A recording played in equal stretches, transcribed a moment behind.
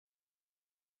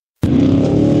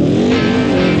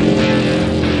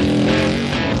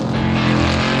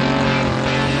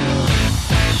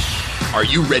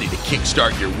you ready to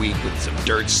kickstart your week with some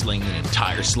dirt slinging and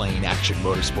tire slaying action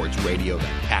motorsports radio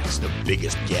that packs the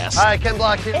biggest gas? Hi, Ken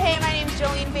Block here. Hey, my name's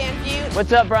Jolene Van Butte.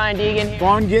 What's up, Brian Deegan here.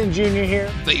 Vaughn Ginn Jr. here.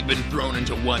 They've been thrown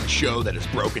into one show that has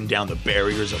broken down the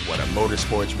barriers of what a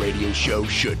motorsports radio show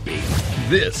should be.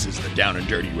 This is the Down and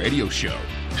Dirty Radio Show,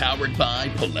 powered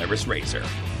by Polaris Razor,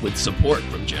 with support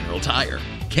from General Tire,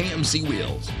 KMC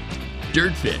Wheels,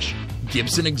 Dirtfish,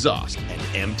 Gibson Exhaust, and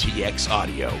MTX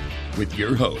Audio, with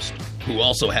your host, who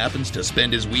also happens to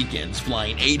spend his weekends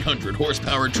flying 800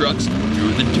 horsepower trucks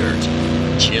through the dirt,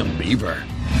 Jim Beaver.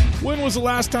 When was the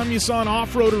last time you saw an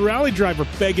off-road or rally driver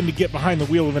begging to get behind the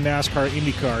wheel of a NASCAR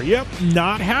IndyCar? Yep,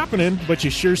 not happening, but you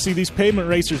sure see these pavement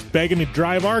racers begging to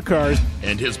drive our cars.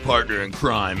 And his partner in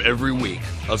crime every week,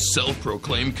 a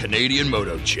self-proclaimed Canadian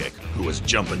moto chick who was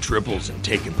jumping triples and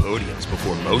taking podiums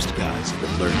before most guys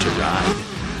even learned to ride,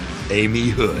 Amy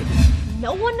Hood.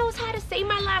 No one knows how to say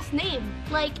my last name.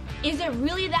 Like, is it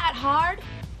really that hard?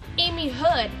 Amy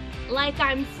Hood, like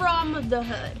I'm from the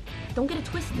hood. Don't get it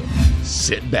twisted.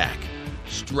 Sit back,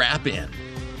 strap in,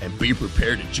 and be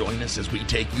prepared to join us as we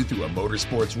take you through a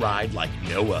motorsports ride like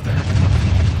no other.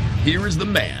 Here is the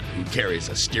man who carries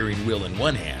a steering wheel in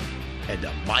one hand and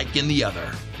a mic in the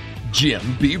other,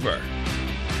 Jim Beaver.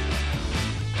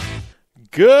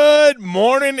 Good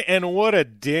morning, and what a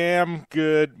damn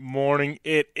good morning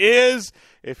it is.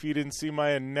 If you didn't see my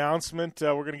announcement,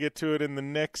 we're going to get to it in the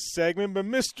next segment, but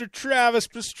Mr. Travis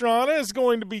Pastrana is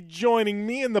going to be joining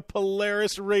me in the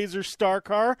Polaris Razor Star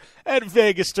Car at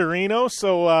Vegas to Reno,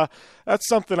 so that's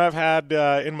something I've had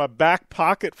in my back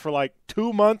pocket for like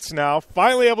 2 months now.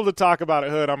 Finally able to talk about it,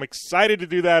 Hood. I'm excited to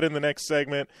do that in the next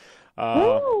segment.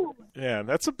 Yeah,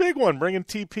 that's a big one, bringing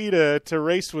TP to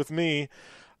race with me.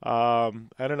 I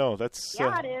don't know. That's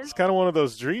it's kind of one of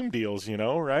those dream deals, you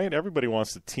know, right? Everybody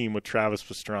wants to team with Travis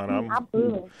Pastrana.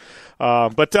 Absolutely.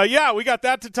 But yeah, we got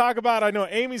that to talk about. I know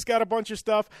Amy's got a bunch of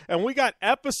stuff, and we got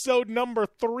episode number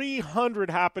 300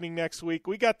 happening next week.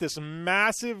 We got this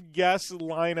massive guest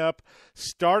lineup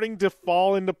starting to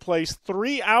fall into place,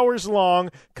 3 hours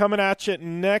long, coming at you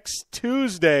next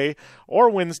Tuesday or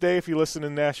Wednesday if you listen to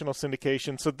national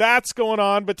syndication. So that's going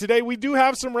on. But today we do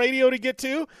have some radio to get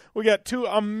to. We got two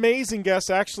amazing guests,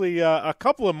 actually a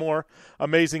couple of more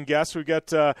amazing guests. We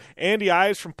got Andy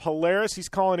Ives from Polaris. He's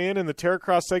calling in the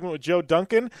Terracross segment with Joe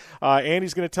Duncan.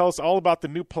 Andy's going to tell us all about the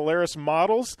new Polaris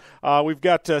models. We've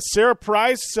got Sara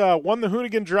Price, won the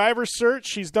Hoonigan driver search.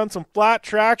 She's done some flat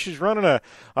track. She's running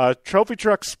a trophy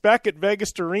truck spec at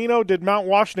Vegas to Reno, did Mount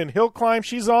Washington Hill Climb.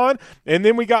 She's on. And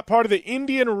then we got part of the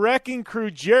Indian Wrecking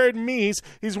Crew, Jared Mees.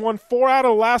 He's won 4 out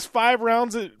of the last 5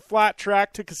 rounds at flat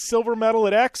track, took a silver medal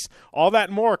at X. All that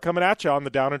and more coming at you on the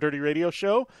Down and Dirty Radio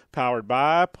Show, powered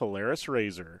by Polaris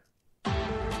Razor.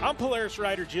 I'm Polaris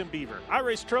rider Jim Beaver. I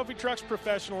race trophy trucks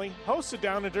professionally, host a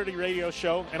Down and Dirty Radio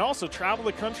Show, and also travel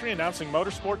the country announcing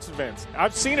motorsports events.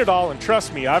 I've seen it all, and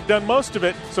trust me, I've done most of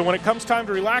it, so when it comes time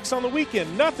to relax on the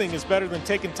weekend, nothing is better than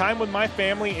taking time with my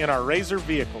family in our Razor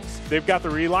vehicles. They've got the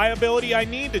reliability I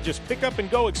need to just pick up and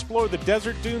go explore the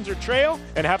desert, dunes, or trail,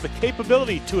 and have the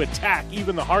capability to attack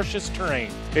even the harshest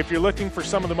terrain. If you're looking for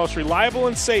some of the most reliable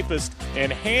and safest,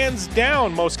 and hands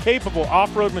down most capable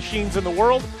off-road machines in the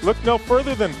world, look no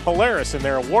further than Polaris and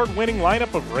their award-winning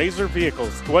lineup of Razor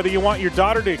vehicles. Whether you want your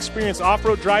daughter to experience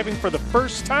off-road driving for the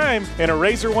first time in a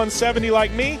Razor 170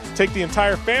 like me, take the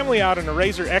entire family out in a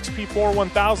Razor XP4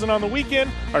 1000 on the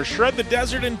weekend, or shred the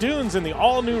desert and dunes in the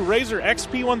all-new Razor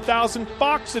XP 1000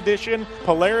 Fox Edition,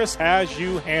 Polaris has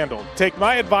you handled. Take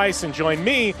my advice and join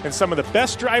me and some of the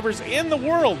best drivers in the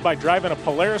world by driving a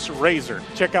Polaris Razor.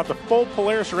 Check out the full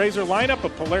Polaris Razor lineup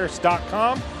at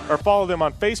Polaris.com or follow them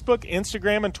on Facebook,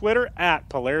 Instagram, and Twitter at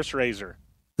Polaris Razor.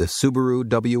 The Subaru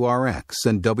WRX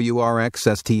and WRX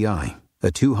STI,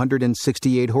 a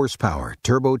 268 horsepower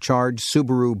turbocharged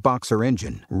Subaru Boxer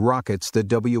engine, rockets the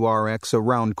WRX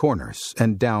around corners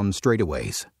and down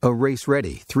straightaways. A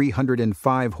race-ready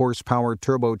 305 horsepower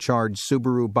turbocharged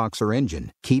Subaru Boxer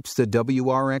engine keeps the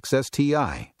WRX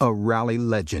STI a rally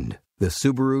legend. The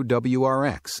Subaru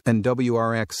WRX and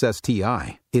WRX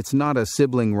STI, it's not a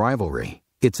sibling rivalry.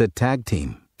 It's a tag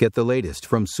team. Get the latest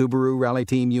from Subaru Rally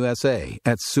Team USA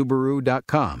at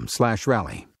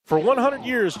Subaru.com/rally. For 100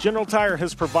 years, General Tire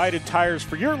has provided tires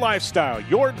for your lifestyle,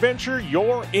 your adventure,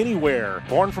 your anywhere.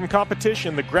 Born from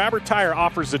competition, the Grabber tire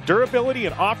offers the durability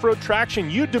and off-road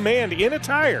traction you demand in a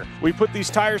tire. We put these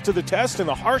tires to the test in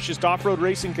the harshest off-road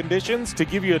racing conditions to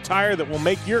give you a tire that will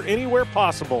make your anywhere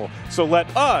possible. So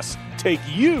let us take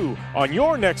you on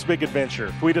your next big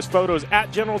adventure. Tweet us photos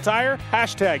at General Tire,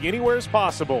 hashtag anywhere is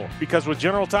possible. Because with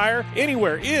General Tire,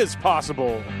 anywhere is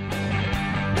possible.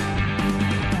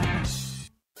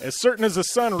 As certain as the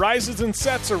sun rises and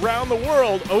sets around the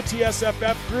world,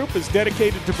 OTSFF Group is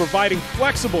dedicated to providing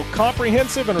flexible,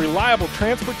 comprehensive, and reliable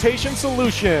transportation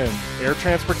solutions. Air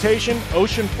transportation,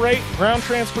 ocean freight, ground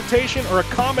transportation, or a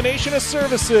combination of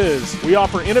services. We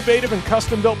offer innovative and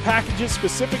custom-built packages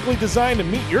specifically designed to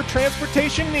meet your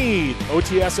transportation needs.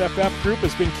 OTSFF Group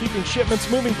has been keeping shipments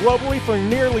moving globally for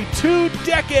nearly 2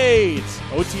 decades.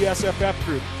 OTSFF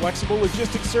Group, flexible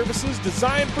logistics services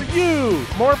designed for you.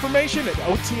 More information at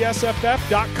OTSFF.com.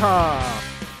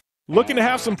 Looking to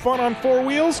have some fun on 4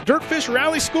 wheels? Dirtfish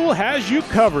Rally School has you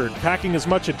covered. Packing as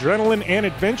much adrenaline and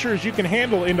adventure as you can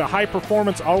handle into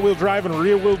high-performance all-wheel drive and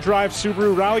rear-wheel drive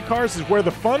Subaru rally cars is where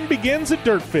the fun begins at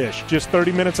Dirtfish. Just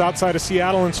 30 minutes outside of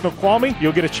Seattle in Snoqualmie,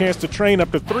 you'll get a chance to train up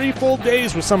to 3 full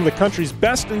days with some of the country's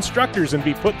best instructors and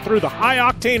be put through the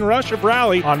high-octane rush of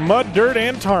rally on mud, dirt,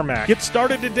 and tarmac. Get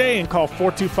started today and call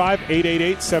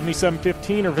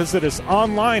 425-888-7715 or visit us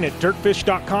online at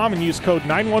dirtfish.com and use code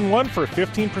 911 for a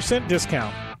 15%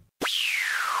 discount.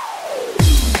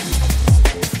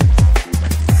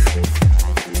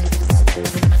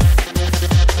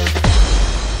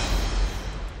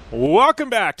 Welcome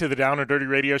back to the Down and Dirty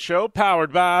Radio Show,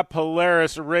 powered by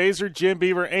Polaris Razor. Jim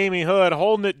Beaver, Amy Hood,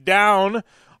 holding it down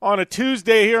on a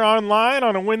Tuesday here online,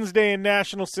 on a Wednesday in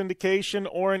national syndication,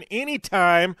 or in any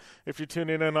time. If you're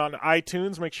tuning in on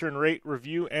iTunes, make sure and rate,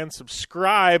 review, and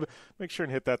subscribe. Make sure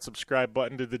and hit that subscribe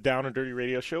button to the Down and Dirty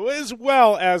Radio Show, as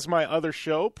well as my other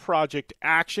show, Project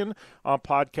Action, on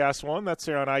Podcast One. That's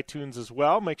there on iTunes as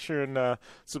well. Make sure and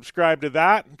subscribe to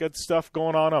that. Good stuff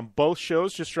going on both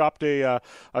shows. Just dropped a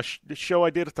show I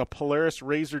did at the Polaris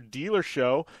Razor Dealer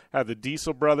Show. Had the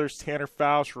Diesel Brothers, Tanner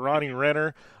Fausch, Ronnie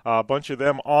Renner, a bunch of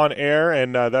them on air,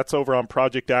 and that's over on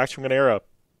Project Action. I'm going to air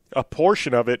a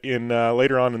portion of it in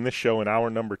later on in this show in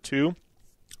hour number 2.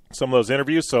 Some of those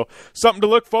interviews, so something to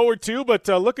look forward to. But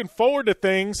looking forward to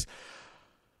things,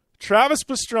 Travis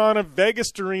Pastrana, Vegas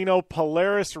Torino,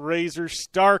 Polaris Razor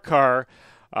Star Car.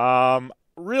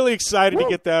 Really excited to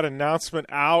get that announcement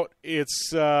out.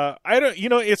 It's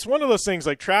it's one of those things.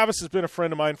 Like, Travis has been a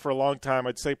friend of mine for a long time.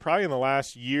 I'd say probably in the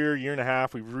last year and a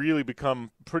half, we've really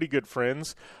become pretty good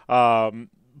friends.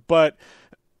 But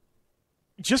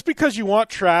just because you want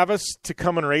Travis to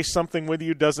come and race something with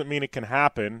you doesn't mean it can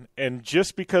happen. And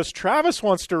just because Travis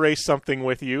wants to race something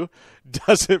with you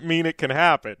doesn't mean it can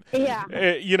happen. Yeah.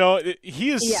 He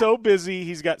is so busy.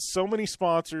 He's got so many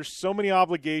sponsors, so many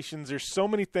obligations. There's so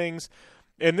many things.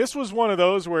 And this was one of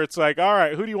those where it's like, all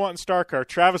right, who do you want in Star Car?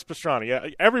 Travis Pastrana. Yeah,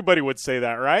 everybody would say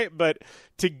that, right? But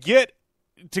to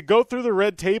go through the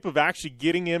red tape of actually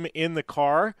getting him in the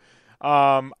car,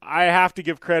 I have to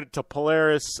give credit to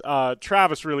Polaris.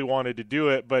 Travis really wanted to do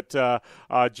it, but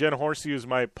Jen Horsey, who's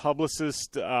my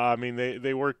publicist,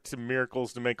 they worked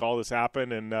miracles to make all this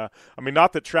happen. And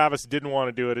not that Travis didn't want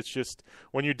to do it. It's just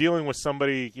when you're dealing with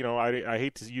somebody, I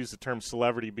hate to use the term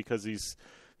celebrity because he's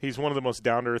one of the most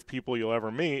down-to-earth people you'll ever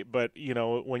meet. But,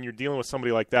 when you're dealing with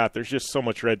somebody like that, there's just so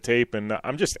much red tape. And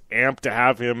I'm just amped to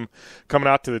have him coming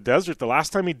out to the desert. The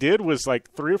last time he did was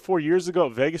like 3 or 4 years ago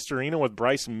at Vegas Arena with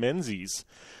Bryce Menzies.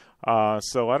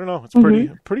 So I don't know. It's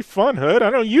pretty fun, Hood. I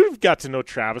know you've got to know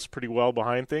Travis pretty well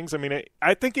behind things. I mean,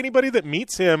 I think anybody that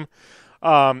meets him,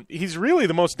 he's really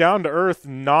the most down-to-earth,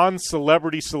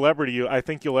 non-celebrity celebrity I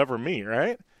think you'll ever meet,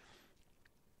 right?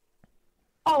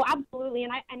 Oh, absolutely.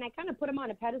 And I kind of put him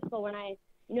on a pedestal when I,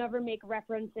 ever make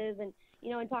references and,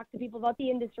 and talk to people about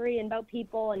the industry and about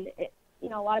people. And,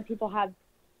 a lot of people have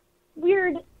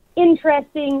weird,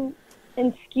 interesting,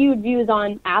 and skewed views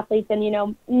on athletes. And,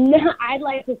 I'd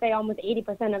like to say almost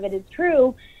 80% of it is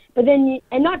true. But then,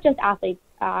 and not just athletes,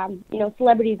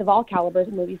 celebrities of all calibers,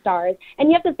 movie stars. And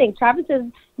you have to think, Travis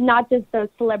is not just a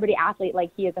celebrity athlete. Like,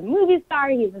 he is a movie star.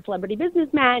 He is a celebrity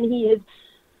businessman. He is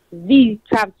the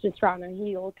Travis Pastrana.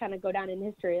 He'll kind of go down in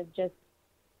history as just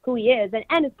who he is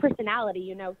and his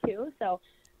personality, too. So,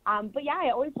 but yeah, I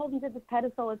always hold him to this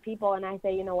pedestal with people, and I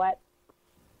say, you know what?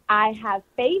 I have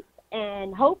faith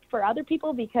and hope for other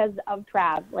people because of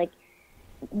Trav. Like,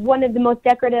 one of the most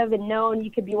decorative and known.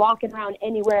 You could be walking around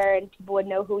anywhere and people would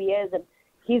know who he is, and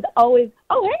he's always,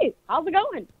 oh, hey, how's it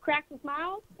going? Cracks a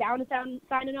smile, down to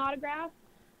sign an autograph,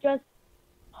 just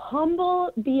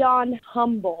humble beyond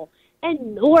humble.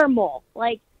 And normal,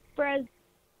 like, for as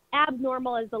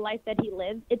abnormal as the life that he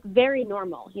lives, it's very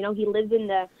normal. He lives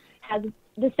has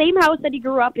the same house that he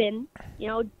grew up in,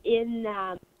 in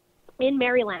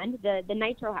Maryland, the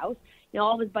Nitro house.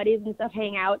 All of his buddies and stuff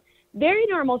hang out. Very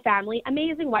normal family,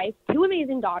 amazing wife, 2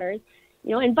 amazing daughters.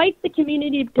 Invites the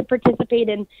community to participate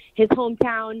in his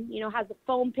hometown. Has the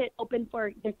foam pit open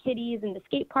for their kiddies and the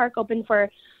skate park open for,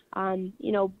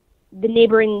 the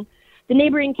neighboring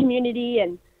community.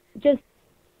 And just,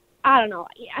 I don't know.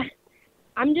 Yeah.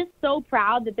 I'm just so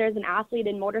proud that there's an athlete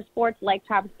in motorsports like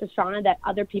Travis Pastrana that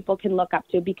other people can look up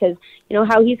to because,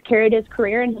 how he's carried his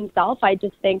career and himself. I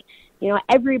just think,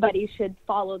 everybody should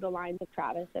follow the lines of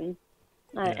Travis. And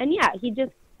he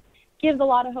just gives a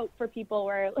lot of hope for people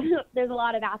where there's a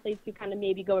lot of athletes who kind of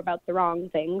maybe go about the wrong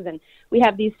things. And we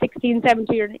have these 16,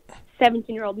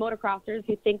 17-year-old motocrossers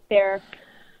who think they're,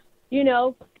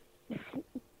 or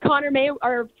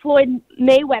Floyd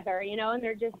Mayweather, and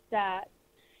they're just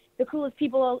the coolest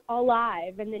people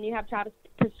alive. And then you have Travis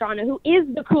Pastrana, who is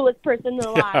the coolest person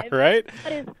alive. Yeah, right?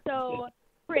 But is so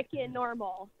freaking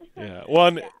normal. Yeah.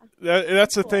 Well,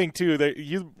 that's the thing too, that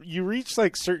you reach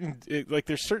there's certain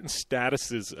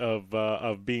statuses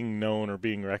of being known or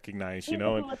being recognized, He's the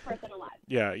coolest person alive.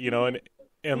 Yeah,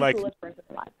 and like, coolest person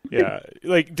alive. Yeah,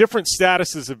 like different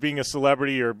statuses of being a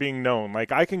celebrity or being known.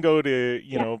 Like I can go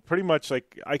to, pretty much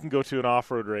like I can go to an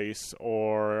off-road race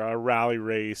or a rally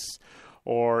race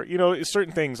or,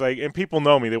 certain things like, and people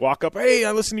know me, they walk up, hey,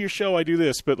 I listen to your show, I do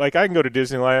this, but like I can go to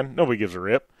Disneyland, nobody gives a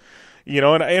rip.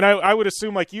 And I would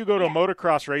assume like you go to a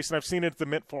motocross race, and I've seen it at the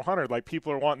Mint 400, like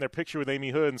people are wanting their picture with Amy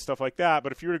Hood and stuff like that.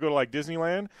 But if you were to go to like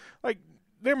Disneyland, like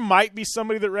there might be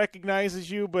somebody that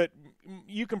recognizes you, but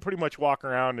you can pretty much walk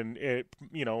around and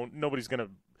nobody's gonna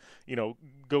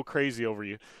go crazy over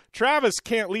you. Travis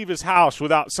can't leave his house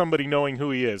without somebody knowing who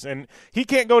he is, and he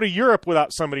can't go to Europe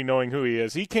without somebody knowing who he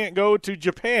is. He can't go to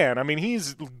Japan. I mean,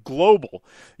 he's global.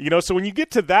 So when you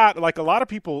get to that, like a lot of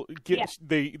people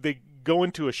they go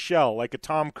into a shell, like a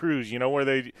Tom Cruise, where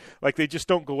they just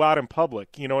don't go out in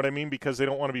public, you know what I mean, because they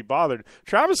don't want to be bothered.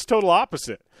 Travis is total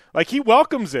opposite. Like he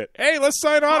welcomes it. Hey, let's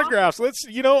sign autographs. Let's,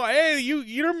 hey,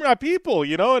 you're my people,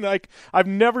 and like I've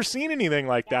never seen anything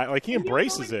like that. Like he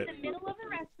embraces it. In the middle of a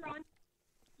restaurant.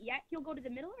 Yeah, he'll go to the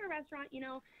middle of a restaurant,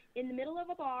 in the middle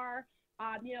of a bar,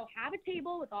 have a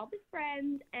table with all his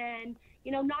friends and,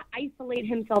 not isolate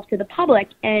himself to the public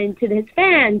and to his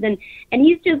fans. And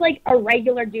he's just like a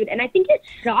regular dude. And I think it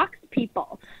shocks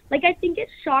people. Like, I think it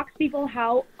shocks people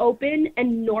how open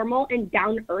and normal and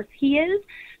down to earth he is.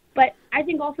 But I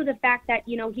think also the fact that,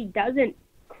 he doesn't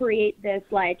create this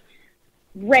like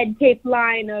red tape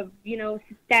line of,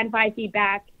 stand 5 feet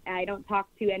back. I don't talk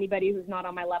to anybody who's not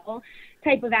on my level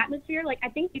type of atmosphere. Like, I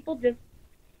think people just,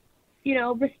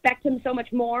 respect him so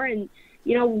much more and,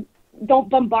 don't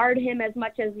bombard him as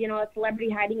much as, a celebrity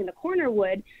hiding in the corner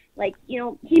would. Like,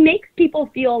 he makes people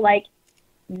feel like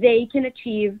they can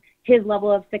achieve his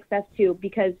level of success too,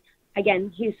 because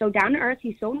again, he's so down to earth,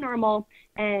 he's so normal,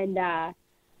 and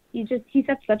he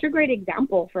sets such a great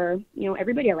example for,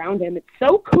 everybody around him. It's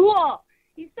so cool.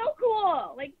 He's so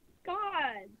cool. Like,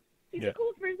 God. He's the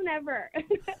coolest person ever.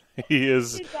 He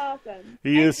is. He's awesome.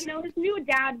 He is. His new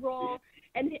dad role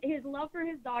and his love for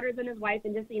his daughters and his wife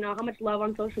and just, how much love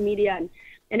on social media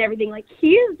and everything. Like,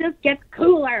 he just gets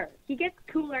cooler. He gets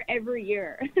cooler every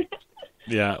year.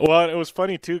 Yeah. Well, it was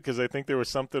funny, too, because I think there was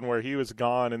something where he was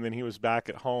gone and then he was back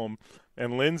at home.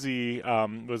 And Lindsay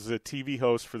was a TV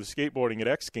host for the skateboarding at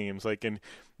X Games.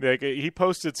 He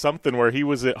posted something where he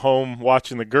was at home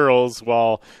watching the girls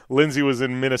while Lindsay was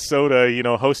in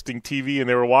Minnesota, hosting TV, and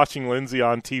they were watching Lindsay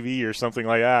on TV or something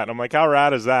like that. And I'm like, how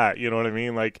rad is that? You know what I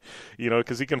mean? Like,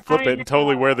 because he can flip it and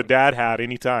totally wear the dad hat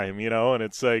anytime, and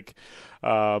it's like,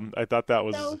 I thought that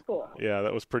was so cool. Yeah,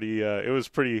 that was pretty. It was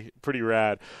pretty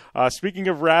rad. Speaking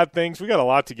of rad things, we got a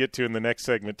lot to get to in the next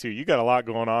segment too. You got a lot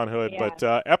going on, Hood. Yeah.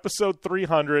 But episode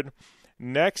 300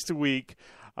 next week.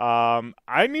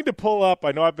 I need to pull up.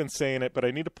 I know I've been saying it, but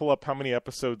I need to pull up how many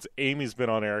episodes Amy's been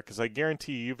on air, because I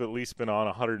guarantee you've at least been on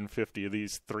 150 of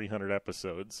these 300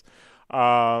 episodes.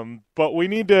 But we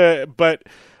need to. But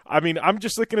I mean, I'm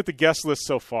just looking at the guest list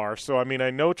so far. So, I mean, I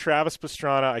know Travis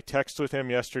Pastrana. I texted with him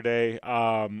yesterday.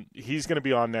 He's going to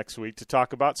be on next week to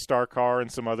talk about Star Car and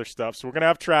some other stuff. So we're going to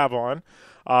have Trav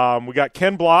on. We got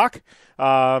Ken Block.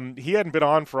 He hadn't been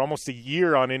on for almost a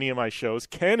year on any of my shows.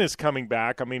 Ken is coming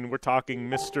back. I mean, we're talking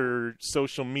Mr.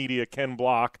 Social Media Ken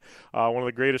Block, one of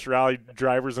the greatest rally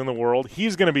drivers in the world.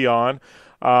 He's going to be on.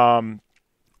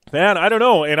 Man, I don't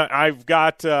know, and I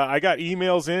got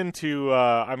emails into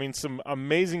some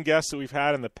amazing guests that we've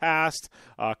had in the past.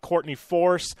 Courtney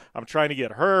Force, I'm trying to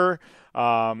get her.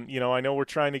 I know we're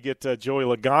trying to get Joey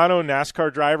Logano,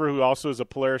 NASCAR driver, who also is a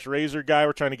Polaris Razor guy.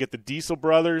 We're trying to get the Diesel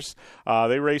brothers.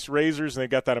 They race Razors, and they've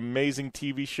got that amazing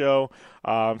TV show.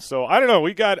 So I don't know.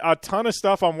 We got a ton of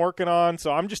stuff I'm working on.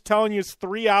 So I'm just telling you, it's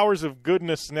 3 hours of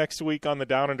goodness next week on the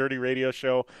Down and Dirty Radio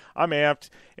Show. I'm amped.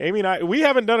 Amy and we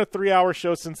haven't done a 3-hour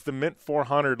show since the Mint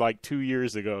 400 like 2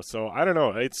 years ago. So I don't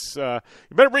know. It's you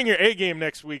better bring your A game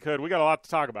next week, Hood. We got a lot to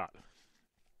talk about.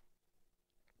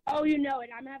 Oh, you know it.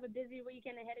 I'm going to have a busy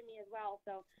weekend ahead of me as well.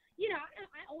 So,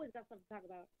 I always got stuff to talk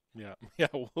about. Yeah,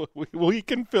 we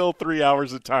can fill 3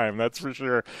 hours of time, that's for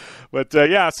sure. But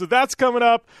so that's coming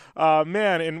up,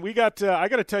 man. And we got I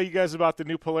got to tell you guys about the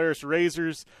new Polaris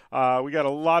Razors. We got a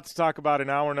lot to talk about in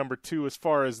hour number 2 as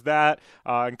far as that.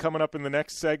 And coming up in the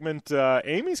next segment,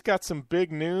 Amy's got some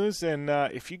big news. And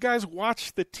if you guys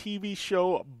watch the TV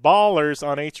show Ballers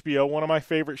on HBO, one of my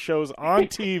favorite shows on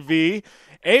TV,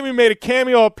 Amy made a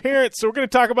cameo appearance, so we're going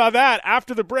to talk about that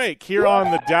after the break here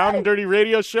on the Down and Dirty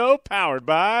Radio Show, powered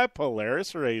by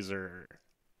Polaris Razor.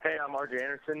 Hey, I'm RJ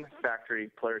Anderson,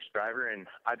 factory Polaris driver, and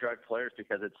I drive Polaris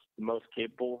because it's the most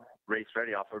capable,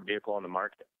 race-ready off-road vehicle on the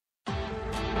market.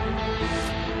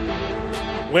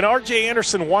 When R.J.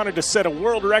 Anderson wanted to set a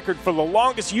world record for the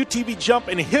longest UTV jump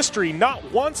in history,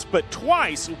 not once but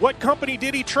twice, what company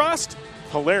did he trust?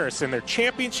 Polaris and their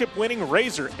championship-winning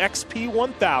Razor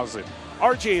XP1000.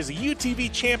 RJ is a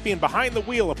UTV champion behind the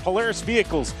wheel of Polaris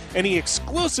vehicles, and he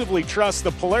exclusively trusts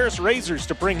the Polaris Razors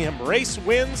to bring him race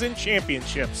wins and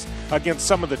championships against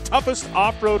some of the toughest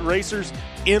off-road racers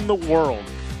in the world.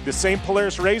 The same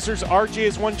Polaris Razors RJ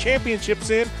has won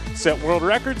championships in, set world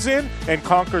records in, and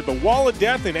conquered the Wall of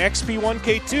Death in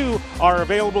XP1K2 are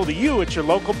available to you at your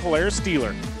local Polaris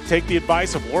dealer. Take the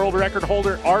advice of world record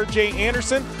holder R.J.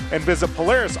 Anderson and visit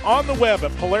Polaris on the web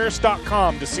at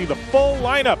Polaris.com to see the full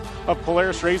lineup of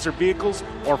Polaris Razor vehicles,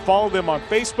 or follow them on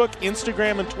Facebook,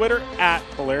 Instagram, and Twitter at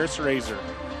Polaris Razor.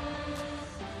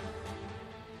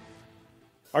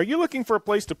 Are you looking for a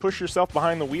place to push yourself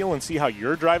behind the wheel and see how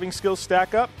your driving skills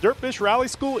stack up? Dirtfish Rally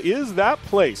School is that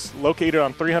place. Located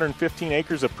on 315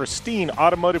 acres of pristine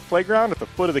automotive playground at the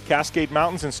foot of the Cascade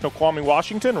Mountains in Snoqualmie,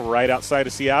 Washington, right outside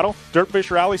of Seattle, Dirtfish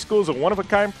Rally School is a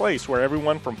one-of-a-kind place where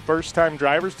everyone from first-time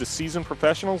drivers to seasoned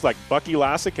professionals like Bucky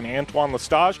Lassick and Antoine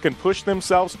Lestage can push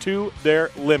themselves to their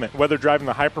limit. Whether driving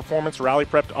the high-performance,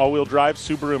 rally-prepped all-wheel drive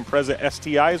Subaru Impreza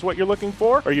STI is what you're looking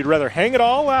for, or you'd rather hang it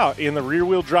all out in the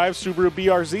rear-wheel drive Subaru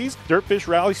BRZs, Dirtfish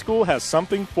Rally School has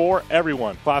something for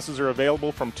everyone. Classes are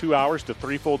available from 2 hours to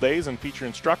 3 full days and feature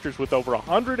instructors with over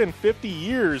 150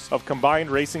 years of combined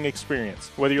racing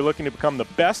experience. Whether you're looking to become the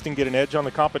best and get an edge on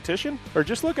the competition, or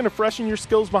just looking to freshen your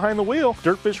skills behind the wheel,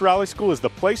 Dirtfish Rally School is the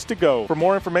place to go. For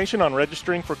more information on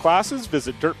registering for classes,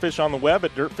 visit Dirtfish on the web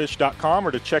at dirtfish.com, or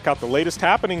to check out the latest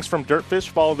happenings from Dirtfish,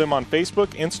 follow them on Facebook,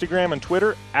 Instagram, and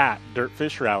Twitter at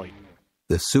Dirtfish Rally.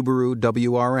 The Subaru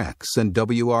WRX and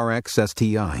WRX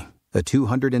STI, a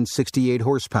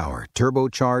 268-horsepower,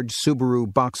 turbocharged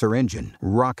Subaru Boxer engine,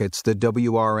 rockets the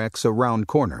WRX around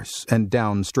corners and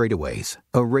down straightaways.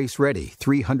 A race-ready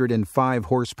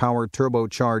 305-horsepower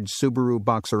turbocharged Subaru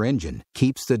Boxer engine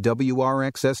keeps the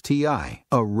WRX STI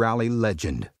a rally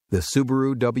legend. The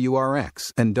Subaru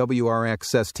WRX and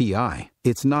WRX STI,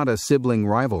 it's not a sibling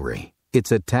rivalry,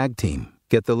 it's a tag team.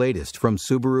 Get the latest from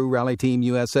Subaru Rally Team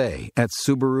USA at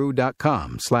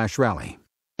Subaru.com/rally.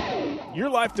 Your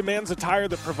life demands a tire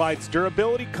that provides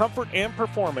durability, comfort, and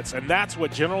performance, and that's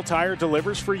what General Tire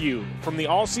delivers for you. From the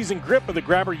all-season grip of the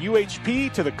Grabber UHP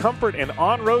to the comfort and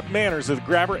on-road manners of the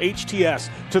Grabber HTS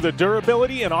to the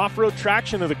durability and off-road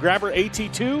traction of the Grabber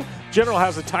AT2, General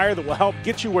has a tire that will help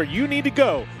get you where you need to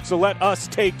go. So let us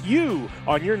take you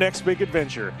on your next big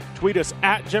adventure. Tweet us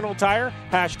at General Tire,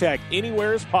 hashtag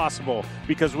anywhere is possible,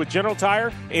 because with General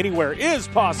Tire, anywhere is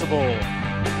possible.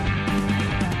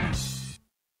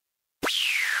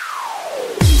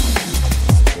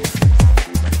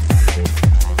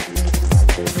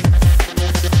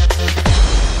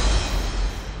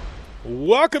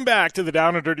 Welcome back to the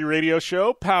Down and Dirty Radio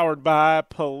Show, powered by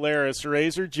Polaris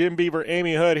Razor. Jim Beaver,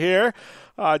 Amy Hood here.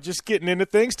 Just getting into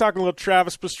things, talking a little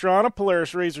Travis Pastrana,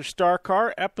 Polaris Razor Star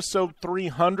Car, episode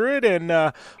 300, and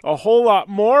a whole lot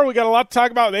more. We got a lot to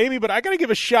talk about with Amy, but I got to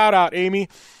give a shout-out, Amy,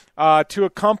 to a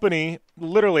company.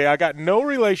 Literally, I got no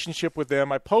relationship with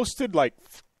them. I posted like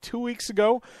 2 weeks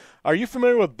ago. Are you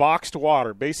familiar with Boxed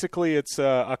Water? Basically, it's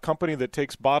a company that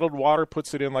takes bottled water,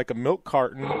 puts it in like a milk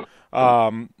carton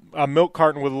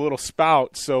with a little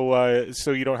spout, so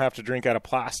you don't have to drink out of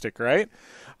plastic, right?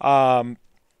 Well,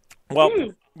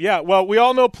 we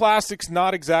all know plastic's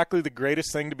not exactly the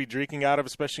greatest thing to be drinking out of,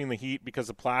 especially in the heat, because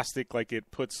of plastic, like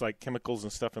it puts like chemicals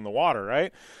and stuff in the water,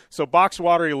 right? So Boxed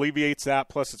Water alleviates that,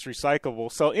 plus it's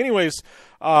recyclable. So anyways,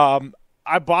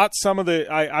 I bought some of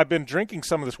the. I've been drinking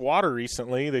some of this water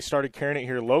recently. They started carrying it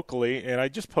here locally, and I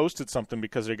just posted something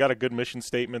because they got a good mission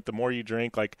statement. The more you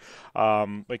drink, like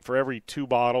for every 2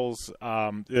 bottles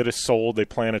it is sold, they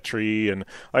plant a tree, and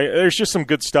there's just some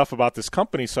good stuff about this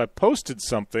company. So I posted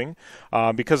something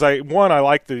because I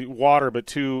like the water, but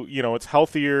 2, it's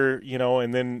healthier,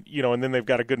 and then they've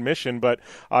got a good mission. But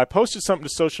I posted something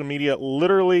to social media.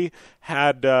 Literally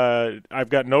had I've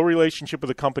got no relationship with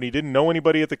the company, didn't know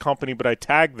anybody at the company, but I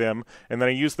tagged them, and then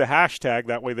I used the hashtag.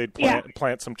 That way they'd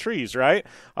plant some trees, right?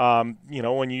 When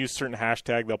you use certain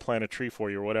hashtag, they'll plant a tree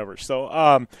for you or whatever. So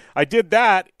I did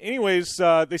that. Anyways,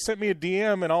 they sent me a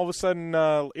DM, and all of a sudden,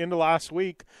 into last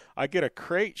week, I get a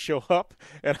crate show up,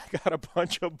 and I got a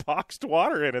bunch of boxed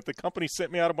water in it. The company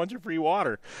sent me out a bunch of free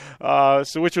water,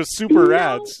 which was super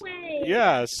rad. Way.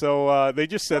 Yeah, so they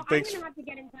just said thanks. I'm gonna have to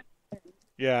get in touch with them.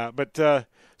 Yeah, but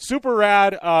super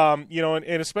rad,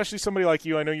 and especially somebody like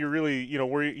you. I know you're really,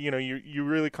 you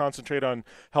really concentrate on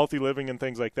healthy living and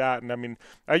things like that. And I mean,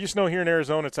 I just know here in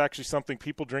Arizona, it's actually something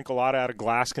people drink a lot out of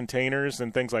glass containers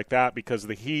and things like that because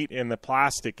the heat and the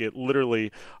plastic, it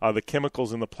literally, the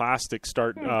chemicals in the plastic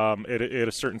start at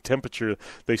a certain temperature.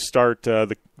 They start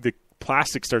the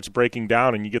plastic starts breaking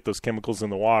down and you get those chemicals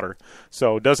in the water.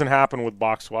 So it doesn't happen with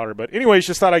boxed water. But anyways,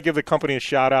 just thought I'd give the company a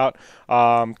shout out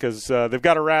because they've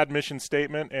got a rad mission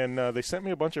statement, and they sent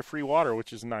me a bunch of free water,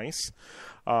 which is nice.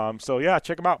 So yeah,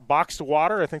 check them out. Boxed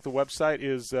Water. I think the website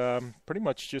is pretty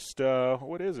much just,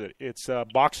 what is it? It's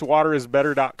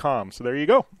boxedwaterisbetter.com. So there you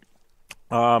go.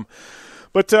 Yeah.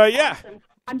 Awesome.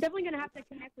 I'm definitely going to have to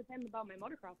connect with him about my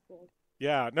motocross goals.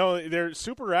 Yeah, no, they're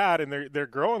super rad, and they're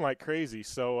growing like crazy.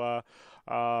 So,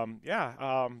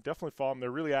 definitely follow them. They're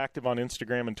really active on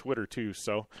Instagram and Twitter too.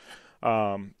 So,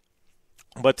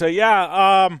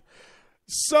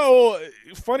 so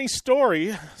funny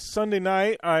story. Sunday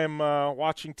night, I'm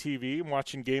watching TV. I'm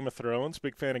watching Game of Thrones.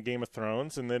 Big fan of Game of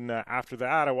Thrones. And then after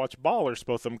that, I watch Ballers.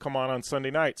 Both of them come on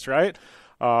Sunday nights, right?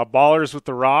 Ballers with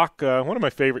The Rock, one of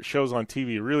my favorite shows on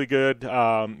TV. Really good,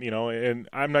 and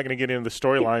I'm not going to get into the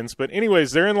storylines. But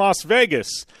anyways, they're in Las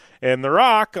Vegas. And The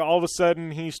Rock, all of a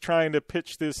sudden, he's trying to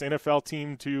pitch this NFL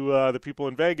team to the people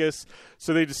in Vegas.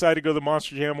 So they decide to go to the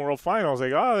Monster Jam World Finals.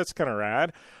 Like, oh, that's kind of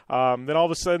rad. Then all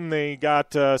of a sudden, they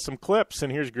got some clips,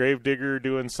 and here's Gravedigger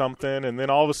doing something. And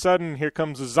then all of a sudden, here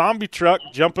comes a zombie truck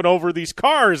jumping over these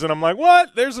cars. And I'm like,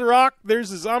 what? There's The Rock.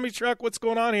 There's a zombie truck. What's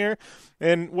going on here?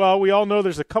 And, well, we all know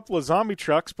there's a couple of zombie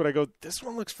trucks, but I go, this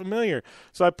one looks familiar.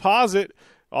 So I pause it.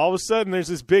 All of a sudden, there's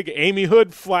this big Amy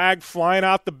Hood flag flying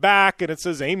out the back, and it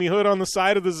says Amy Hood on the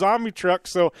side of the zombie truck.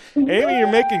 So, Amy,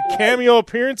 you're making cameo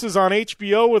appearances on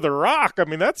HBO with The Rock. I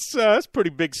mean, that's pretty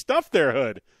big stuff there,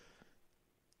 Hood.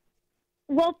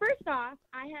 Well, first off,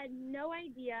 I had no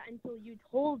idea until you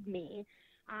told me.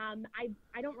 I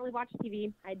don't really watch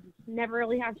TV. I just never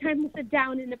really have time to sit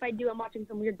down, and if I do, I'm watching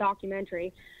some weird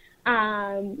documentary.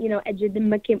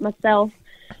 Educate myself.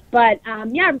 But,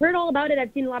 I've heard all about it.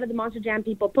 I've seen a lot of the Monster Jam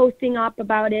people posting up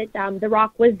about it. The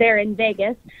Rock was there in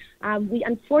Vegas. We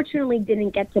unfortunately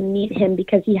didn't get to meet him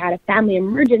because he had a family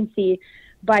emergency.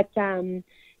 But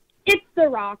it's The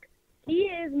Rock. He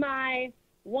is my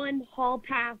one hall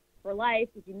pass for life,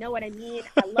 if you know what I mean.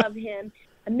 I love him.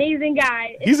 Amazing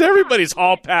guy. He's everybody's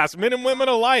hall pass, men and women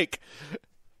alike.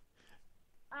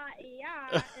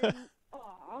 Yeah. And,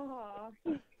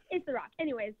 it's The Rock.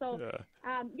 Anyway, so,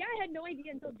 I had no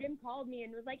idea until Jim called me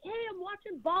and was like, hey, I'm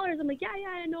watching Ballers. I'm like, yeah,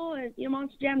 I know. And,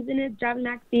 Monster Jam's in it, driving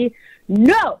Maxie.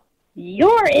 No,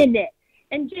 you're in it.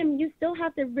 And, Jim, you still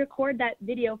have to record that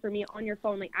video for me on your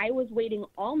phone. Like, I was waiting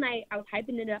all night. I was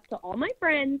hyping it up to all my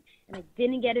friends, and I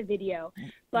didn't get a video.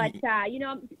 But,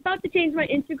 I'm about to change my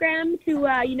Instagram to,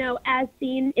 as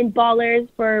seen in Ballers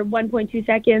for 1.2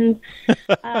 seconds.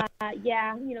 Going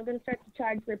to start to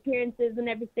charge for appearances and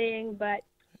everything. But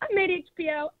I made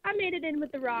HBO. I made it in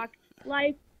with The Rock.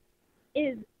 Life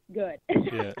is good.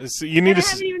 Yeah, so you need I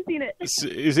haven't even seen it.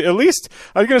 At least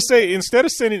I was gonna say, instead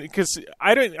of sending, because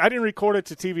I didn't record it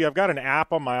to TV. I've got an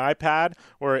app on my iPad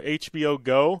or HBO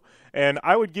Go, and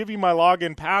I would give you my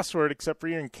login password, except for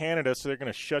you're in Canada, so they're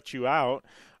gonna shut you out.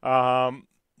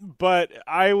 But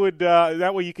I would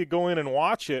that way you could go in and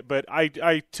watch it. But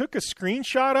I took a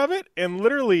screenshot of it, and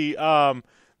literally the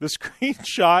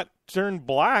screenshot turned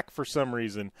black for some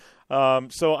reason.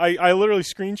 So I literally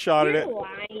screenshotted it. You're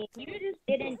lying. You just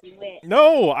didn't do it.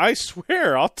 No, I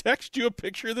swear. I'll text you a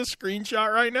picture of the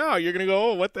screenshot right now. You're going to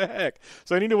go, oh, what the heck?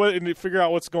 So I need to figure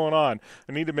out what's going on.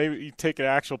 I need to maybe take an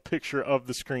actual picture of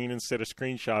the screen instead of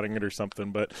screenshotting it or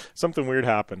something, but something weird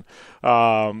happened. But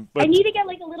I need to get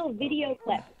like a little video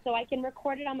clip so I can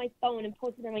record it on my phone and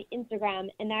post it on my Instagram,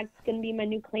 and that's going to be my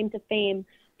new claim to fame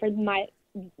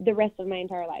the rest of my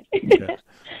entire life. Yeah.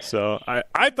 So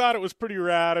I thought it was pretty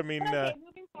rad. I mean, okay,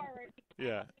 moving forward.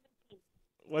 Yeah.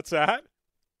 What's that?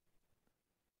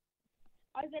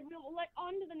 I said, we'll let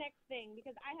on to the next thing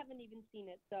because I haven't even seen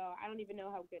it, so I don't even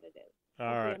know how good it is.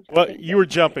 All right. Well, you were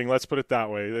jumping. Let's put it that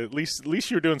way. At least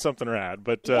you were doing something rad.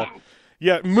 But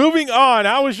yeah. Moving on.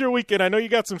 How was your weekend? I know you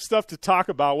got some stuff to talk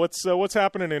about. What's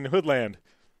happening in Hoodland?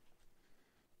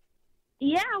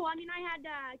 Yeah, well, I mean,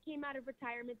 I came out of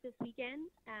retirement this weekend.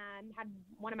 Had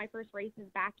one of my first races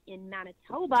back in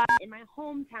Manitoba, in my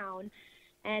hometown,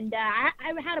 and I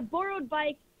had a borrowed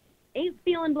bike. Ain't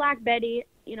feeling Black Betty.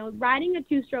 Riding a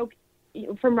two-stroke,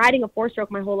 from riding a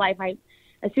four-stroke my whole life.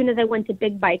 As soon as I went to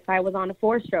big bikes, I was on a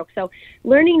four-stroke. So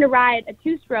learning to ride a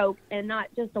two-stroke and not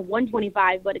just a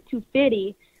 125, but a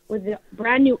 250 with a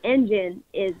brand new engine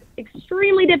is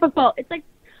extremely difficult. It's like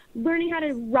learning how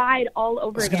to ride all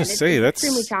over again. I was going to say, that's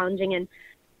extremely challenging. And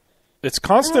it's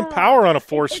constant power on a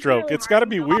four-stroke. Really it's got to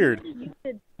be weird.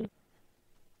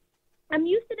 I'm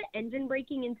used to the engine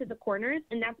braking into the corners,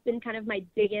 and that's been kind of my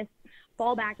biggest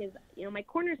fallback is, my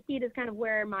corner speed is kind of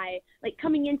where my,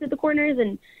 coming into the corners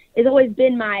and has always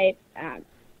been my, kind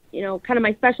of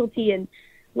my specialty. And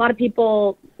a lot of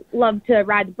people love to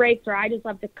ride the brakes, or I just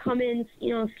love to come in,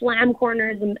 slam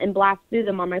corners and blast through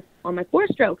them on my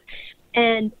four-stroke.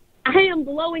 And I am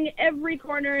blowing every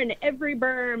corner and every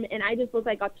berm, and I just look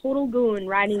like a total goon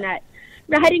riding my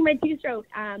two-stroke.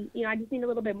 I just need a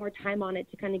little bit more time on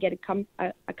it to kind of get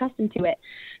accustomed to it.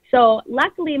 So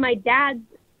luckily, my dad's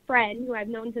friend, who I've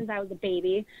known since I was a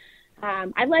baby,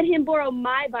 I let him borrow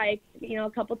my bike, a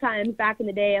couple times back in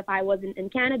the day if I wasn't in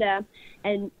Canada.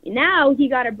 And now he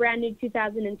got a brand new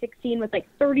 2016 with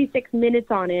 36 minutes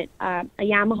on it, a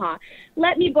Yamaha.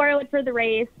 Let me borrow it for the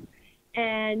race.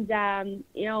 And,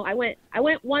 I went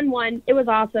 1-1. It was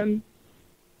awesome.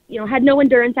 Had no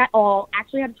endurance at all.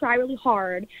 Actually had to try really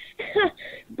hard.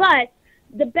 But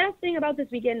the best thing about this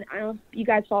weekend, I don't know if you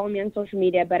guys follow me on social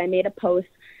media, but I made a post.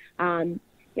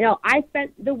 I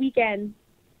spent the weekend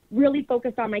really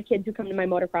focused on my kids who come to my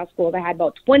motocross schools. I had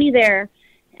about 20 there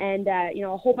and,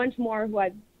 a whole bunch more who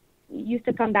I used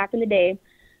to come back in the day.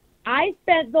 I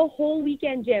spent the whole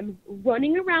weekend, Jim,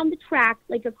 running around the track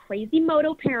like a crazy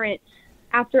moto parent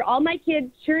after all my kids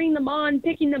cheering them on,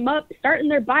 picking them up, starting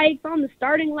their bikes on the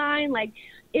starting line.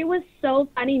 It was so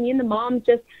funny. Me and the moms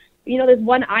just, there's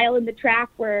one aisle in the track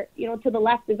where, to the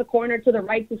left is a corner, to the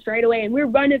right is a straightaway, and we're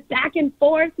running back and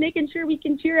forth, making sure we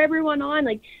can cheer everyone on.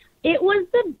 It was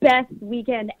the best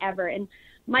weekend ever. And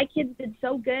my kids did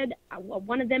so good.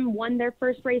 One of them won their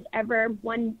first race ever,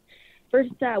 won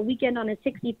first weekend on a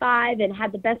 65 and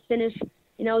had the best finish,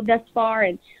 thus far.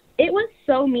 And it was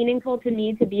so meaningful to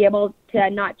me to be able to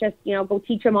not just, go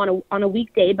teach them on a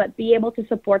weekday, but be able to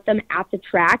support them at the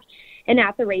track and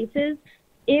at the races.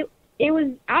 It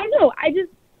was, I don't know,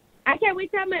 I can't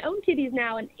wait to have my own kiddies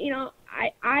now. And,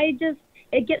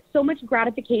 it gets so much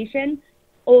gratification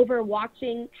over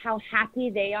watching how happy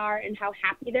they are and how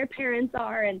happy their parents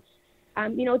are. And,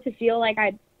 to feel like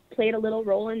I played a little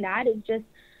role in that is just,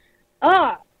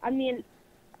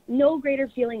 no greater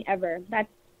feeling ever.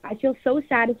 I feel so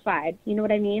satisfied. You know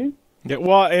what I mean? Yeah,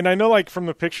 well, and I know, from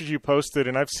the pictures you posted,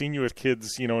 and I've seen you with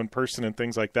kids, in person and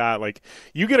things like that,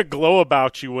 you get a glow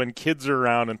about you when kids are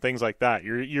around and things like that.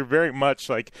 You're very much,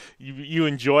 you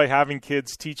enjoy having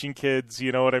kids, teaching kids,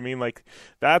 you know what I mean?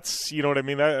 That's, you know what I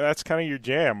mean? That's kind of your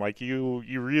jam. You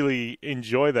really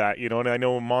enjoy that, and I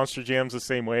know Monster Jam's the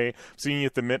same way. Seeing you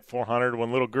at the Mint 400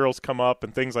 when little girls come up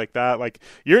and things like that,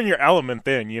 you're in your element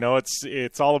then,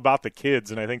 it's all about the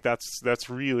kids, and I think that's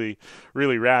really,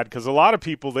 really rad, because a lot of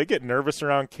people, they get nervous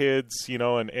around kids,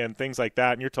 and things like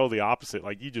that, and you're totally opposite.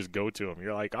 You just go to them.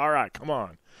 You're like, all right, come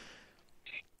on.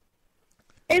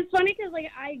 It's funny because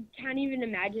I can't even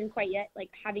imagine quite yet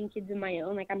having kids of my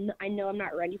own. I know I'm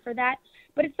not ready for that,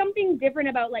 but it's something different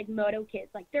about moto kids.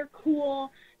 They're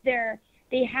cool.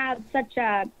 They have such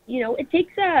a, it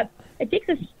takes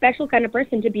a special kind of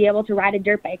person to be able to ride a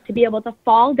dirt bike, to be able to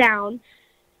fall down,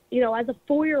 as a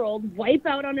 4-year-old, wipe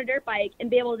out on a dirt bike and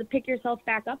be able to pick yourself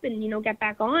back up and, get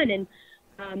back on.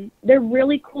 And they're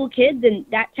really cool kids, and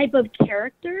that type of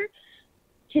character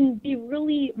can be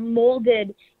really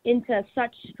molded into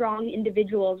such strong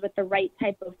individuals with the right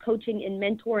type of coaching and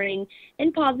mentoring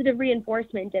and positive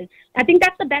reinforcement. And I think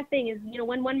that's the best thing is,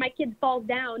 when one of my kids falls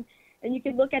down and you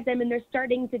can look at them and they're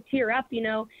starting to tear up,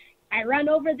 I run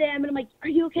over them and I'm like, are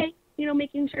you okay?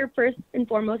 Making sure first and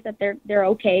foremost that they're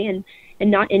okay and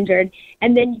not injured.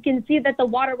 And then you can see that the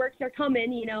waterworks are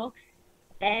coming,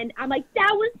 And I'm like,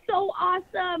 that was so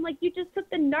awesome. Like, you just took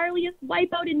the gnarliest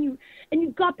wipeout and you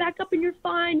got back up and you're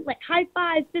fine. Like, high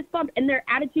five, fist bump, and their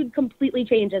attitude completely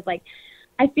changes. Like,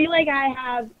 I feel like I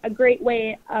have a great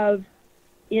way of,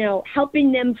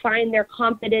 helping them find their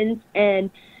confidence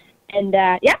and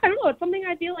I don't know. It's something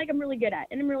I feel like I'm really good at,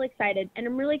 and I'm really excited. And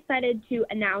I'm really excited to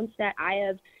announce that I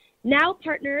have now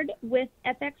partnered with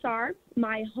FXR,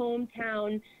 my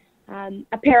hometown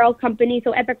apparel company.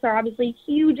 So FXR, obviously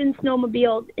huge in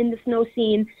snowmobiles, in the snow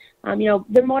scene. The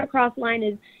motocross line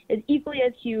is equally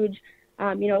as huge.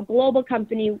 Global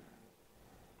company,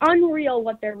 unreal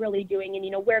what they're really doing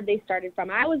and, where they started from.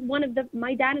 I was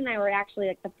my dad and I were actually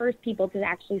like the first people to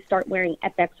actually start wearing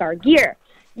FXR gear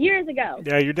years ago.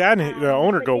 Yeah, your dad and the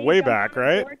owner go way back,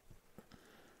 right?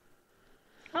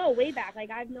 Oh, way back.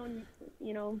 Like, I've known,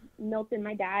 Milt and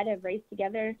my dad have raced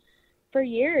together for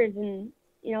years and,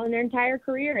 in their entire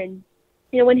career. And,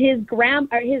 when his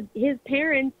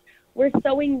parents were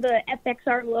sewing the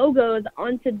FXR logos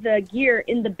onto the gear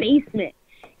in the basement,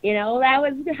 that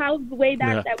was how way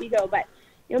back that we go. But,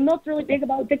 Milt's really big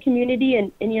about the community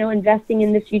and investing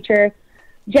in the future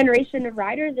generation of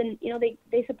riders. And,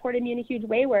 they supported me in a huge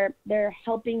way where they're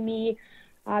helping me.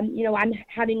 I'm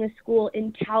having a school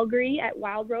in Calgary at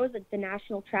Wild Rose at the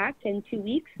national track in 2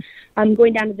 weeks. I'm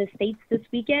going down to the States this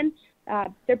weekend.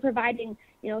 They're providing,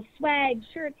 swag,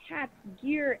 shirts, hats,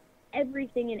 gear,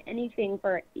 everything and anything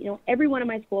for, every one of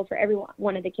my schools, for every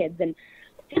one of the kids. And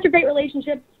it's a great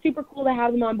relationship. Super cool to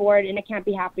have them on board, and I can't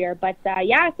be happier. But,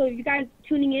 so if you guys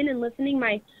tuning in and listening,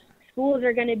 my schools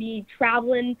are going to be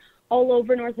traveling all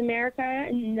over North America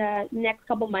in the next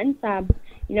couple months.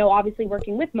 Obviously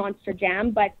working with Monster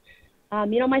Jam, but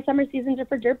my summer seasons are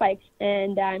for dirt bikes,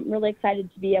 and I'm really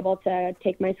excited to be able to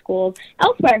take my schools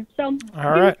elsewhere. So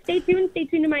stay tuned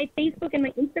to my Facebook and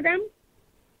my Instagram.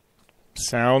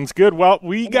 Sounds good. Well,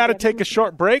 we got to take a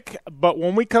short break, but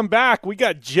when we come back, we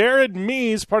got Jared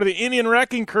Mees, part of the Indian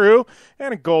Wrecking Crew,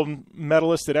 and a gold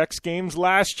medalist at X Games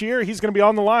last year. He's going to be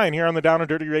on the line here on the Down and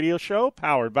Dirty Radio Show,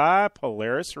 powered by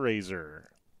Polaris Razor.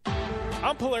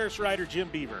 I'm Polaris rider Jim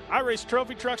Beaver. I race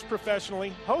trophy trucks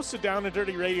professionally, host a Down and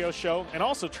Dirty Radio Show, and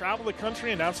also travel the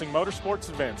country announcing motorsports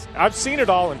events. I've seen it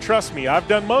all, and trust me, I've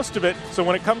done most of it. So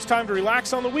when it comes time to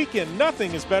relax on the weekend,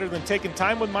 nothing is better than taking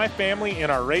time with my family in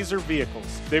our Razor vehicles.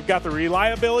 They've got the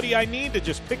reliability I need to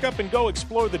just pick up and go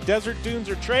explore the desert, dunes,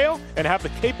 or trail, and have the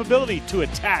capability to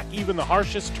attack even the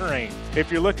harshest terrain.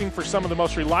 If you're looking for some of the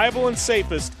most reliable and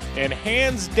safest, and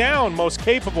hands down most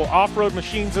capable off-road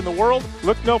machines in the world,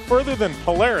 look no further than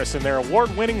Polaris and their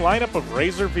award-winning lineup of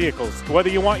Razor vehicles. Whether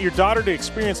you want your daughter to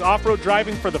experience off-road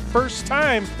driving for the first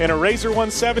time in a Razor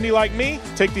 170 like me,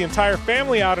 take the entire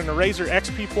family out in a Razor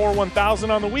XP4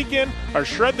 1000 on the weekend, or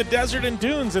shred the desert and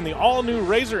dunes in the all-new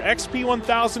Razor XP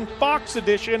 1000 Fox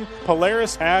Edition,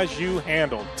 Polaris has you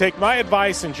handled. Take my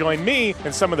advice and join me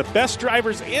and some of the best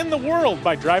drivers in the world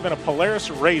by driving a Polaris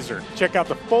Razor. Check out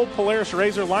the full Polaris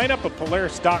Razor lineup at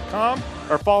Polaris.com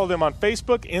or follow them on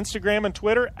Facebook, Instagram, and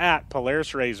Twitter at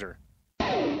Polaris Razor.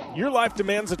 Your life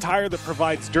demands a tire that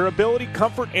provides durability,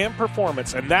 comfort, and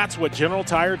performance, and that's what General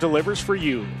Tire delivers for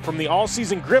you. From the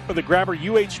all-season grip of the Grabber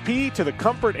UHP to the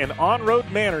comfort and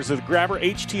on-road manners of the Grabber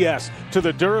HTS to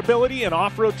the durability and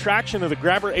off-road traction of the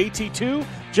Grabber AT2,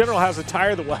 General has a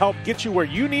tire that will help get you where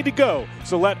you need to go.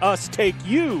 So let us take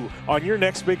you on your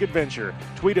next big adventure.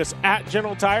 Tweet us at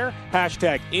General Tire,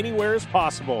 hashtag anywhere is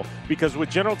possible, because with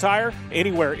General Tire,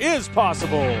 anywhere is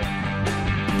possible.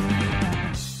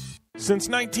 Since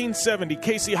 1970,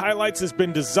 KC Highlights has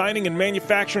been designing and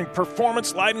manufacturing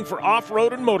performance lighting for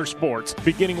off-road and motorsports,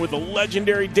 beginning with the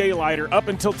legendary Daylighter up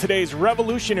until today's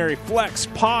revolutionary Flex,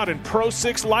 Pod, and Pro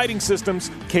 6 lighting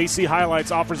systems. KC Highlights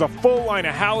offers a full line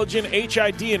of halogen,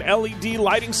 HID, and LED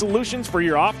lighting solutions for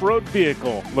your off-road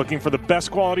vehicle. Looking for the best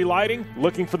quality lighting?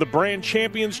 Looking for the brand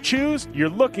champions choose? You're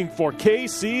looking for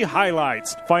KC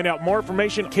Highlights. Find out more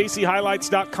information at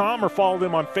kchighlights.com or follow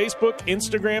them on Facebook,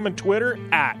 Instagram, and Twitter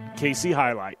at KC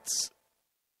Highlights.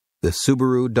 The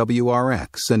Subaru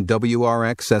WRX and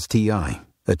WRX STI,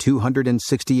 a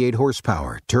 268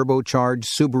 horsepower turbocharged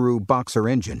Subaru Boxer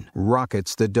engine,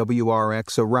 rockets the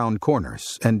WRX around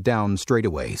corners and down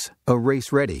straightaways. A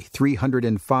race-ready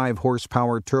 305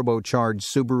 horsepower turbocharged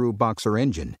Subaru Boxer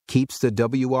engine keeps the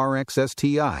WRX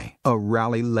STI a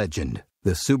rally legend.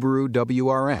 The Subaru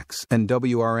WRX and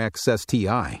WRX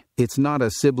STI, it's not a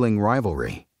sibling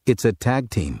rivalry, it's a tag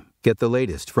team. Get the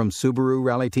latest from Subaru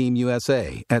Rally Team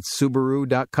USA at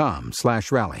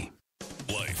Subaru.com/rally.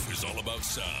 Life is all about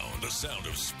sound, the sound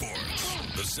of sports,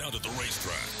 the sound at the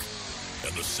racetrack.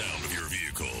 and the sound of your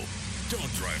vehicle. Don't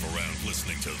drive around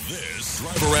listening to this.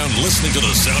 Drive around listening to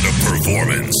the sound of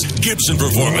performance. Gibson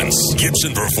Performance.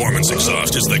 Gibson Performance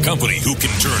Exhaust is the company who can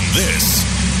turn this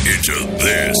into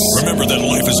this. Remember that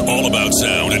life is all about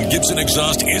sound, and Gibson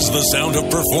Exhaust is the sound of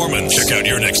performance. Check out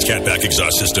your next catback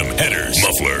exhaust system, headers,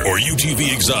 muffler, or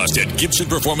UTV exhaust at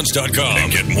GibsonPerformance.com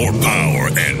and get more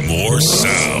power and more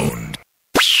sound.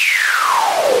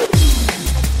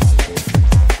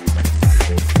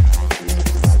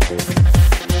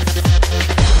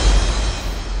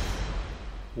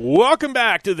 Welcome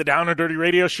back to the Down and Dirty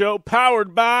Radio Show,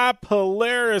 powered by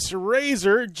Polaris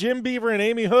Razor. Jim Beaver and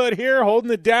Amy Hood here,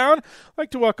 holding it down. I'd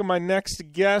like to welcome my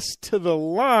next guest to the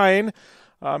line,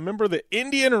 a member of the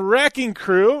Indian Wrecking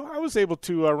Crew. I was able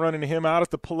to run into him out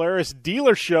at the Polaris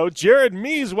Dealer Show. Jared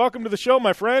Mees, welcome to the show,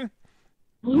 my friend.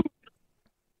 Hello.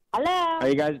 How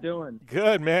you guys doing?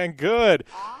 Good, man, good.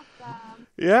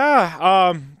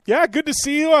 Awesome. Yeah, good to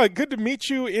see you. Good to meet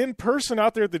you in person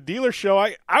out there at the dealer show.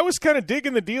 I was kind of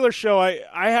digging the dealer show. I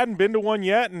hadn't been to one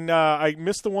yet, and I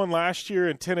missed the one last year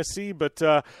in Tennessee, but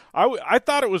I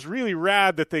thought it was really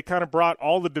rad that they kind of brought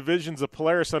all the divisions of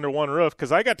Polaris under one roof,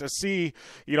 because I got to see,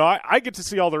 I get to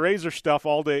see all the Razor stuff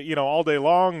all day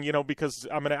long, because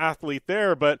I'm an athlete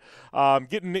there, but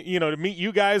getting, to meet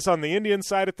you guys on the Indian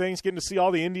side of things, getting to see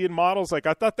all the Indian models, I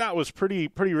thought that was pretty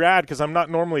rad, because I'm not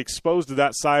normally exposed to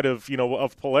that side of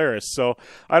Polaris. So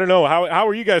I don't know, how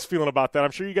are you guys feeling about that?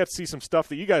 I'm sure you got to see some stuff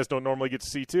that you guys don't normally get to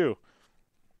see too.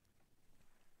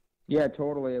 Yeah,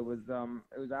 totally. It was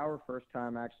our first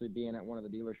time actually being at one of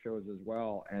the dealer shows as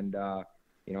well, and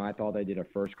I thought they did a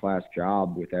first class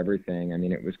job with everything. I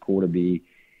mean, it was cool to be,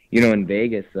 in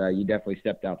Vegas. You definitely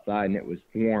stepped outside and it was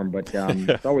warm, but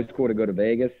it's always cool to go to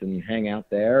Vegas and hang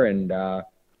out there. And I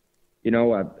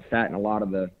sat in a lot of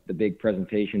the big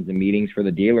presentations and meetings for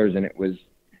the dealers, and it was,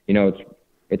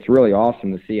 it's really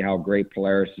awesome to see how great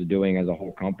Polaris is doing as a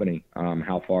whole company,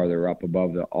 how far they're up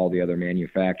above all the other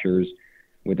manufacturers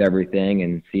with everything,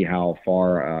 and see how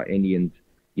far Indians,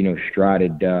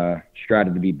 strided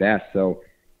to be best. So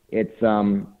it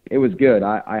was good.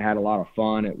 I had a lot of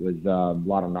fun. It was a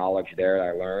lot of knowledge there that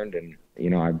I learned, and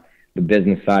the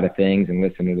business side of things, and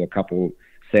listening to a couple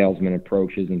salesman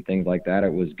approaches and things like that.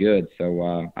 It was good.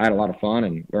 So I had a lot of fun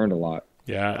and learned a lot.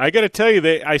 Yeah, I got to tell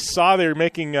you, I saw they were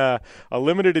making a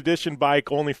limited edition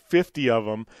bike, only 50 of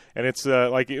them, and it's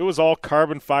it was all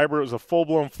carbon fiber. It was a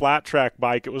full-blown flat track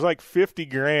bike. It was like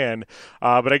 $50,000,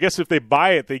 but I guess if they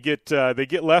buy it, they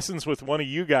get lessons with one of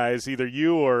you guys, either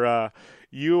you or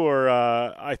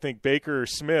I think Baker or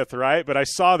Smith, right? But I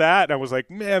saw that and I was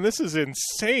like, man, this is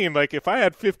insane. Like, if I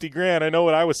had $50,000, I know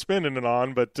what I was spending it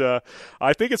on. But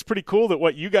I think it's pretty cool that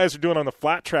what you guys are doing on the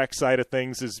flat track side of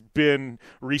things has been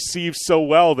received so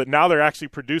well that now they're actually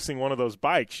producing one of those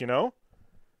bikes,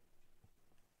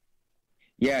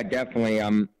 Yeah, definitely.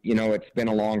 It's been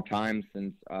a long time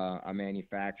since a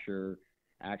manufacturer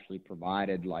actually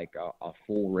provided like a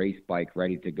full race bike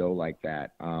ready to go like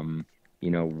that.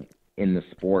 In the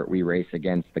sport, we race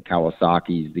against the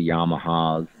Kawasaki's, the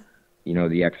Yamahas, the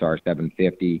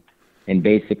XR750, and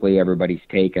basically everybody's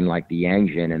taken like the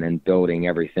engine and then building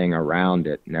everything around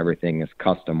it, and everything is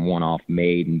custom, one-off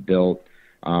made and built,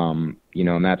 and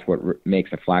that's what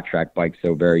makes a flat track bike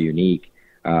so very unique.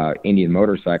 Indian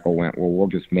Motorcycle went, well, we'll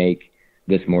just make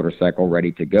this motorcycle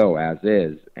ready to go as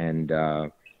is, and I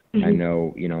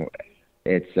know,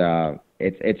 it's a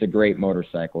great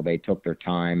motorcycle. They took their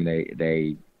time.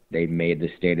 They made the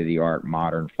state-of-the-art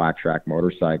modern flat-track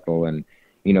motorcycle, and,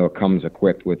 it comes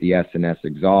equipped with the S&S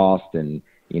exhaust and,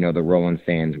 the Roland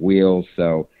Sands wheels.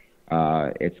 So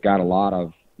it's got a lot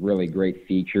of really great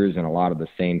features and a lot of the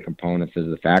same components as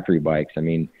the factory bikes. I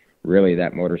mean, really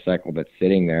that motorcycle that's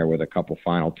sitting there with a couple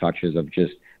final touches of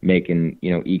just making,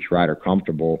 each rider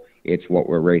comfortable, it's what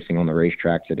we're racing on the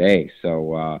racetrack today.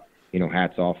 So,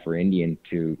 hats off for Indian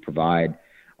to provide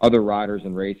other riders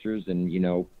and racers and,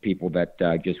 people that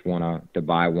just want to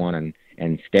buy one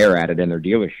and stare at it in their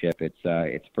dealership.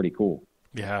 It's pretty cool.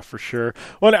 Yeah, for sure.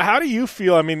 Well, how do you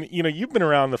feel? I mean, you've been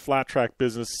around the flat track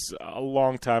business a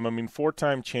long time. I mean,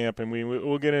 4-time champ, and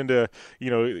we'll get into,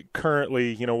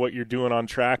 currently, what you're doing on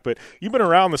track, but you've been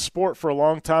around the sport for a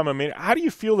long time. I mean, how do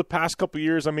you feel the past couple of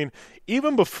years? I mean,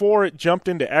 even before it jumped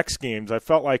into X Games, I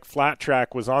felt like flat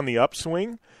track was on the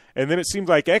upswing. And then it seems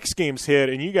like X Games hit,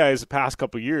 and you guys the past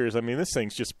couple of years, I mean, this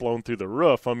thing's just blown through the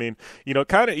roof. I mean,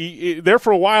 kind of there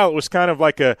for a while, it was kind of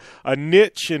like a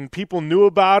niche, and people knew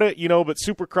about it, but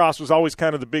Supercross was always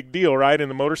kind of the big deal, right, in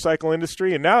the motorcycle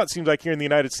industry. And now it seems like here in the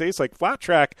United States, like flat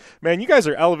track, man, you guys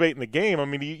are elevating the game. I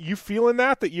mean, you feeling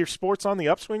that your sport's on the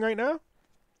upswing right now?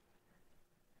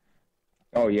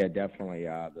 Oh yeah, definitely.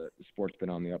 The sport's been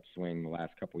on the upswing the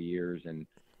last couple of years, and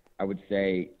I would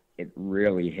say it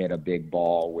really hit a big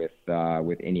ball with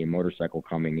Indian Motorcycle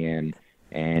coming in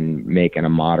and making a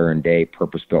modern day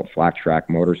purpose-built flat track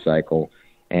motorcycle,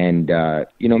 and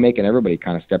making everybody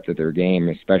kind of step to their game,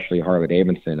 especially Harley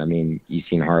Davidson. I mean, you've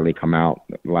seen Harley come out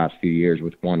the last few years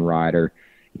with one rider,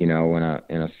 in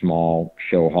a small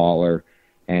show hauler,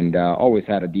 and always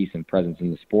had a decent presence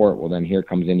in the sport. Well, then here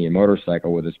comes Indian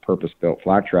Motorcycle with his purpose-built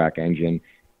flat track engine,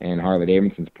 and Harley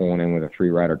Davidson's pulling in with a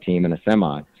 3-rider team and a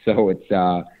semi. So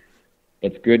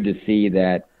it's good to see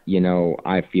that,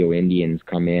 I feel Indians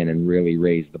come in and really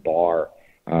raise the bar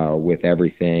with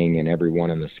everything and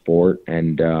everyone in the sport.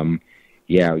 And,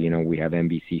 we have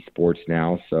NBC Sports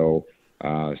now, so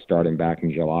starting back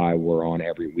in July, we're on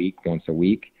every week, once a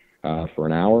week. For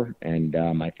an hour, and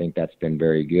I think that's been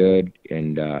very good.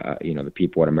 And the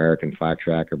people at American Flat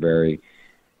Track are very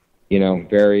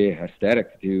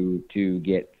aesthetic to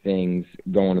get things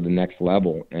going to the next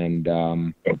level. And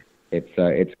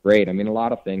it's great. I mean, a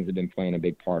lot of things have been playing a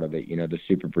big part of it. The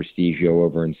Super Prestigio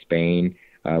over in Spain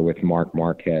with Marc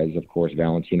Marquez, of course,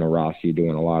 Valentino Rossi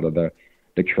doing a lot of the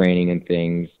training and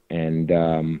things, and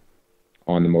on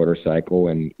the motorcycle,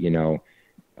 and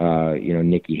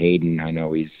Nicky Hayden, I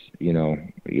know he's,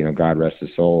 God rest his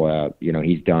soul,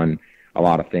 he's done a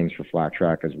lot of things for flat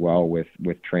track as well with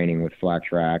training with flat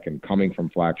track and coming from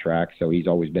flat track. So he's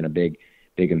always been a big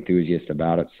enthusiast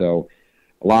about it. So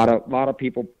a lot of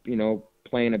people,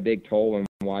 playing a big toll in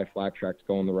why flat track's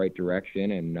going the right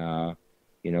direction. And, I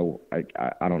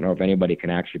don't know if anybody can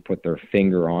actually put their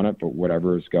finger on it, but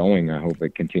whatever is going, I hope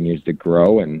it continues to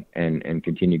grow and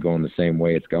continue going the same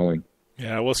way it's going.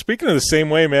 Yeah, well, speaking of the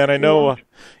same way, man, I know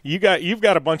you've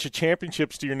got a bunch of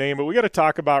championships to your name, but we got to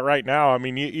talk about right now. I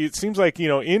mean, it seems like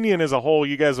Indian as a whole,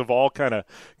 you guys have all kind of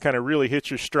really hit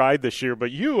your stride this year.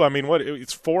 But you, I mean,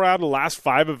 it's 4 out of the last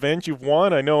 5 events you've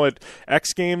won. I know at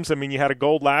X Games, I mean, you had a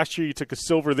gold last year, you took a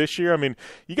silver this year. I mean,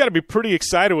 you got to be pretty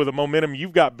excited with the momentum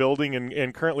you've got building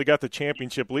and currently got the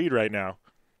championship lead right now.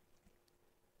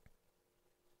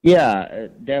 Yeah,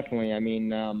 definitely. I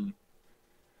mean,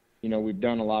 we've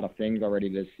done a lot of things already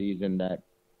this season that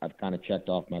I've kind of checked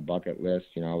off my bucket list.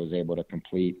 I was able to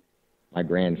complete my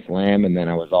Grand Slam, and then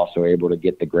I was also able to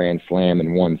get the Grand Slam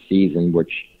in one season,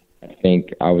 which I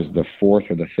think I was the 4th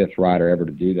or the 5th rider ever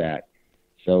to do that.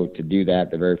 So to do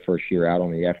that the very first year out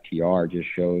on the FTR just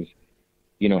shows,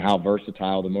 how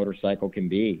versatile the motorcycle can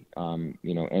be.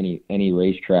 Any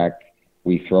racetrack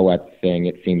we throw at the thing,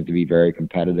 it seems to be very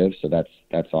competitive. So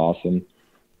that's awesome.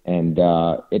 And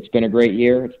it's been a great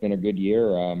year. It's been a good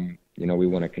year. We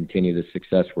want to continue the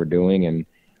success we're doing, and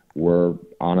we're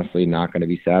honestly not going to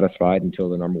be satisfied until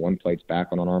the number 1 plate's back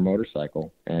on our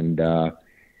motorcycle. And,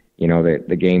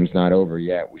 the game's not over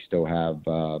yet. We still have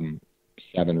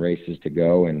 7 races to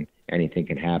go, and anything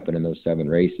can happen in those 7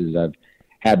 races. I've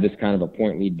had this kind of a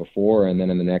point lead before, and then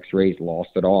in the next race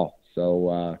lost it all.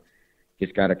 So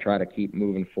just got to try to keep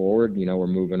moving forward. We're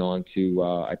moving on to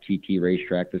a TT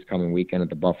racetrack this coming weekend at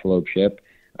the Buffalo Chip,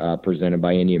 presented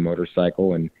by Indian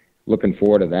Motorcycle, and looking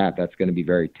forward to that. That's going to be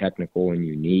very technical and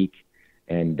unique,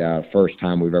 and first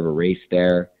time we've ever raced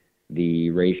there.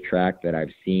 The racetrack that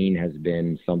I've seen has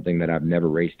been something that I've never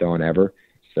raced on ever.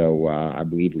 So I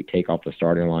believe we take off the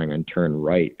starting line and turn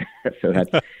right. So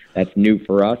that's new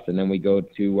for us. And then we go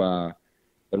to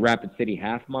the Rapid City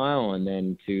Half Mile, and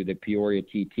then to the Peoria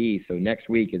TT. So next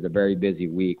week is a very busy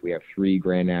week. We have 3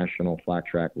 Grand National flat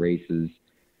track races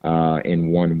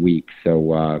in 1 week.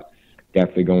 So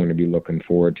definitely going to be looking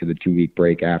forward to the 2-week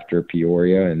break after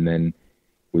Peoria, and then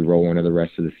we roll into the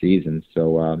rest of the season.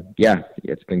 So,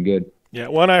 it's been good. Yeah,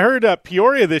 when I heard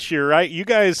Peoria this year, right, you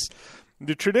guys –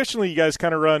 traditionally, you guys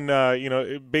kind of run,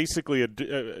 basically a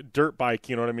dirt bike,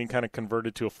 you know what I mean, kind of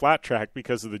converted to a flat track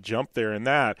because of the jump there and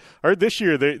that. Or this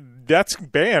year, that's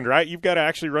banned, right? You've got to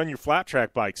actually run your flat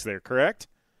track bikes there, correct?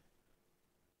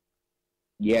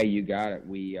 Yeah, you got it.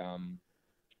 We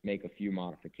make a few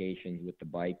modifications with the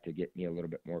bike to get me a little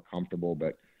bit more comfortable,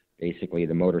 but basically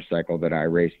the motorcycle that I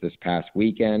raced this past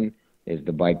weekend is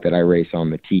the bike that I race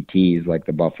on the TTs, like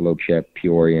the Buffalo Chip,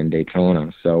 Peoria, and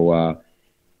Daytona. So,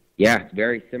 it's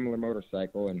very similar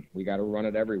motorcycle, and we got to run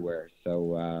it everywhere.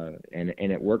 So, and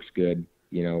it works good.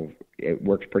 It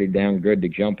works pretty damn good to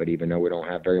jump it, even though we don't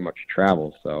have very much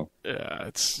travel. So yeah,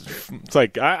 it's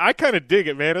like I kind of dig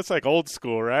it, man. It's like old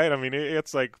school, right? I mean,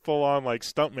 it's like full on like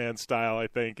stuntman style. I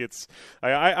think it's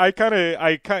I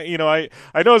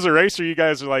know as a racer, you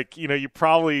guys are like, you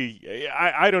probably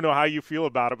I don't know how you feel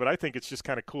about it, but I think it's just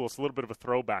kind of cool. It's a little bit of a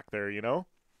throwback there,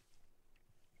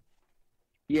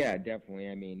 Yeah, definitely.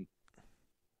 I mean,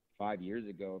 5 years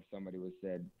ago, if somebody was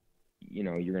said,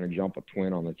 you're going to jump a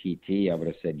twin on the TT, I would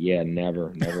have said, yeah,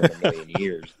 never in a million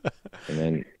years. And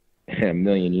then a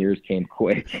million years came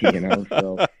quick,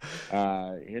 So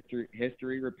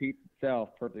history repeats itself.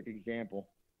 Perfect example.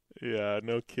 Yeah,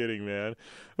 no kidding, man.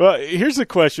 Well, here's a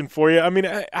question for you. I mean,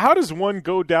 how does one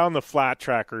go down the flat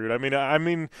track route? I mean,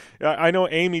 I know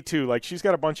Amy too. Like, she's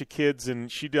got a bunch of kids,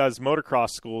 and she does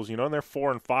motocross schools, and they're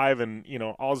 4 and 5, and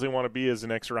all they want to be is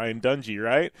an ex Ryan Dungey,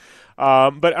 right?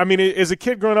 But I mean, as a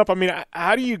kid growing up, I mean,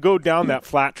 how do you go down that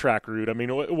flat track route? I mean,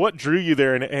 what drew you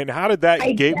there, and how did that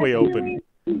gateway open?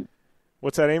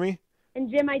 What's that, Amy? And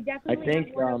Jim, I definitely have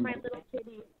one of my little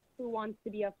kiddies who wants to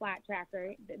be a flat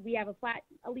tracker. We have a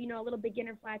little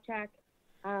beginner flat track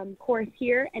course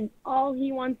here, and all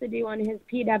he wants to do on his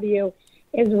PW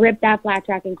is rip that flat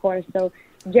tracking course. So,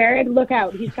 Jared, look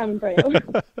out. He's coming for you.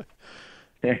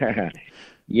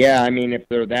 Yeah, I mean, if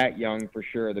they're that young, for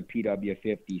sure, the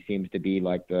PW50 seems to be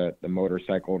like the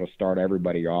motorcycle to start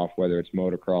everybody off, whether it's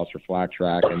motocross or flat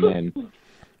track, and then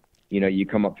you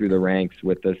come up through the ranks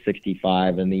with the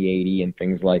 65 and the 80 and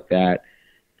things like that.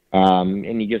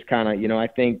 And you just kind of, I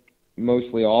think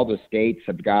mostly all the states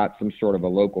have got some sort of a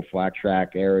local flat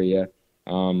track area,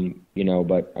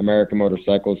 but American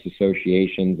Motorcycles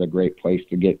Association is a great place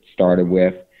to get started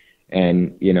with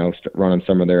and, running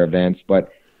some of their events.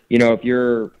 But, if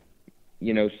you're,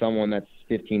 someone that's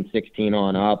 15, 16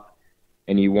 on up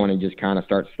and you want to just kind of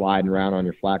start sliding around on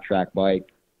your flat track bike,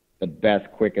 the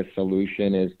best, quickest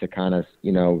solution is to kind of,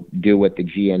 do what the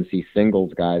GNC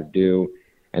singles guys do.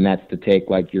 And that's to take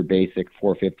like your basic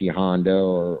 450 Honda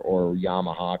or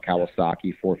Yamaha,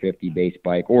 Kawasaki 450 base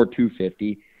bike or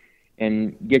 250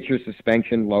 and get your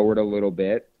suspension lowered a little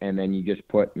bit. And then you just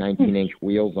put 19-inch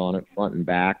wheels on it front and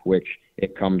back, which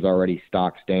it comes already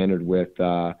stock standard with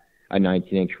a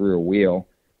 19-inch rear wheel.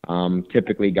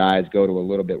 Typically guys go to a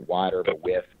little bit wider of a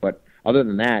width. But other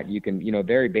than that, you can,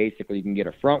 very basically you can get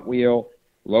a front wheel,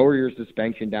 lower your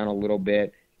suspension down a little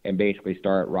bit, and basically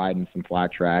start riding some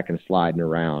flat track and sliding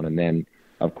around. And then,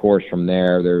 of course, from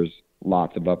there, there's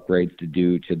lots of upgrades to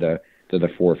do to the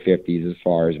 450s as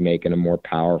far as making them more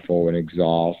powerful and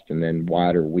exhaust and then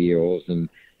wider wheels and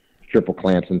triple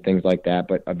clamps and things like that.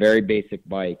 But a very basic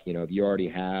bike, if you already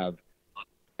have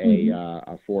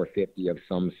a 450 of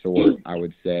some sort, I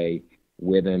would say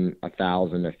within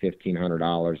 $1,000 to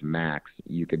 $1,500 max,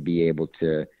 you could be able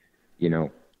to,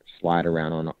 slide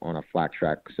around on a flat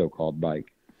track so-called bike.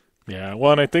 Yeah,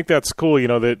 well, and I think that's cool,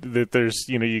 that there's,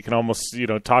 you can almost,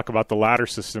 talk about the ladder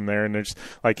system there. And there's,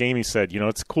 like Amy said,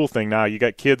 it's a cool thing now. You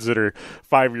got kids that are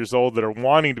 5 years old that are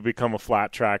wanting to become a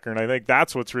flat tracker. And I think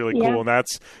that's what's really cool. And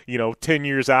that's, 10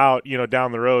 years out,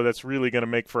 down the road, that's really going to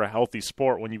make for a healthy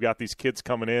sport when you've got these kids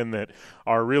coming in that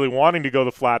are really wanting to go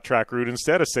the flat track route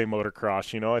instead of, say,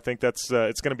 motocross. I think that's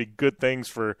it's going to be good things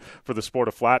for the sport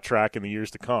of flat track in the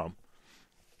years to come.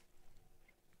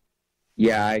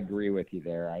 Yeah, I agree with you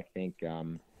there. I think, I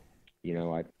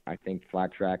think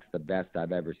flat track's the best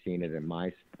I've ever seen it in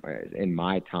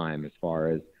my time as far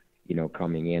as,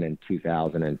 coming in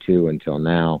 2002 until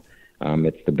now.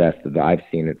 It's the best that I've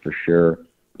seen it for sure.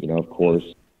 Of course,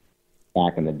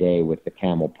 back in the day with the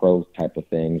Camel Pro type of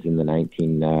things in the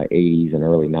 1980s and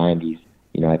early 90s,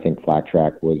 I think flat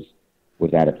track was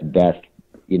at its best,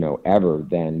 ever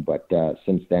then. But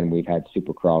since then, we've had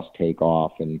Supercross take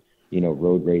off and,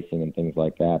 road racing and things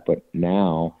like that. But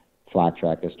now flat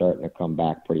track is starting to come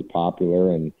back pretty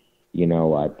popular. And,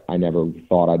 I never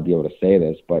thought I'd be able to say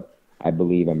this, but I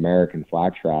believe American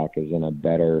flat track is in a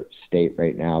better state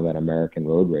right now than American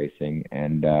road racing.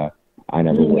 And I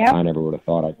never would have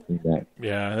thought I'd see that.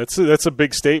 Yeah, that's a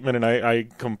big statement, and I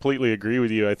completely agree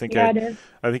with you. I think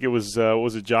it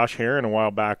was Josh Herron a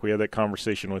while back. We had that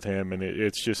conversation with him, and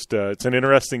it's just it's an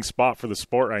interesting spot for the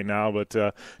sport right now. But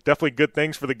definitely good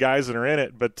things for the guys that are in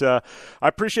it. But I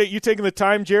appreciate you taking the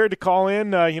time, Jared, to call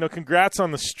in. Congrats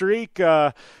on the streak.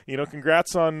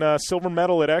 Congrats on silver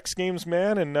medal at X Games,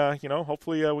 man. And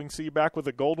hopefully we can see you back with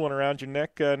a gold one around your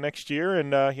neck next year,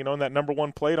 and in that number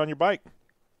one plate on your bike.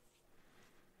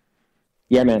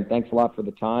 Yeah, man. Thanks a lot for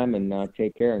the time, and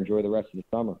take care. Enjoy the rest of the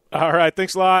summer. All right.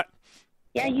 Thanks a lot.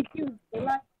 Yeah, you too. Good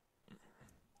luck.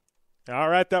 All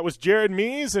right. That was Jared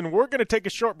Mees, and we're going to take a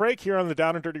short break here on the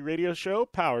Down and Dirty Radio Show,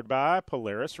 powered by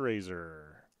Polaris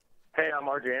Razor. Hey, I'm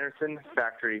RJ Anderson,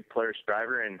 factory Polaris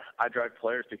driver, and I drive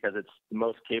Polaris because it's the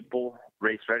most capable,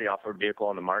 race-ready off-road vehicle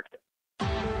on the market.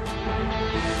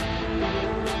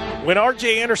 When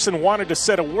R.J. Anderson wanted to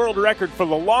set a world record for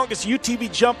the longest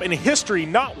UTV jump in history,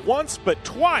 not once but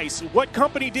twice, what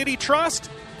company did he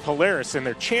trust? Polaris and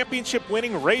their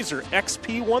championship-winning Razor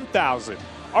XP 1000.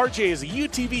 RJ is a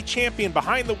UTV champion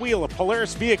behind the wheel of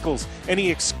Polaris vehicles, and he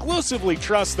exclusively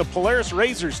trusts the Polaris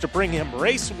Razors to bring him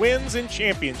race wins and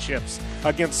championships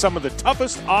against some of the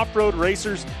toughest off-road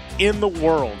racers in the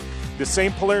world. The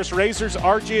same Polaris Razors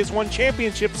RJ has won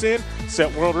championships in,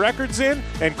 set world records in,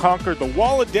 and conquered the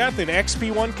Wall of Death in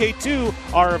XP1K2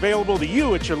 are available to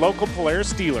you at your local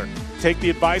Polaris dealer. Take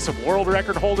the advice of world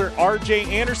record holder RJ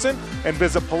Anderson and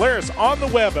visit Polaris on the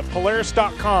web at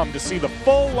Polaris.com to see the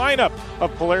full lineup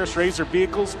of Polaris Razor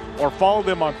vehicles, or follow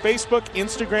them on Facebook,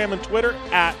 Instagram, and Twitter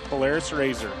at Polaris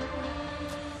Razor.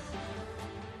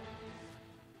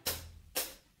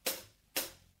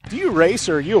 Do you race,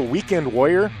 or are you a weekend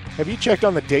warrior? Have you checked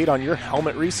on the date on your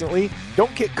helmet recently?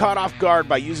 Don't get caught off guard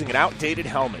by using an outdated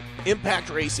helmet. Impact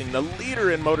Racing, the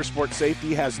leader in motorsport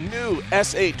safety, has new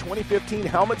SA 2015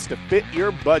 helmets to fit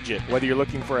your budget. Whether you're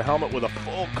looking for a helmet with a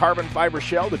full carbon fiber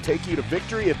shell to take you to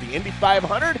victory at the Indy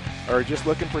 500, or just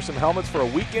looking for some helmets for a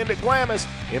weekend at Glamis,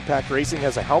 Impact Racing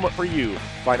has a helmet for you.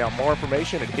 Find out more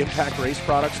information at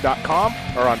ImpactRaceProducts.com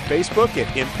or on Facebook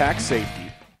at Impact Safety.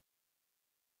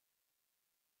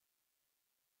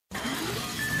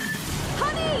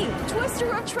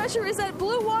 Twister of Treasure is at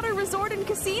Blue Water Resort and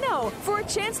Casino for a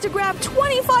chance to grab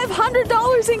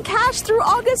 $2,500 in cash through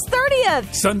August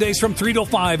 30th. Sundays from 3 till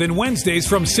 5 and Wednesdays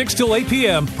from 6 till 8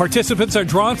 p.m. Participants are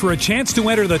drawn for a chance to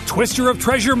enter the Twister of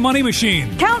Treasure money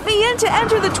machine. Count me in to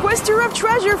enter the Twister of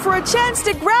Treasure for a chance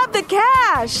to grab the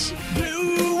cash.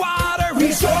 Blue Water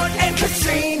Resort and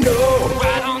Casino.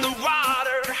 Right on the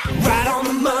water, right on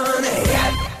the money.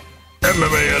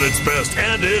 MMA at its best,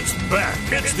 and it's back.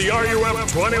 It's the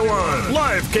RUF 21.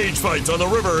 Live cage fights on the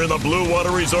river in the Blue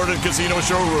Water Resort and Casino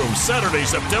showroom. Saturday,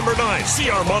 September 9th. See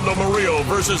Armando Murillo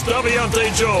versus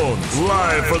Daviante Jones.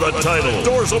 Live for the title.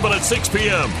 Doors open at 6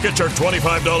 p.m. Get your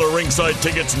 $25 ringside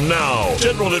tickets now.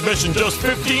 General admission just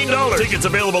 $15. Tickets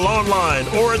available online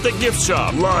or at the gift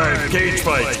shop. Live cage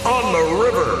fights on the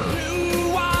river.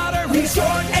 Blue Water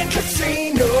Resort and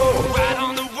Casino. Right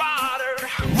on the water,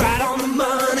 right on the money.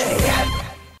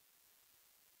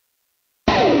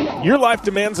 Your life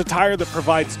demands a tire that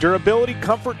provides durability,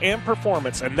 comfort, and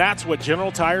performance, and that's what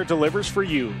General Tire delivers for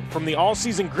you. From the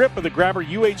all-season grip of the Grabber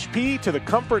UHP to the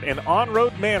comfort and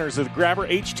on-road manners of the Grabber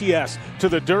HTS to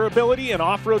the durability and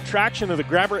off-road traction of the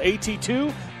Grabber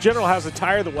AT2, General has a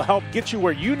tire that will help get you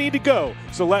where you need to go.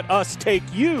 So let us take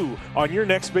you on your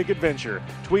next big adventure.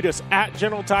 Tweet us at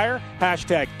General Tire,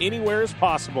 hashtag anywhere is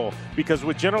possible, because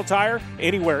with General Tire,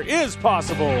 anywhere is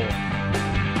possible.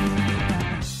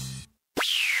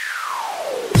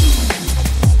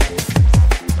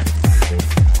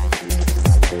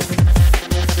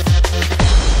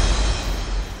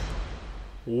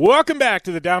 Welcome back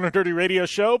to the Down and Dirty Radio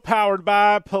Show, powered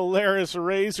by Polaris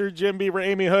Razor. Jim Beaver,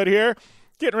 Amy Hood here,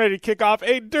 getting ready to kick off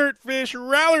a Dirtfish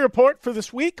Rally Report for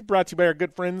this week, brought to you by our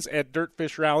good friends at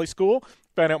Dirtfish Rally School.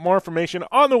 Find out more information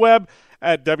on the web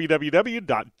at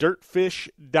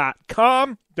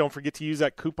www.dirtfish.com. Don't forget to use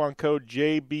that coupon code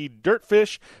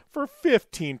JBDirtfish for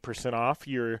 15% off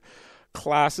your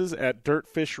classes at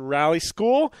Dirtfish Rally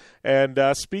School. And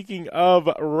speaking of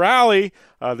rally,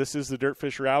 this is the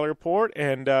Dirtfish Rally Report,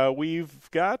 and we've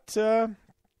got some,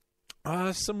 I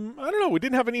don't know, we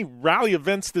didn't have any rally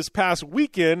events this past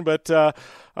weekend, but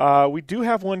we do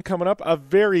have one coming up, a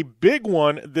very big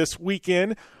one this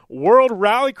weekend. World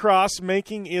Rallycross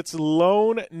making its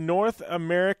lone North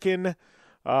American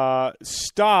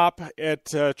stop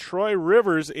at Troy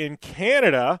Rivers in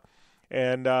Canada.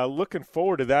 And looking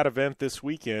forward to that event this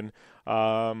weekend.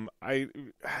 I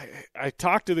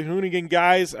talked to the Hoonigan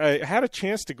guys. I had a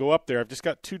chance to go up there. I've just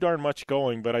got too darn much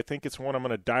going, but I think it's one I'm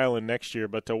going to dial in next year.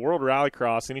 But World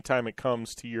Rallycross, anytime it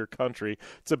comes to your country,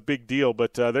 it's a big deal.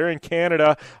 But they're in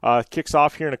Canada. Kicks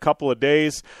off here in a couple of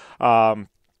days.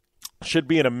 Should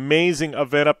be an amazing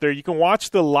event up there. You can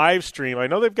watch the live stream. I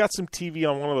know they've got some TV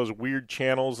on one of those weird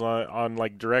channels on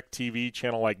like Direct TV,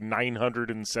 channel like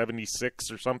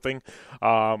 976 or something.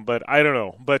 But I don't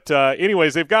know. But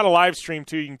anyways, they've got a live stream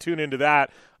too. You can tune into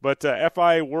that. But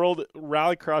FI World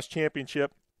Rallycross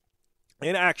Championship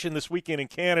in action this weekend in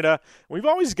Canada. We've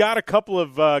always got a couple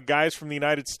of guys from the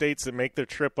United States that make their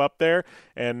trip up there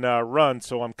and run.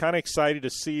 So I'm kind of excited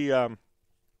to see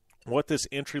what this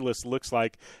entry list looks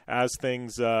like as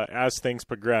things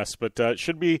progress. But it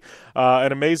should be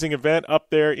an amazing event up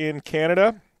there in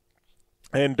Canada.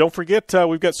 And don't forget,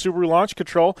 we've got Subaru Launch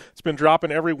Control. It's been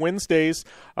dropping every Wednesdays,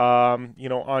 on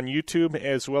YouTube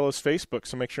as well as Facebook.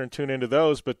 So make sure and tune into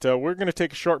those. But we're going to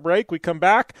take a short break. We come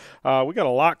back. We got a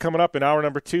lot coming up in hour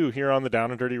number 2 here on the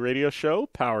Down and Dirty Radio Show,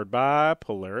 powered by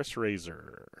Polaris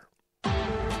Razor.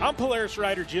 I'm Polaris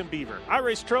rider Jim Beaver. I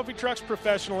race trophy trucks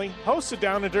professionally, host a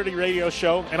Down and Dirty radio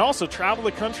show, and also travel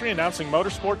the country announcing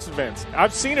motorsports events.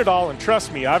 I've seen it all, and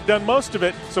trust me, I've done most of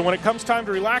it, so when it comes time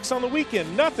to relax on the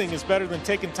weekend, nothing is better than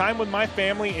taking time with my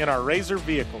family in our RZR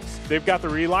vehicles. They've got the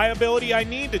reliability I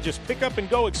need to just pick up and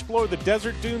go explore the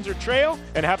desert, dunes, or trail,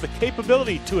 and have the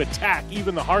capability to attack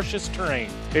even the harshest terrain.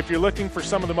 If you're looking for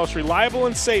some of the most reliable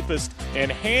and safest,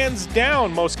 and hands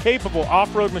down most capable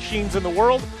off-road machines in the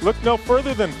world, look no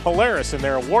further than Polaris and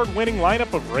their award-winning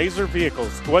lineup of RZR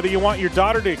vehicles. Whether you want your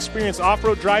daughter to experience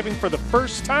off-road driving for the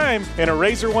first time in a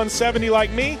RZR 170 like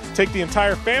me, take the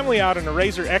entire family out in a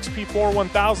RZR XP4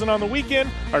 1000 on the weekend,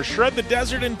 or shred the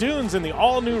desert and dunes in the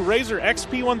all-new RZR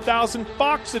XP 1000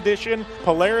 Fox Edition,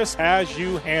 Polaris has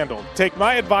you handled. Take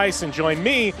my advice and join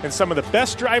me and some of the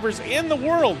best drivers in the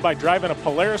world by driving a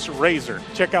Polaris RZR.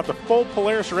 Check out the full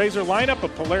Polaris RZR lineup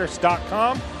at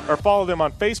Polaris.com or follow them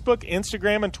on Facebook,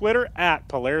 Instagram, and Twitter at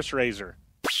Polaris RZR.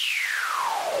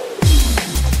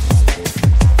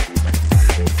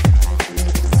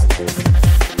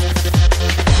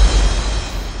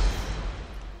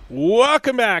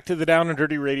 Welcome back to the Down and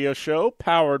Dirty Radio Show,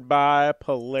 powered by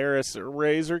Polaris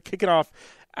RZR. Kicking off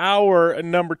hour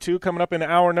number 2, coming up in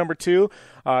hour number 2.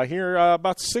 Here,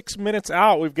 about 6 minutes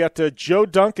out, we've got Joe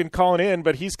Duncan calling in,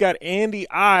 but he's got Andy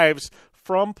Ives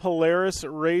from Polaris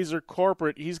RZR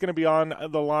Corporate. He's going to be on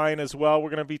the line as well. We're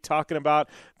going to be talking about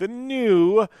the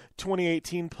new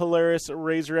 2018 Polaris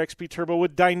RZR XP Turbo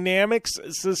with Dynamics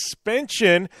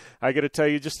suspension. I got to tell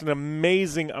you, just an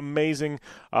amazing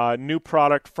new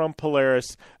product from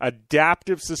Polaris.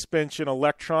 Adaptive suspension,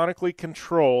 electronically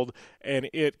controlled, and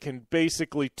it can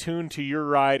basically tune to your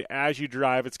ride as you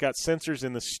drive. It's got sensors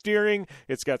in the steering.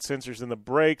 It's got sensors in the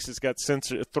brakes. It's got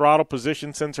throttle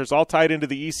position sensors all tied into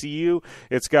the ECU.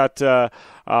 It's got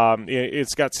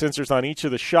sensors on each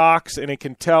of the shocks, and it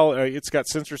can tell. It's got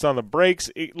sensors on the brakes.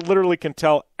 It literally can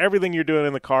tell everything you're doing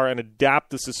in the car and adapt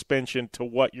the suspension to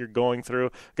what you're going through.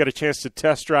 Got a chance to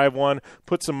test drive one,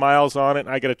 put some miles on it, and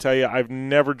I got to tell you, I've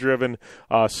never driven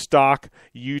stock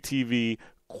UTV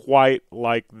quite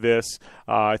like this.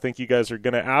 I think you guys are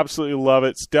going to absolutely love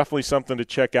it. It's definitely something to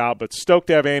check out, but stoked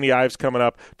to have Andy Ives coming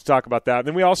up to talk about that. And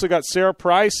then we also got Sara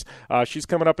Price. She's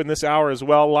coming up in this hour as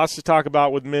well. Lots to talk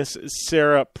about with Miss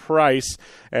Sara Price.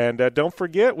 And don't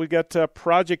forget, we got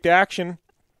Project Action.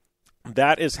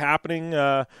 That is happening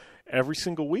every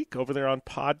single week over there on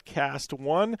Podcast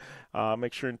One.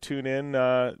 Make sure and tune in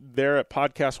there at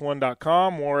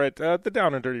podcast1.com or at the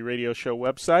Down and Dirty Radio Show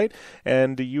website.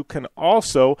 And you can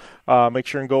also make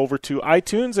sure and go over to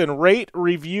iTunes and rate,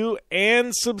 review,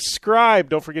 and subscribe.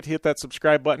 Don't forget to hit that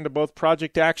subscribe button to both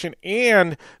Project Action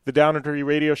and the Down and Dirty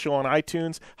Radio Show on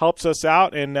iTunes. Helps us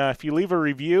out. And if you leave a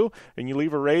review and you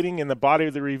leave a rating in the body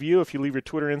of the review, if you leave your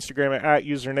Twitter, Instagram at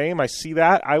username, I see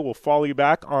that. I will follow you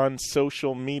back on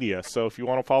social media. So if you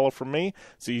want to follow from me,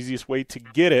 it's the easiest way to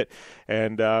get it.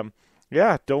 And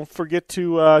don't forget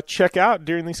to check out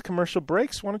during these commercial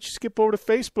breaks. Why don't you skip over to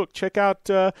Facebook? Check out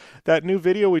that new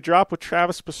video we dropped with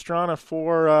Travis Pastrana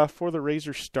for the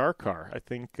RZR Star Car. I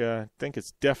think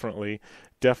it's definitely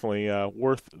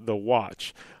worth the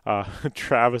watch.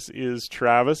 Travis is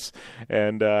Travis,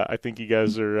 and I think you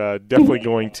guys are definitely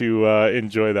going to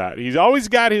enjoy that. He's always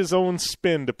got his own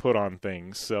spin to put on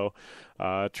things, so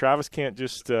Travis can't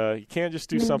just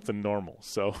do something normal.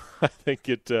 So I think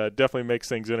it definitely makes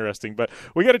things interesting. But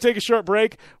we got to take a short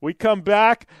break. We come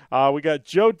back. We got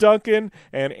Joe Duncan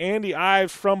and Andy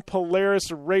Ives from Polaris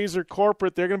RZR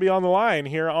Corporate. They're going to be on the line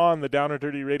here on the Down and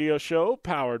Dirty Radio Show,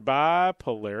 powered by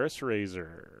Polaris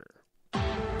RZR.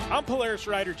 I'm Polaris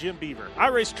rider Jim Beaver. I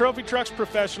race trophy trucks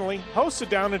professionally, host a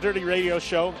Down and Dirty radio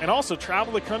show, and also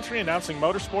travel the country announcing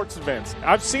motorsports events.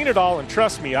 I've seen it all, and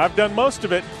trust me, I've done most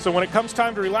of it, so when it comes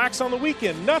time to relax on the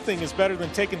weekend, nothing is better than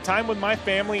taking time with my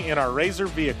family in our RZR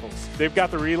vehicles. They've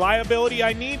got the reliability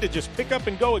I need to just pick up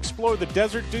and go explore the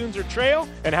desert, dunes, or trail,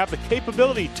 and have the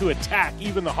capability to attack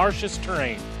even the harshest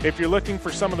terrain. If you're looking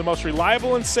for some of the most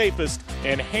reliable and safest,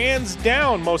 and hands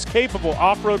down most capable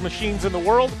off-road machines in the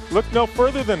world, look no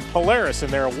further than Polaris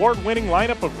and their award-winning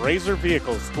lineup of RZR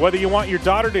vehicles. Whether you want your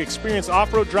daughter to experience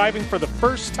off-road driving for the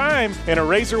first time in a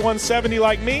RZR 170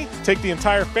 like me, take the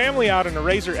entire family out in a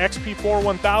RZR XP4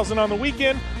 1000 on the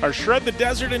weekend, or shred the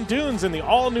desert and dunes in the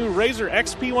all-new RZR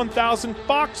XP 1000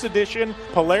 Fox Edition,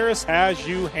 Polaris has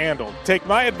you handled. Take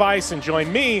my advice and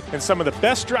join me and some of the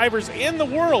best drivers in the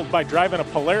world by driving a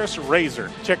Polaris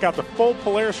RZR. Check out the full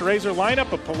Polaris RZR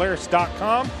lineup at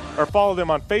Polaris.com or follow them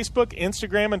on Facebook,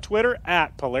 Instagram, and Twitter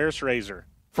at Polaris RZR.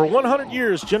 For 100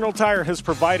 years, General Tire has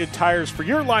provided tires for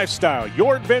your lifestyle,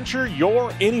 your adventure,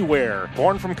 your anywhere.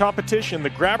 Born from competition, the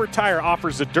Grabber tire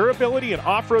offers the durability and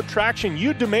off-road traction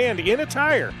you demand in a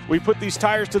tire. We put these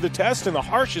tires to the test in the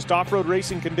harshest off-road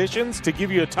racing conditions to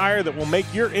give you a tire that will make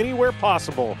your anywhere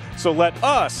possible. So let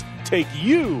us take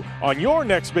you on your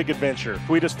next big adventure.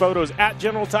 Tweet us photos at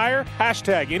General Tire,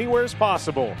 hashtag anywhere is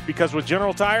possible. Because with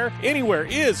General Tire, anywhere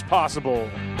is possible.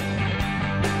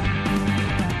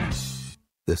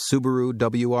 The Subaru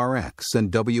WRX and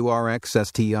WRX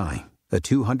STI, a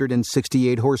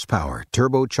 268 horsepower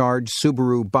turbocharged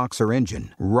Subaru Boxer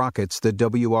engine, rockets the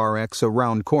WRX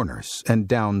around corners and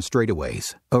down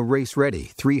straightaways. A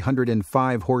race-ready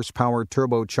 305 horsepower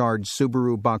turbocharged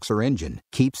Subaru Boxer engine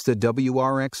keeps the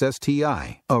WRX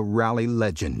STI a rally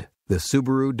legend. The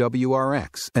Subaru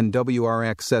WRX and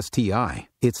WRX STI,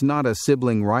 it's not a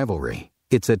sibling rivalry,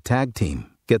 it's a tag team.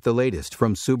 Get the latest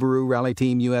from Subaru Rally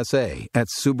Team USA at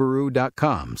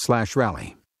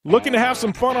Subaru.com/rally. Looking to have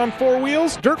some fun on four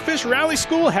wheels? Dirtfish Rally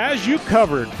School has you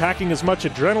covered. Packing as much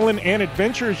adrenaline and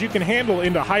adventure as you can handle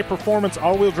into high-performance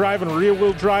all-wheel drive and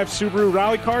rear-wheel drive Subaru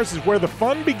rally cars is where the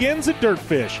fun begins at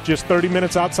Dirtfish. Just 30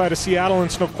 minutes outside of Seattle in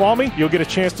Snoqualmie, you'll get a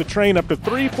chance to train up to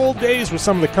 3 full days with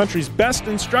some of the country's best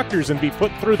instructors and be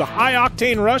put through the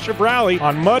high-octane rush of rally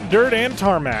on mud, dirt, and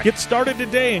tarmac. Get started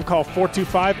today and call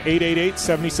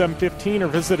 425-888-7715 or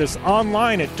visit us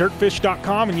online at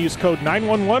dirtfish.com and use code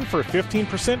 911 for a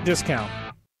 15% discount.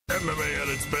 MMA at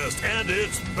its best, and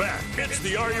it's back. It's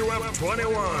the RUF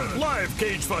 21. Live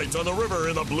cage fights on the river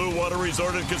in the Blue Water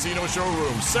Resort and Casino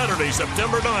Showroom. Saturday,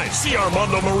 September 9th. See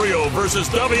Armando Murillo versus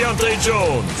Deontay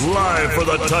Jones. Live for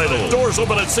the title. Doors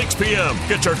open at 6 p.m.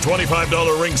 Get your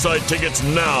 $25 ringside tickets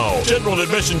now. General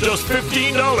admission just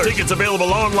 $15. Tickets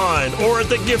available online or at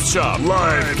the gift shop.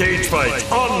 Live cage fights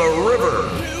on the river.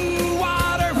 Blue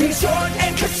Water Resort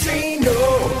and Casino.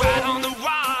 Right on the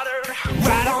water,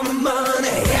 right on the money.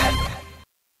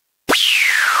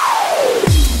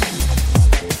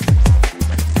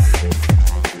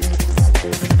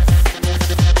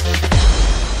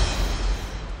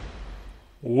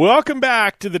 Welcome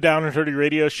back to the Down and Dirty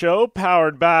Radio Show,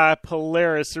 powered by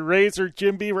Polaris Razor.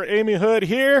 Jim Beaver, Amy Hood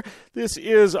here. This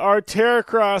is our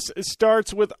Terracross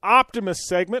Starts with Optimus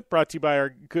segment, brought to you by our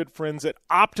good friends at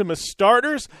Optimus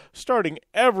Starters, starting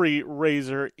every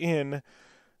Razor in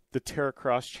the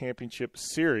Terracross Championship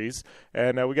Series.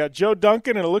 And we got Joe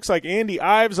Duncan, and it looks like Andy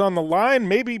Ives on the line.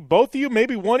 Maybe both of you,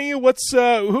 maybe one of you. What's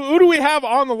who do we have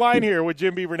on the line here with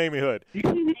Jim Beaver and Amy Hood?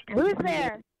 Who's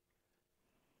there?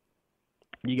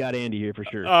 You got Andy here for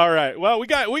sure. All right. Well, we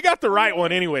got the right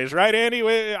one anyways, right, Andy?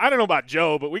 I don't know about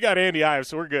Joe, but we got Andy Ives,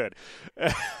 so we're good.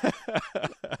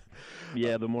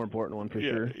 Yeah, the more important one for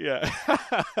sure. Yeah.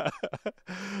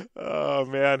 Oh,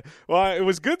 man. Well, it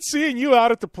was good seeing you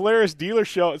out at the Polaris dealer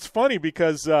show. It's funny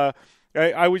because I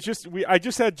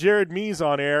just had Jared Mees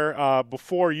on air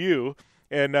before you.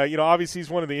 And, obviously he's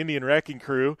one of the Indian Wrecking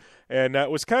Crew, and it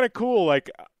was kind of cool.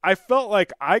 Like, I felt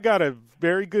like I got a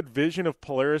very good vision of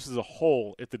Polaris as a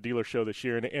whole at the dealer show this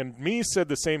year. And me said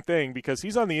the same thing because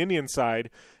he's on the Indian side,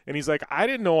 and he's like, I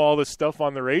didn't know all this stuff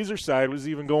on the Razor side was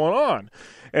even going on.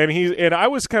 And I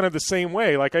was kind of the same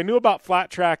way. Like, I knew about flat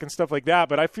track and stuff like that,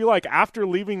 but I feel like after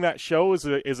leaving that show as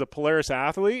a Polaris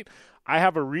athlete, I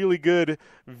have a really good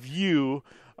view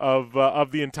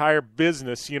of the entire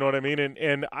business, you know what I mean?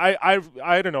 And I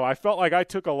don't know, I felt like I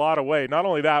took a lot away. Not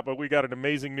only that, but we got an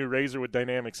amazing new Razor with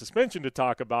dynamic suspension to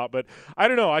talk about. But I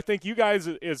don't know, I think you guys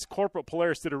as corporate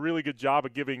Polaris did a really good job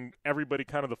of giving everybody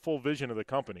kind of the full vision of the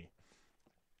company.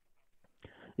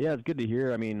 Yeah, it's good to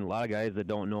hear. I mean, a lot of guys that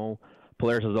don't know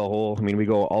Polaris as a whole, I mean, we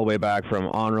go all the way back from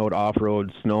on-road,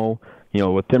 off-road, snow,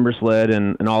 with Timber Sled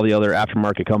and all the other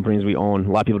aftermarket companies we own.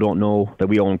 A lot of people don't know that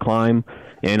we own Climb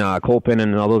and Colpin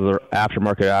and all those other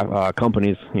aftermarket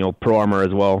companies, Pro Armor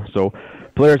as well. So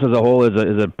Polaris as a whole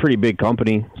is a pretty big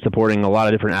company supporting a lot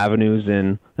of different avenues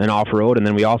in off-road. And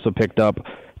then we also picked up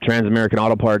Trans-American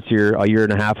Auto Parts here a year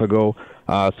and a half ago.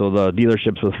 So the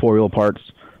dealerships with four-wheel parts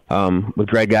with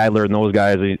Greg Geidler and those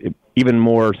guys, even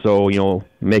more so,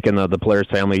 making the Polaris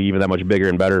family even that much bigger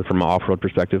and better from an off-road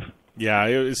perspective. Yeah,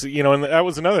 it was, and that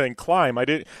was another thing. Climb.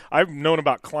 I've known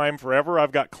about Climb forever.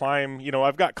 I've got Climb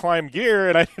gear,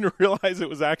 and I didn't realize it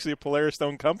was actually a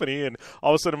Polaris-owned company. And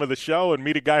all of a sudden, I'm at the show and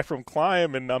meet a guy from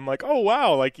Climb, and I'm like, oh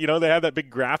wow! Like, they had that big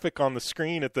graphic on the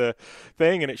screen at the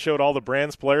thing, and it showed all the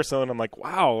brands Polaris owned. I'm like,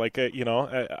 wow! Like,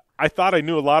 I thought I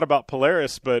knew a lot about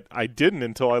Polaris, but I didn't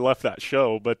until I left that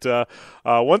show. But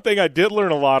one thing I did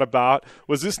learn a lot about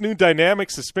was this new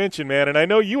dynamic suspension, man. And I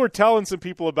know you were telling some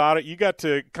people about it. You got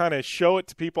to kind of of show it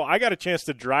to people. I got a chance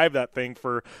to drive that thing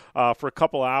for a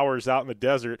couple hours out in the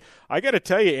desert. I got to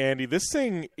tell you, Andy, this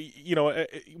thing,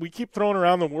 we keep throwing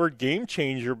around the word game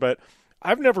changer, but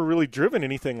I've never really driven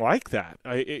anything like that.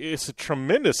 It's a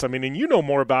tremendous. I mean, and you know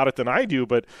more about it than I do,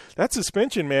 but that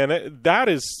suspension, man, that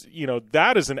is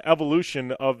an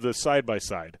evolution of the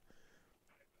side-by-side.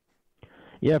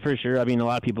 Yeah, for sure. I mean, a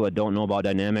lot of people that don't know about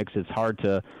dynamics, it's hard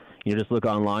to just look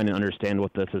online and understand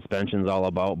what the suspension's all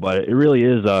about. But it really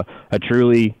is a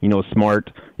truly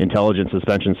smart, intelligent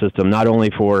suspension system, not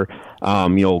only for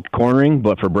cornering,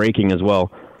 but for braking as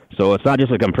well. So it's not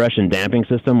just a compression damping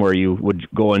system where you would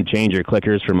go and change your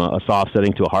clickers from a soft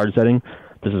setting to a hard setting.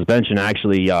 The suspension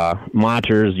actually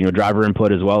monitors driver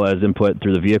input as well as input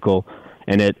through the vehicle,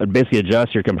 and it basically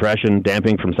adjusts your compression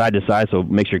damping from side to side, so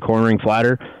it makes your cornering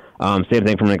flatter. Same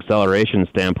thing from an acceleration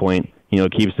standpoint.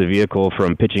 It keeps the vehicle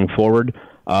from pitching forward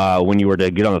when you were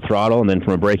to get on the throttle, and then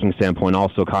from a braking standpoint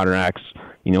also counteracts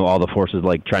all the forces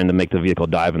like trying to make the vehicle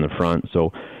dive in the front.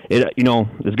 So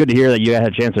it's good to hear that you had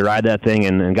a chance to ride that thing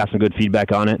and got some good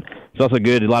feedback on it. It's also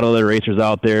good. A lot of other racers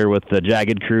out there with the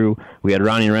Jagged crew. We had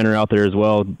Ronnie Renner out there as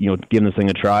well, giving this thing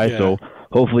a try. Yeah. So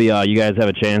hopefully you guys have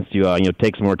a chance to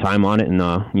take some more time on it and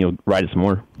ride it some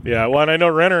more. Yeah, well, and I know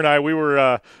Renner and I, we were,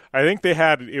 I think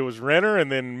it was Renner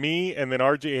and then me and then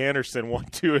RJ Anderson, 1,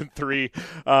 2, and 3,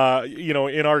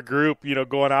 in our group,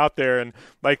 going out there. And,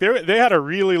 like, they had a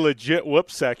really legit whoop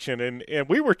section, and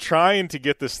we were trying to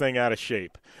get this thing out of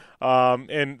shape.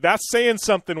 And that's saying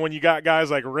something when you got guys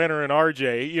like Renner and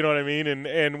RJ, you know what I mean?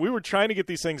 And we were trying to get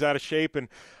these things out of shape, and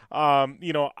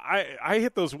I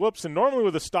hit those whoops, and normally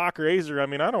with a stock razor, I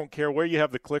mean, I don't care where you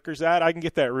have the clickers at, I can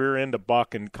get that rear end to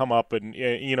buck and come up and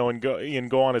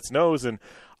go on its nose. And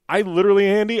I literally,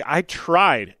 Andy, I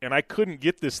tried, and I couldn't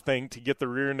get this thing to get the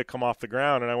rear end to come off the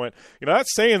ground. And I went,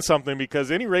 that's saying something,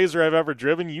 because any razor I've ever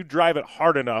driven, you drive it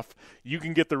hard enough, you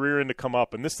can get the rear end to come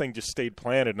up. And this thing just stayed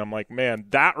planted. And I'm like, man,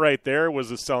 that right there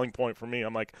was a selling point for me.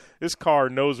 I'm like, this car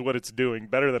knows what it's doing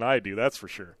better than I do, that's for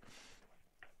sure.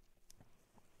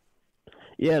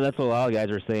 Yeah, that's what a lot of guys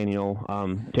are saying,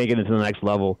 taking it to the next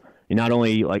level. You're not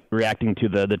only like reacting to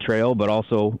the trail, but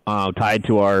also tied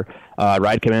to our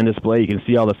ride command display. You can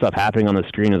see all the stuff happening on the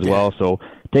screen as well. So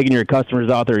taking your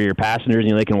customers out there, your passengers,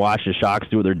 they can watch the shocks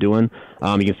do what they're doing.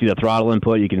 You can see the throttle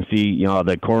input. You can see,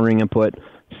 the cornering input.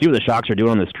 See what the shocks are doing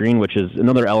on the screen, which is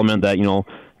another element that, you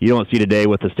don't see today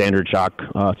with the standard shock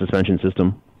suspension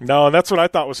system. No, and that's what I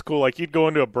thought was cool. Like, you'd go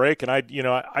into a break, and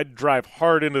I'd drive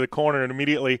hard into the corner, and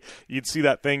immediately you'd see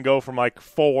that thing go from like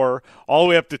 4 all the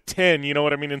way up to 10, you know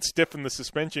what I mean, and stiffen the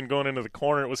suspension going into the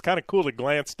corner. It was kind of cool to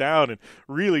glance down and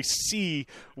really see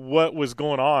what was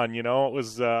going on. It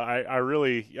was I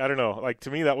don't know. Like, to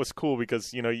me, that was cool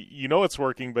because it's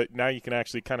working, but now you can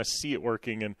actually kind of see it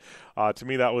working, and to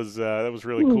me that was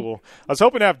really cool. I was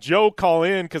hoping to have Joe call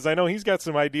in because I know he's got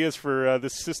some ideas for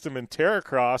this system in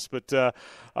Terracross, but.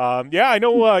 I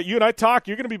know you and I talked.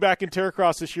 You're going to be back in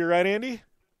Terracross this year, right, Andy?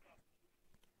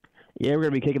 Yeah, we're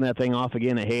going to be kicking that thing off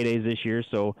again at Heydays this year,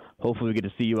 so hopefully we get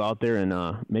to see you out there and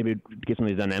maybe get some of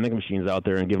these dynamic machines out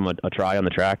there and give them a try on the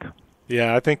track.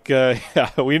 Yeah, I think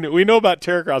we know about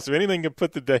Terracross. If anything can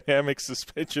put the dynamic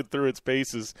suspension through its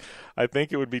paces, I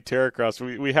think it would be Terracross.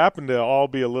 We happen to all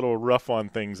be a little rough on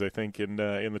things, I think, in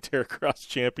the Terracross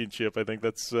Championship. I think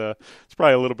that's it's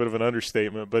probably a little bit of an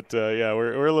understatement, but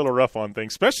we're a little rough on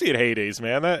things, especially at Heydays,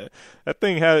 man. That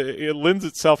thing it lends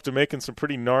itself to making some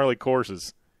pretty gnarly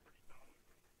courses.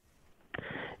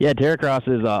 Yeah, Terracross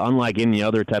is unlike any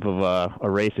other type of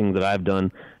racing that I've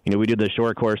done. We did the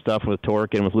short course stuff with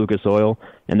Torque and with Lucas Oil,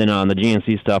 and then on the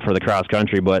GNC stuff for the cross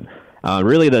country. But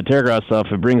really, the Terracross stuff,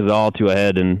 it brings it all to a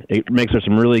head, and it makes for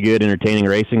some really good, entertaining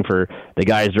racing for the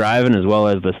guys driving as well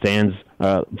as the stands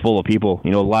full of people. A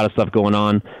lot of stuff going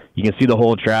on. You can see the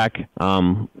whole track.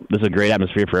 This is a great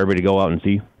atmosphere for everybody to go out and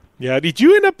see. Yeah. Did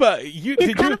you end up?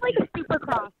 It's kind of like a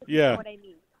supercross. Yeah. You know what I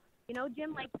mean?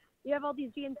 Jim, like you have all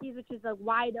these GNCs, which is a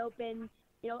wide open.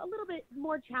 A little bit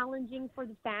more challenging for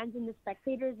the fans and the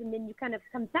spectators, and then you kind of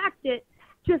compact it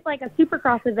just like a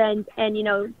supercross event. And,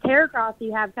 Terracross,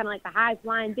 you have kind of like the high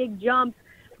flying, big jumps,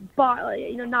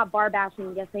 not bar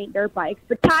bashing, I guess ain't dirt bikes,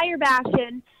 but tire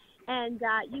bashing. And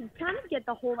you kind of get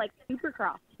the whole like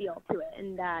supercross feel to it.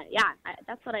 And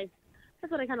that's what I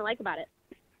kind of like about it.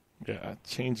 Yeah, it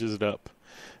changes it up.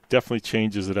 Definitely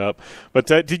changes it up. But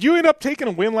did you end up taking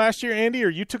a win last year, Andy, or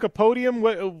you took a podium?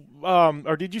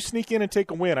 Or did you sneak in and take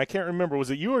a win? I can't remember.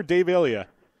 Was it you or Dave Elia?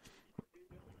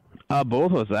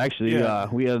 Both of us, actually. Yeah.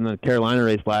 We had in the Carolina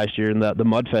race last year, and the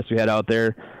Mud Fest we had out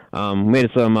there. We made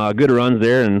some good runs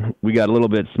there, and we got a little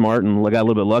bit smart and got a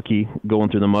little bit lucky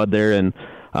going through the mud there. And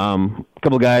A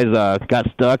couple guys got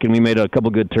stuck, and we made a couple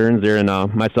good turns there. And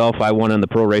myself, I won in the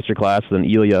pro racer class. Then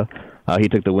Ilya, he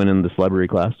took the win in the celebrity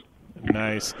class.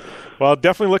 Nice. Well,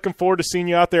 definitely looking forward to seeing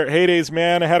you out there at Heydays,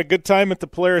 man. I had a good time at the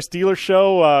Polaris Dealer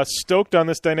Show. Stoked on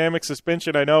this dynamic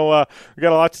suspension. I know we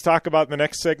got a lot to talk about in the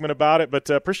next segment about it, but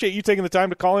appreciate you taking the time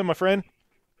to call in, my friend.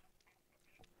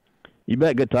 You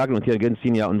bet. Good talking with you. Good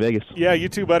seeing you out in Vegas. Yeah, you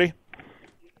too, buddy.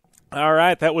 All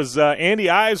right, that was Andy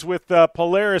Ives with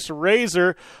Polaris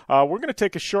Razor. We're going to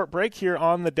take a short break here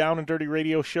on the Down and Dirty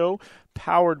Radio Show,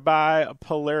 powered by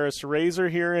Polaris Razor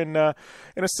here in a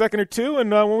second or two. And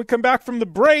when we come back from the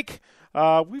break,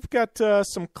 we've got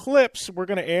some clips we're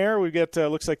going to air. We've got,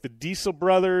 looks like the Diesel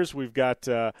Brothers. We've got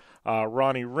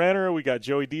Ronnie Renner. We got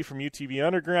Joey D from UTV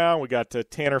Underground. We got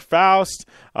Tanner Faust.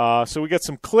 So we got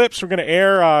some clips we're going to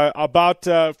air about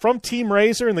from Team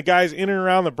Razor and the guys in and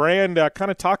around the brand, kind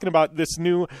of talking about this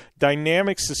new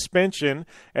dynamic suspension.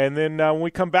 And then when we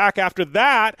come back after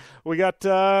that, we got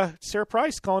Sarah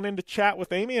Price calling in to chat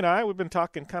with Amy and I. We've been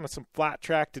talking kind of some flat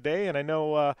track today, and I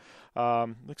know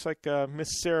looks like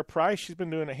Miss Sara Price, she's been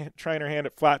trying her hand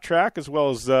at flat track, as well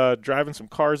as driving some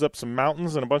cars up some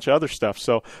mountains and a bunch of other stuff.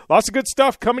 So lots of good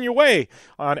stuff coming your way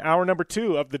on hour number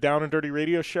 2 of the Down and Dirty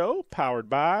Radio Show, powered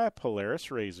by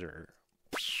Polaris Razor.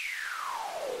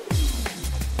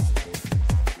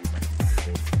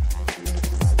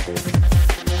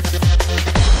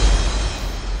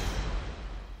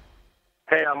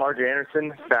 Hey, I'm RJ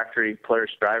Anderson, factory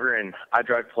Polaris driver, and I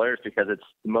drive Polaris because it's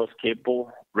the most capable,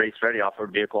 race-ready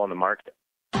off-road vehicle on the market.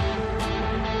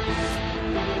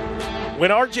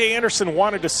 When R.J. Anderson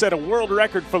wanted to set a world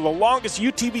record for the longest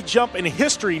UTV jump in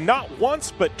history, not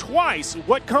once but twice,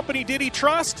 what company did he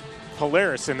trust?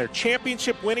 Polaris and their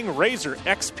championship-winning Razor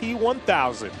XP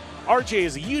 1000. RJ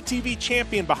is a UTV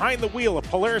champion behind the wheel of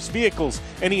Polaris vehicles,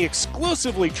 and he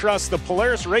exclusively trusts the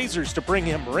Polaris Razors to bring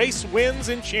him race wins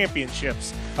and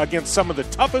championships against some of the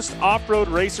toughest off-road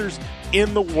racers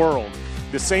in the world.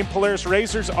 The same Polaris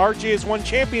Razors RJ has won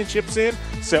championships in,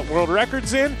 set world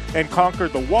records in, and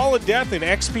conquered the Wall of Death in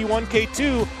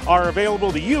XP1K2 are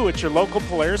available to you at your local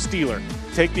Polaris dealer.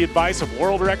 Take the advice of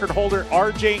world record holder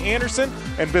RJ Anderson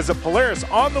and visit Polaris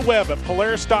on the web at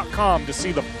Polaris.com to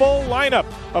see the full lineup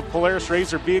of Polaris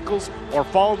Razor vehicles, or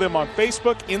follow them on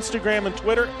Facebook, Instagram, and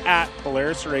Twitter at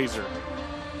Polaris Razor.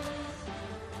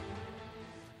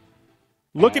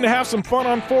 Looking to have some fun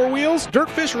on four wheels?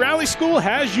 Dirtfish Rally School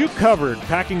has you covered.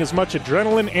 Packing as much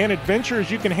adrenaline and adventure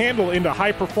as you can handle into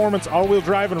high-performance all-wheel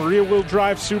drive and rear-wheel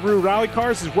drive Subaru rally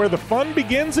cars is where the fun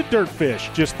begins at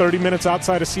Dirtfish. Just 30 minutes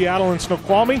outside of Seattle in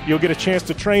Snoqualmie, you'll get a chance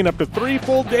to train up to 3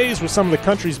 full days with some of the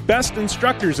country's best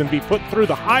instructors and be put through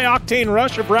the high-octane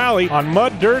rush of rally on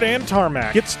mud, dirt, and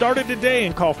tarmac. Get started today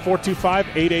and call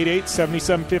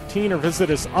 425-888-7715 or visit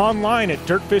us online at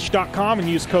dirtfish.com and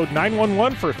use code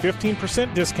 911 for a 15%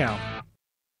 discount.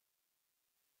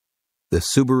 The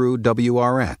Subaru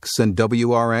WRX and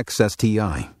WRX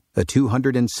STI, a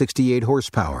 268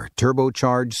 horsepower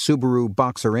turbocharged Subaru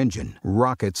Boxer engine,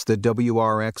 rockets the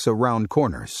WRX around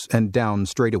corners and down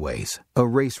straightaways. A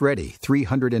race-ready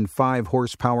 305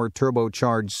 horsepower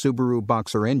turbocharged Subaru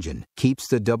Boxer engine keeps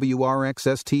the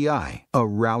WRX STI a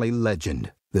rally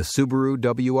legend. The Subaru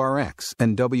WRX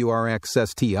and WRX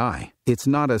STI, it's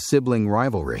not a sibling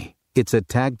rivalry, it's a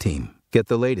tag team. Get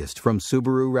the latest from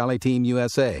Subaru Rally Team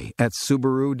USA at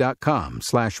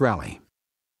Subaru.com/rally.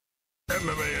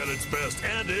 MMA at its best,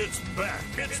 and it's back.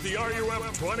 It's the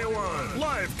RUF 21.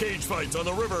 Live cage fights on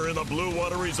the river in the Blue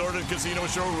Water Resort and Casino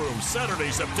Showroom.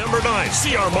 Saturday, September 9th.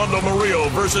 See Armando Murillo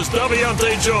versus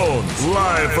Daviante Jones.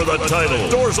 Live for the title.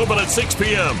 Doors open at 6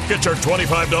 p.m. Get your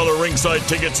 $25 ringside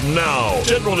tickets now.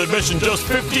 General admission just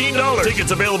 $15.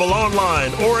 Tickets available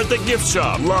online or at the gift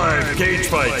shop. Live cage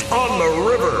fights on the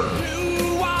river.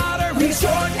 Blue Water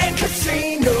Resort and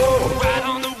Casino. Right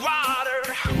on the water.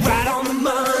 Right on the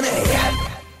money.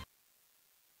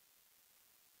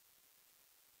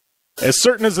 As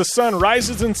certain as the sun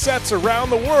rises and sets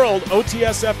around the world,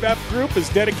 OTSFF Group is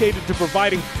dedicated to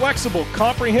providing flexible,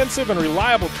 comprehensive, and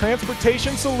reliable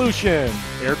transportation solutions.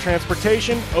 Air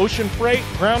transportation, ocean freight,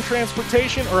 ground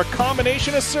transportation, or a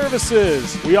combination of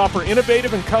services. We offer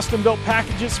innovative and custom-built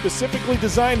packages specifically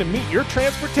designed to meet your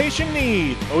transportation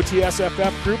needs.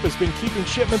 OTSFF Group has been keeping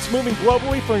shipments moving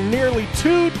globally for nearly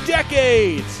 2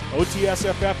 decades.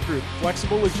 OTSFF Group,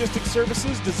 flexible logistics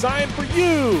services designed for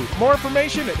you. More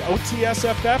information at OTSFF.com.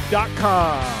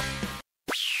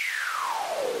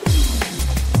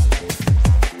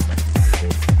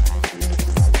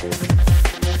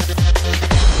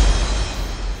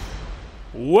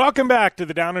 Welcome back to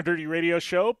the Down and Dirty Radio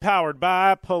Show, powered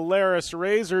by Polaris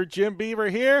Razor. Jim Beaver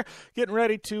here, getting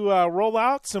ready to roll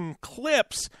out some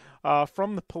clips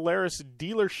from the Polaris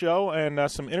Dealer Show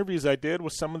and some interviews I did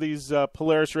with some of these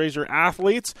Polaris Razor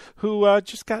athletes who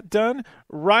just got done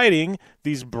riding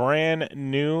these brand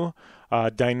new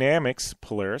Dynamics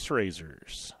Polaris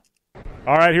Razors.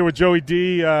 All right, here with Joey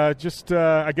D. I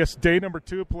guess day number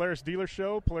 2 of Polaris Dealer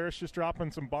Show. Polaris just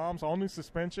dropping some bombs, all new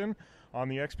suspension on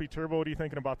the XP Turbo. What are you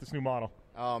thinking about this new model?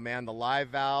 Oh, man, the live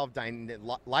valve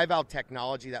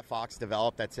technology that Fox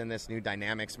developed that's in this new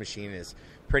Dynamics machine is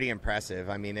pretty impressive.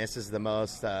 I mean, this is the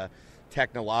most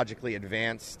technologically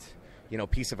advanced,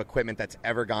 piece of equipment that's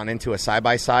ever gone into a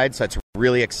side-by-side. So it's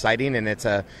really exciting, and it's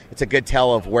a good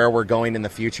tell of where we're going in the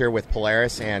future with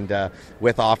Polaris and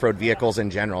with off-road vehicles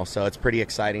in general. So it's pretty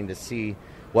exciting to see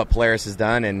what Polaris has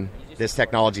done, and this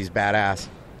technology is badass.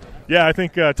 Yeah, I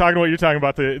think talking to what you're talking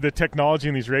about, the technology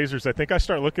in these Razors, I think I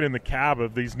start looking in the cab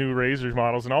of these new Razor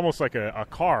models and almost like a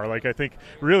car. Like I think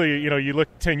really, you look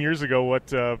 10 years ago what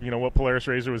Polaris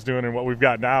Razor was doing and what we've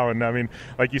got now. And I mean,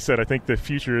 like you said, I think the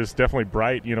future is definitely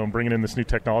bright, bringing in this new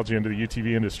technology into the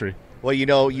UTV industry. Well,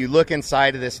 you look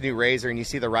inside of this new Razor and you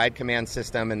see the ride command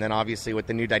system, and then obviously with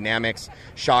the new Dynamics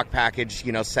shock package,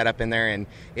 set up in there, and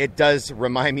it does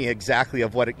remind me exactly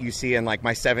of what you see in like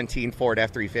my 17 Ford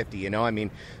F-350. I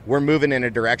mean, we're moving in a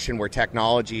direction where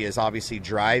technology is obviously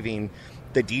driving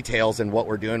the details and what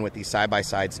we're doing with these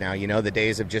side-by-sides now. The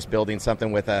days of just building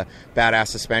something with a badass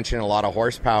suspension, a lot of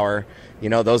horsepower,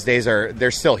 those days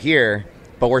they're still here.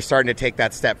 But we're starting to take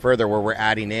that step further where we're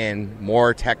adding in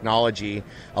more technology,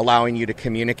 allowing you to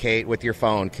communicate with your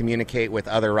phone, communicate with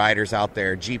other riders out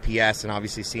there, GPS, and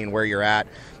obviously seeing where you're at.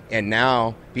 And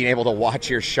now being able to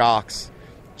watch your shocks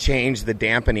change the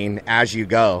dampening as you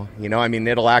go.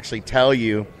 It'll actually tell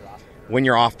you when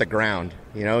you're off the ground.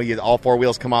 All 4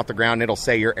 wheels come off the ground, it'll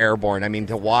say you're airborne.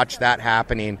 To watch that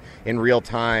happening in real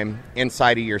time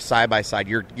inside of your side-by-side,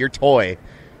 your toy,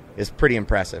 is pretty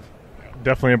impressive.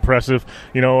 Definitely impressive.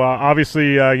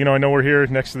 Obviously, I know we're here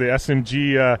next to the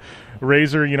SMG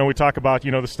Razor. We talk about,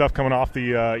 the stuff coming off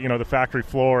the, the factory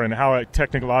floor and how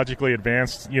technologically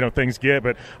advanced, things get.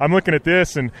 But I'm looking at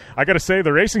this, and I got to say,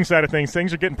 the racing side of things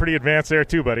are getting pretty advanced there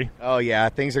too, buddy. Oh, yeah.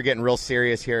 Things are getting real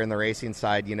serious here in the racing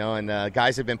side, and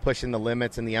guys have been pushing the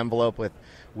limits and the envelope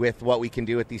with what we can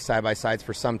do with these side-by-sides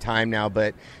for some time now,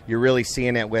 but you're really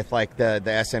seeing it with like the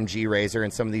SMG Razor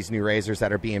and some of these new Razors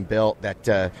that are being built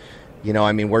that,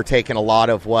 we're taking a lot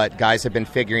of what guys have been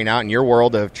figuring out in your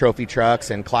world of trophy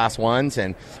trucks and class 1s,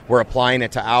 and we're applying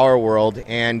it to our world,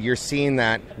 and you're seeing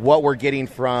that what we're getting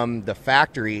from the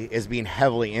factory is being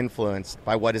heavily influenced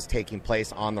by what is taking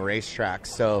place on the racetrack.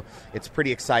 So it's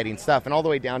pretty exciting stuff. And all the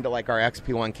way down to like our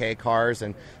XP1K cars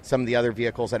and some of the other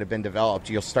vehicles that have been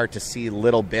developed, you'll start to see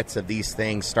little bits of these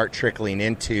things start trickling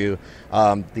into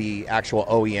the actual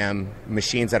OEM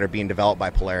machines that are being developed by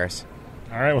Polaris.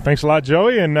 All right, well, thanks a lot,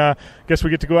 Joey, and guess we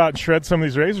get to go out and shred some of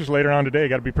these Razors later on today.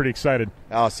 Got to be pretty excited.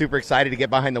 Oh, super excited to get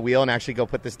behind the wheel and actually go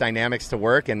put this Dynamics to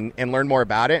work and learn more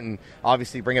about it, and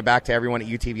obviously bring it back to everyone at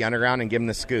UTV Underground and give them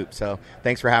the scoop. So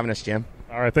thanks for having us, Jim.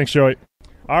 All right, thanks, Joey.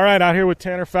 All right, out here with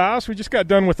Tanner Faust. We just got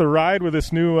done with a ride with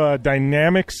this new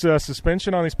Dynamics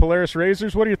suspension on these Polaris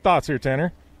Razors. What are your thoughts here,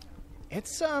 Tanner?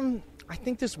 It's I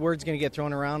think this word's going to get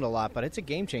thrown around a lot, but it's a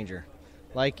game changer.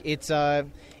 Like it's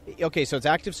okay, so it's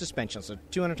active suspension, so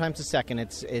 200 times a second.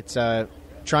 It's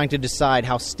trying to decide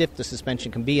how stiff the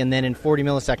suspension can be, and then in 40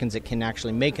 milliseconds it can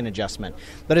actually make an adjustment.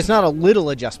 But it's not a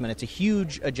little adjustment; it's a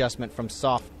huge adjustment from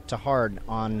soft to hard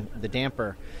on the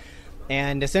damper.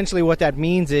 And essentially, what that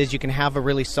means is you can have a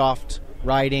really soft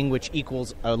riding, which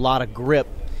equals a lot of grip,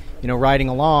 riding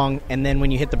along, and then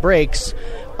when you hit the brakes,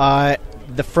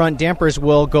 the front dampers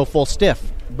will go full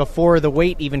stiff before the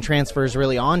weight even transfers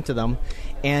really onto them,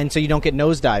 and so you don't get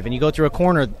nosedive. And you go through a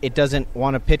corner, it doesn't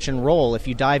want to pitch and roll. If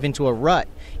you dive into a rut,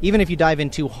 even if you dive in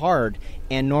too hard,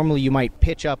 and normally you might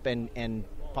pitch up and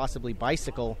possibly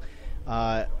bicycle,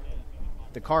 the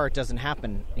car, it doesn't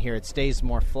happen here. It stays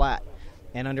more flat.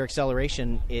 And under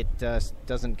acceleration, it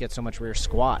doesn't get so much rear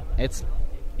squat. It's,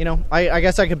 I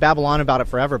guess I could babble on about it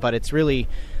forever, but it's really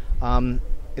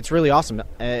awesome.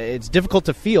 It's difficult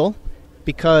to feel,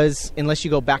 because unless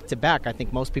you go back to back, I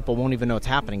think most people won't even know it's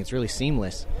happening. It's really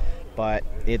seamless, but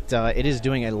it is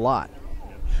doing a lot.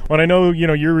 Well, I know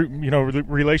your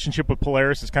relationship with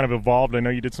Polaris has kind of evolved. I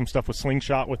know you did some stuff with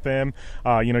Slingshot with them.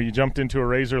 You jumped into a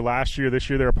Razor last year. This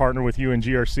year they're a partner with you in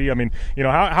GRC. I mean,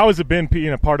 how has it been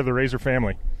being a part of the Razor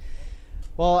family?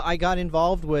 Well, I got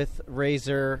involved with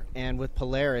Razor and with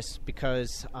Polaris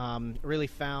because really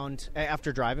found,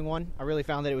 after driving one, I really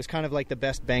found that it was kind of like the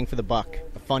best bang for the buck,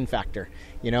 the fun factor,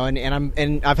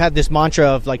 and I've had this mantra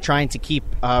of like trying to keep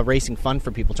racing fun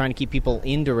for people, trying to keep people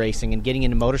into racing and getting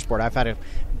into motorsport. I've had a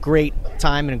great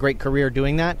time and a great career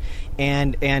doing that,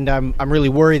 and I'm really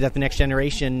worried that the next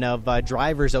generation of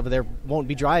drivers over there won't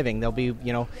be driving. They'll be,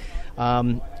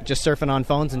 just surfing on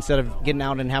phones instead of getting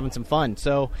out and having some fun.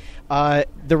 So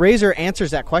the Razor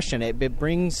answers that question. It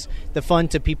brings the fun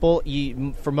to people.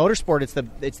 For motorsport, it's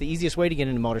the easiest way to get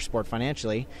into motorsport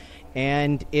financially,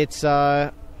 and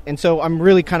and so I'm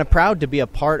really kind of proud to be a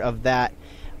part of that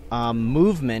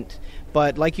movement.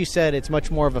 But like you said, it's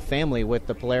much more of a family with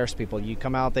the Polaris people. You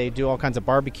come out, they do all kinds of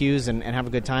barbecues and have a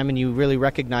good time, and you really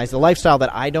recognize the lifestyle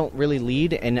that I don't really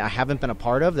lead and I haven't been a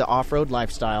part of, the off-road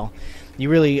lifestyle. You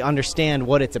really understand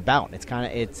what it's about. It's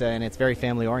very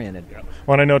family oriented. Yeah.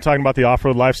 Well, I know, talking about the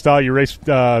off-road lifestyle, you raced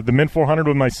the Mint 400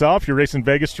 with myself. You're racing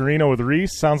Vegas to Reno with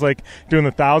Reese. Sounds like doing the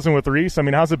 1,000 with Reese. I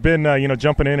mean, how's it been,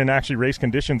 jumping in and actually race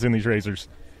conditions in these Razors?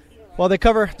 Well,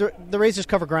 the Razors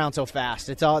cover ground so fast.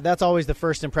 That's always the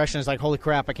first impression, is like, holy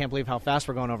crap, I can't believe how fast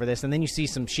we're going over this. And then you see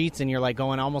some sheets and you're like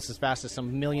going almost as fast as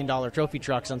some $1 million trophy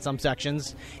trucks on some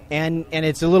sections, and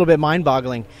it's a little bit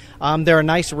mind-boggling. They're a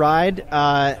nice ride.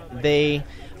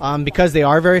 Because they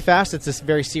are very fast, it's a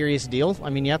very serious deal. I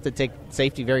mean, you have to take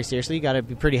safety very seriously. You got to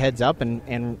be pretty heads up,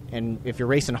 and if you're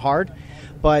racing hard.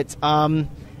 But I'll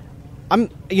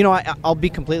be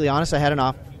completely honest. I had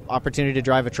an opportunity to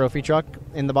drive a trophy truck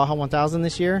in the Baja 1000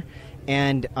 this year,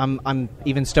 and I'm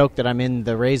even stoked that I'm in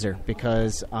the Razor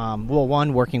because,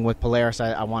 one, working with Polaris,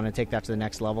 I want to take that to the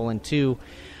next level, and two,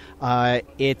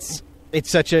 it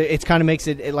kind of makes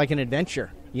it like an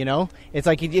adventure. It's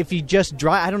like if you just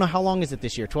drive, I don't know how long is it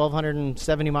this year,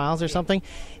 1,270 miles or something.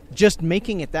 Just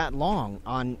making it that long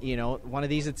on one of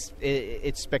these,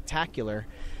 it's spectacular,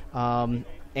 so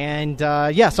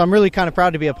I'm really kind of proud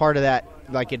to be a part of that,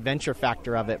 like, adventure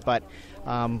factor of it. But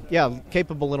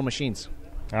capable little machines.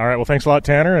 All right, well, thanks a lot,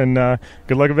 Tanner, and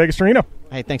good luck at Vegas to Reno.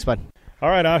 Hey, thanks, bud. All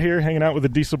right, out here hanging out with the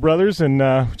Diesel Brothers, and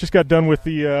just got done with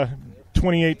the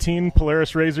 2018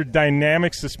 Polaris Razor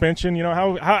Dynamic Suspension.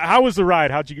 How was the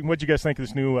ride? What'd you guys think of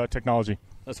this new technology?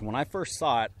 Listen, when I first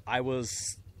saw it, I don't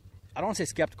want to say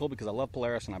skeptical because I love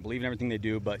Polaris and I believe in everything they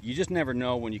do, but you just never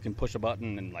know when you can push a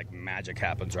button and like magic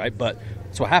happens, right? But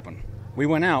that's what happened. We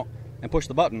went out and pushed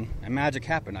the button and magic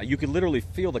happened. Now, you could literally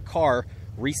feel the car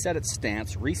reset its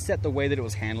stance, reset the way that it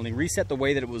was handling, reset the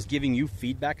way that it was giving you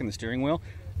feedback in the steering wheel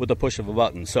with the push of a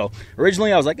button. So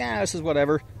originally I was like, this is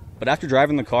whatever. But after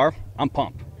driving the car, I'm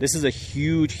pumped. This is a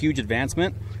huge, huge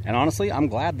advancement. And honestly, I'm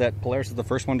glad that Polaris is the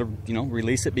first one to,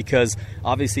 release it, because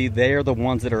obviously they are the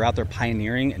ones that are out there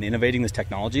pioneering and innovating this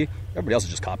technology. Everybody else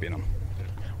is just copying them.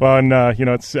 Well, and, I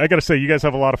got to say, you guys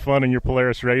have a lot of fun in your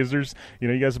Polaris Razors.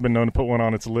 You guys have been known to put one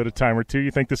on its lid a time or two. You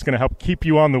think this is going to help keep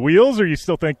you on the wheels, or you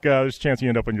still think there's a chance you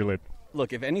end up on your lid?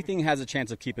 Look, if anything has a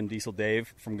chance of keeping Diesel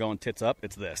Dave from going tits up,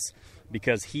 it's this.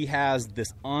 Because he has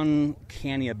this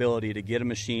uncanny ability to get a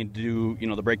machine to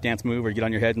do, the breakdance move or get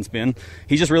on your head and spin.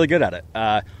 He's just really good at it.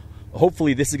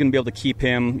 Hopefully this is going to be able to keep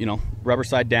him, rubber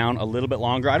side down a little bit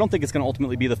longer. I don't think it's going to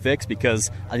ultimately be the fix,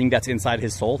 because I think that's inside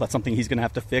his soul. That's something he's going to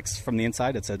have to fix from the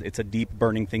inside. It's a deep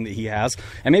burning thing that he has.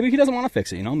 And maybe he doesn't want to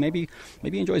fix it, Maybe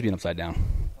he enjoys being upside down.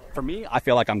 For me, I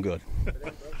feel like I'm good.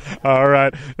 All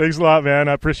right. Thanks a lot, man.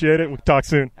 I appreciate it. We'll talk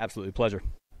soon. Absolutely. Pleasure.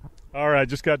 All right.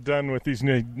 Just got done with these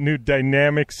new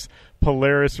Dynamics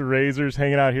Polaris Razors,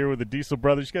 hanging out here with the Diesel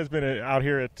Brothers. You guys been out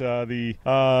here at the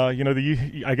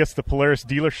Polaris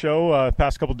dealer show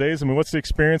past couple days. I mean, what's the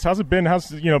experience? How's it been? How's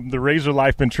the Razor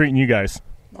life been treating you guys?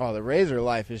 Oh, the Razor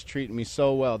life is treating me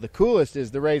so well. The coolest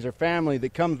is the Razor family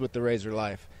that comes with the Razor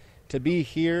life. To be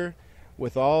here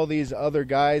with all these other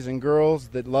guys and girls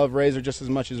that love Razor just as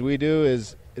much as we do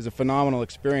is a phenomenal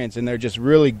experience, and they're just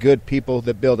really good people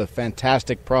that build a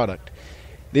fantastic product.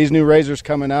 These new Razors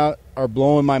coming out are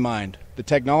blowing my mind. The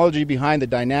technology behind the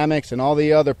dynamics and all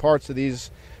the other parts of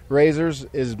these Razors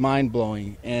is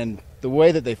mind-blowing, and the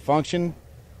way that they function,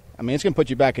 I mean, it's going to put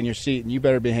you back in your seat, and you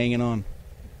better be hanging on.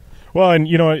 Well, and,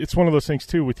 it's one of those things,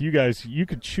 too, with you guys. You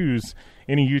could choose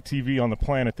any UTV on the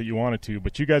planet that you wanted to,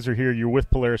 but you guys are here. You're with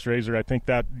Polaris Razor. I think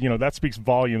that, that speaks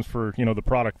volumes for, the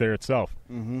product there itself.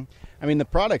 Mm-hmm. I mean, the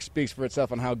product speaks for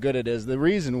itself on how good it is. The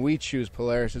reason we choose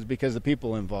Polaris is because the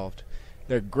people involved.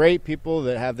 They're great people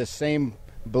that have the same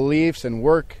beliefs and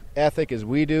work ethic as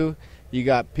we do. You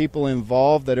got people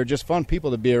involved that are just fun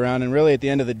people to be around, and really at the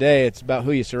end of the day, it's about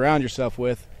who you surround yourself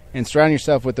with. And surrounding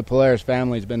yourself with the Polaris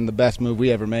family has been the best move we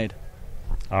ever made.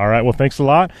 All right. Well, thanks a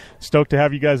lot. Stoked to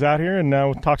have you guys out here, and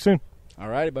we'll talk soon. All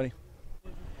righty, buddy.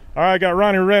 All right, I got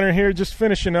Ronnie Renner here just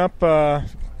finishing up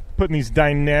putting these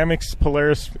Dynamics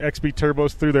Polaris XP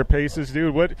turbos through their paces.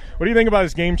 Dude, what do you think about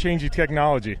this game-changing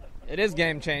technology? It is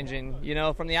game-changing. You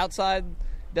know, from the outside,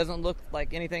 it doesn't look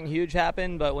like anything huge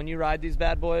happened, but when you ride these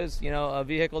bad boys, you know, a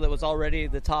vehicle that was already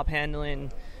the top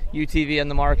handling UTV in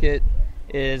the market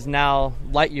is now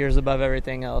light years above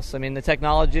everything else. I mean, the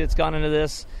technology that's gone into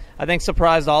this, I think,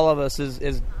 surprised all of us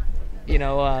is you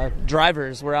know,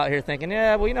 drivers. We're out here thinking,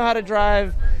 yeah, well, you know how to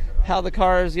drive, how the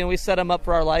cars, you know, we set them up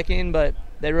for our liking, but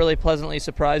they really pleasantly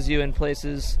surprise you in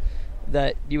places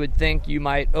that you would think you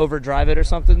might overdrive it or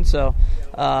something. So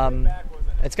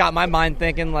it's got my mind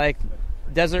thinking like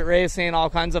desert racing,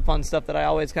 all kinds of fun stuff that I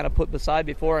always kind of put beside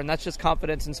before, and that's just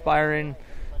confidence inspiring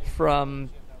from,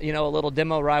 you know, a little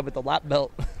demo ride with the lap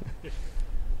belt.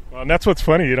 Well, and that's what's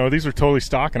funny, you know, these are totally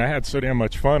stock, and I had so damn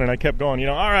much fun, and I kept going, you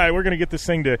know, all right, we're going to get this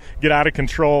thing to get out of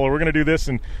control, or we're going to do this,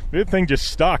 and the thing just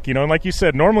stuck, you know, and like you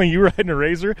said, normally you ride in a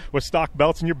Razor with stock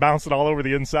belts, and you're bouncing all over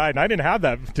the inside, and I didn't have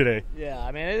that today. Yeah,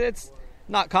 I mean, it's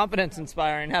not confidence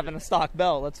inspiring having a stock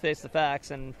belt, let's face the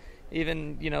facts, and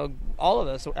even, you know, all of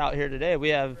us out here today, we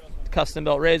have custom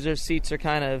built Razors, seats are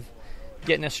kind of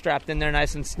getting us strapped in there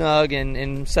nice and snug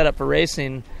and set up for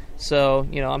racing. So,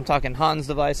 you know, I'm talking Hans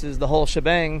devices, the whole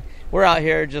shebang. We're out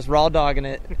here just raw dogging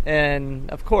it.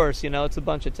 And, of course, you know, it's a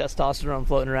bunch of testosterone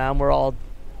floating around. We're all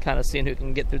kind of seeing who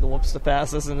can get through the whoops the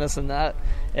fastest and this and that.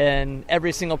 And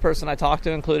every single person I talk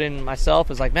to, including myself,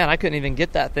 is like, man, I couldn't even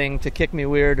get that thing to kick me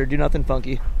weird or do nothing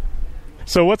funky.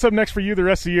 So what's up next for you the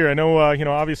rest of the year? I know, you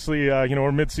know, obviously, you know,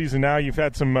 we're mid-season now. You've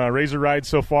had some Razor rides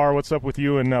so far. What's up with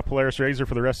you and Polaris Razor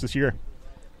for the rest of this year?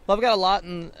 Well, I've got a lot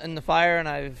in the fire,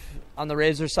 and on the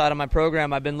Razor side of my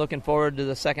program, I've been looking forward to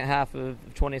the second half of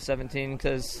 2017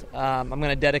 because I'm going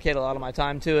to dedicate a lot of my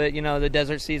time to it. You know, the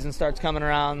desert season starts coming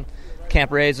around,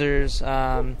 Camp Razors,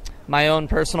 my own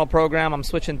personal program. I'm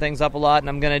switching things up a lot, and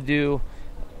I'm going to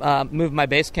move my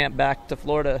base camp back to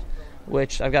Florida,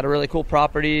 which I've got a really cool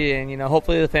property, and, you know,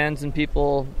 hopefully the fans and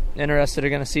people interested are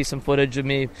going to see some footage of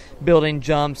me building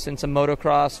jumps and some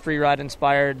motocross, free ride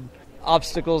inspired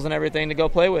obstacles and everything to go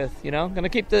play with. You know, going to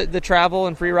keep the travel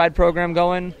and free ride program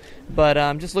going, but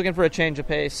I'm just looking for a change of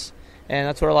pace, and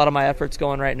that's where a lot of my effort's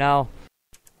going right now.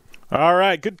 All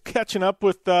right, good catching up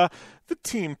with the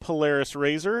team Polaris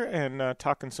Razor and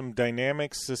talking some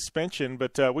dynamic suspension,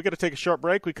 but we got to take a short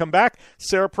break. We come back,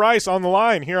 Sara Price on the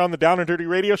line here on the Down and Dirty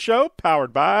Radio Show,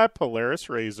 powered by Polaris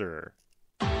Razor.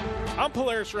 I'm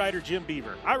Polaris rider Jim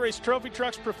Beaver. I race trophy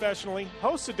trucks professionally,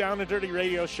 host a Down and Dirty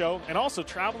radio show, and also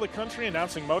travel the country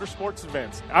announcing motorsports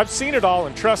events. I've seen it all,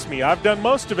 and trust me, I've done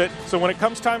most of it, so when it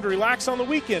comes time to relax on the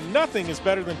weekend, nothing is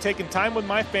better than taking time with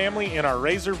my family in our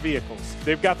Razor vehicles.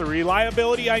 They've got the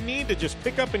reliability I need to just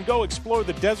pick up and go explore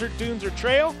the desert, dunes, or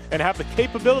trail, and have the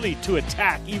capability to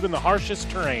attack even the harshest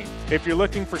terrain. If you're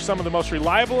looking for some of the most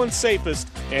reliable and safest,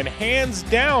 and hands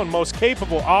down most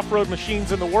capable off-road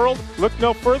machines in the world, look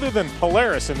no further than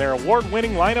Polaris and their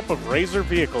award-winning lineup of Razor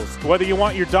vehicles. Whether you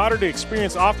want your daughter to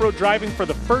experience off-road driving for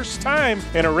the first time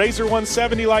in a Razor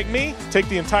 170 like me, take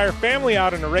the entire family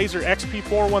out in a Razor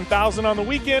XP4 1000 on the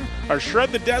weekend, or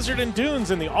shred the desert and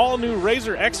dunes in the all-new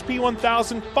Razor XP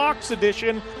 1000 Fox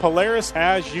Edition, Polaris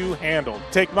has you handled.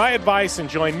 Take my advice and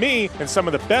join me and some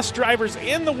of the best drivers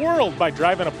in the world by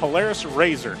driving a Polaris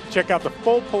Razor. Check out the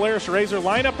full Polaris Razor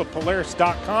lineup at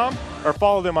Polaris.com or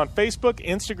follow them on Facebook,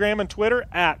 Instagram, and Twitter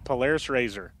at Polaris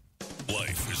Razor.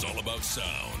 Life is all about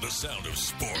sound, the sound of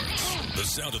sports, the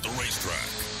sound of the racetrack,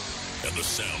 and the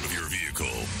sound of your vehicle.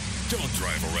 Don't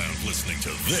drive around listening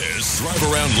to this. Drive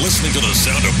around listening to the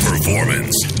sound of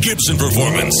performance. Gibson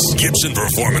Performance. Gibson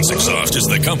Performance Exhaust is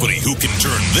the company who can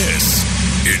turn this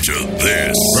into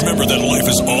this. Remember that life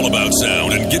is all about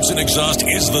sound, and Gibson Exhaust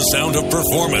is the sound of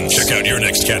performance. Check out your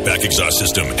next catback exhaust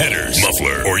system, headers,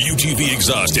 muffler, or UTV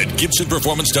exhaust at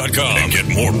GibsonPerformance.com and get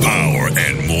more power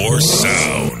and more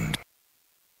sound.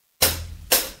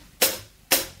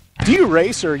 Do you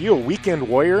race, or are you a weekend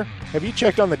warrior? Have you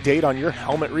checked on the date on your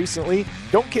helmet recently?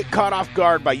 Don't get caught off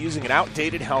guard by using an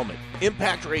outdated helmet.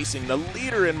 Impact Racing, the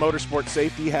leader in motorsport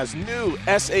safety, has new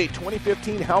SA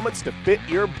 2015 helmets to fit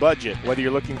your budget. Whether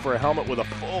you're looking for a helmet with a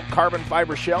full carbon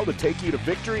fiber shell to take you to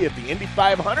victory at the Indy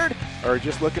 500, or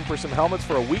just looking for some helmets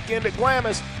for a weekend at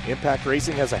Glamis, Impact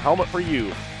Racing has a helmet for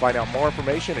you. Find out more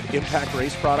information at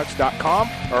ImpactRaceProducts.com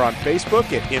or on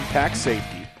Facebook at Impact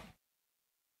Safety.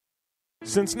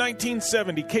 Since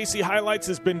 1970, KC Highlights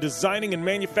has been designing and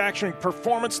manufacturing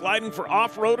performance lighting for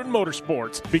off-road and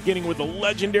motorsports, beginning with the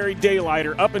legendary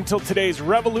Daylighter up until today's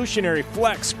revolutionary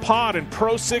Flex, Pod, and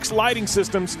Pro 6 lighting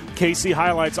systems. KC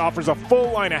Highlights offers a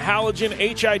full line of halogen,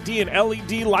 HID, and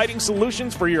LED lighting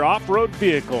solutions for your off-road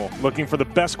vehicle. Looking for the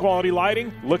best quality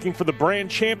lighting? Looking for the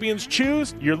brand champions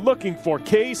choose? You're looking for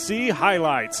KC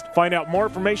Highlights. Find out more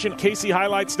information at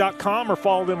kchighlights.com or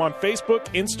follow them on Facebook,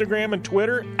 Instagram, and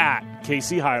Twitter at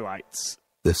KC Highlights.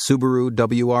 The Subaru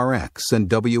WRX and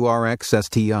WRX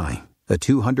STI, a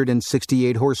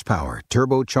 268 horsepower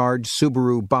turbocharged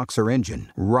Subaru Boxer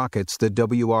engine, rockets the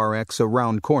WRX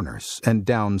around corners and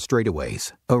down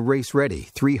straightaways. A race-ready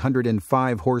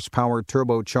 305 horsepower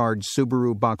turbocharged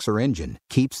Subaru Boxer engine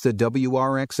keeps the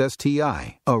WRX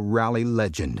STI a rally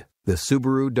legend. The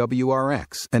Subaru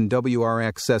WRX and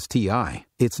WRX STI,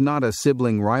 it's not a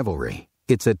sibling rivalry,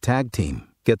 it's a tag team.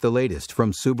 Get the latest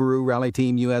from Subaru Rally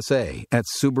Team USA at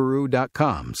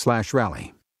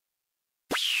Subaru.com/rally.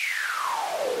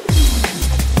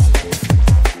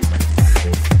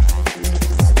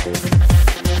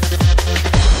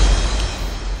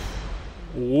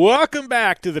 Welcome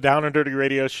back to the Down and Dirty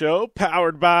Radio Show,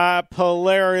 powered by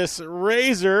Polaris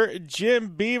Razor. Jim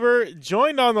Beaver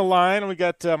joined on the line. We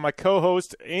got my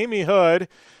co-host Amy Hood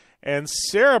and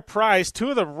Sara Price,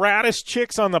 two of the raddest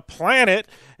chicks on the planet,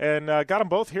 and got them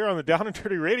both here on the Down and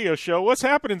Dirty Radio Show. What's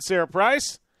happening, Sara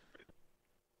Price?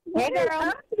 Hey, girl. How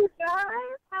are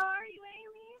you,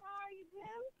 Amy? How are you,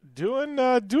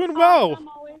 Jim? Doing well.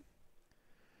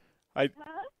 I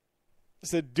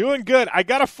said doing good. I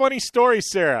got a funny story,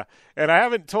 Sara, and I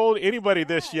haven't told anybody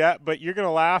this yet, but you're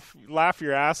gonna laugh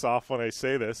your ass off when I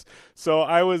say this. So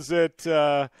I was at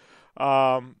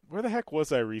where the heck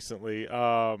was I recently?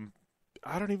 I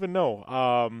don't even know.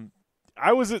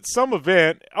 I was at some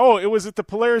event. Oh, it was at the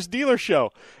Polaris dealer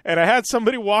show. And I had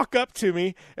somebody walk up to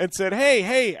me and said,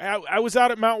 hey, I was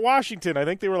out at Mount Washington. I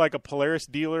think they were like a Polaris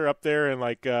dealer up there in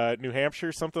like New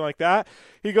Hampshire, something like that.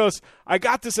 He goes, I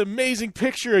got this amazing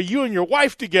picture of you and your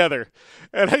wife together.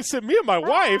 And I said, me and my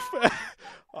wife?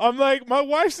 I'm like, my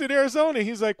wife's in Arizona.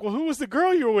 He's like, well, who was the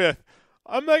girl you were with?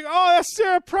 I'm like, oh, that's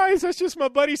Sara Price. That's just my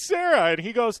buddy Sara. And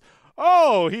he goes,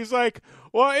 oh, he's like,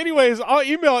 well, anyways, I'll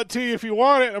email it to you if you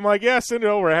want it. I'm like, yeah, send it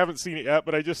over. I haven't seen it yet,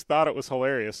 but I just thought it was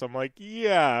hilarious. I'm like,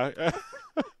 yeah. That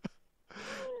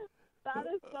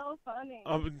is so funny.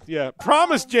 Yeah.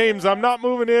 Promise, James, I'm not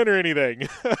moving in or anything.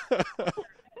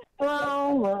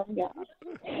 Oh, my God.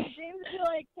 James would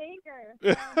like, take her.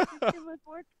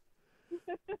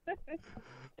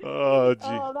 Oh, gee.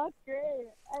 Oh, that's great.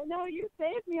 I know you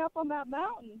saved me up on that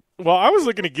mountain. Well, I was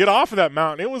looking to get off of that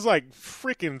mountain. It was like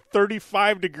freaking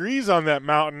 35 degrees on that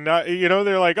mountain.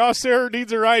 They're like, oh, Sara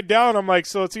needs a ride down. I'm like,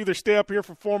 so it's either stay up here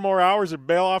for 4 more hours or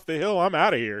bail off the hill. I'm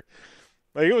out of here.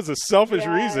 Like, it was a selfish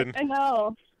reason. I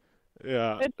know.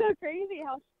 Yeah. It's so crazy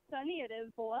how sunny it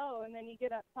is below, and then you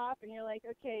get up top and you're like,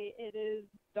 okay, it is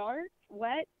dark,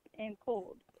 wet, and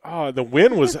cold. Oh, the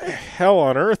wind was hell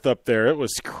on earth up there. It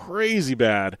was crazy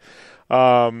bad.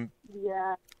 Yeah,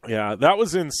 that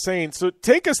was insane. So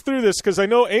take us through this, because I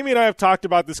know Amy and I have talked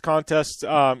about this contest.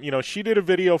 She did a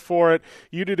video for it.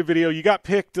 You did a video. You got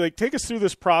picked. Like, take us through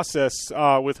this process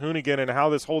with Hoonigan and how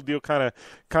this whole deal kind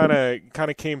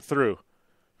of came through.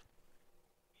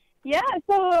 Yeah,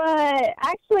 so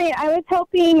actually I was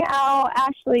helping out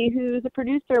Ashley, who's a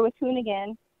producer with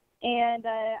Hoonigan, and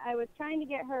I was trying to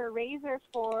get her a razor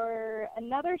for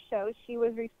another show. She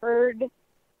was referred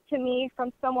to me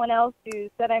from someone else who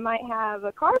said I might have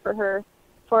a car for her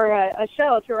for a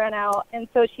show to rent out. And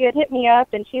so she had hit me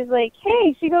up, and she's like,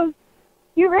 hey, she goes,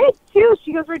 you race too?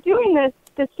 She goes, we're doing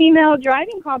this female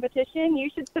driving competition. You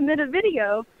should submit a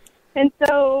video. And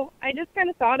so I just kind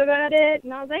of thought about it,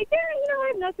 and I was like, yeah, I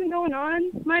have nothing going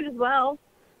on. Might as well.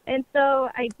 And so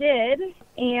I did,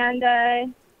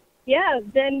 and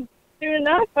then soon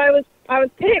enough, I was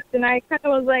picked, and I kind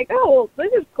of was like, oh, well,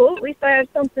 this is cool. At least I have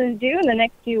something to do in the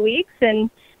next few weeks. And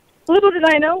little did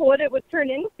I know what it would turn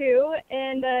into,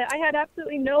 and I had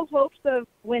absolutely no hopes of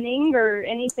winning or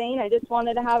anything. I just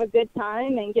wanted to have a good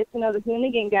time and get to know the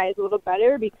Hoonigan guys a little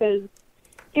better because,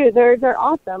 dude, they're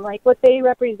awesome. Like, what they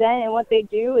represent and what they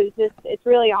do is just, it's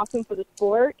really awesome for the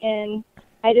sport, and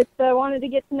I just wanted to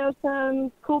get to know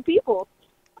some cool people.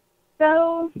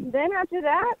 So then after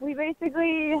that, we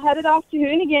basically headed off to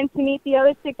Hoonigan to meet the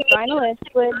other 6 finalists,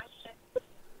 which,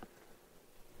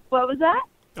 what was that?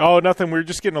 Oh, nothing. We were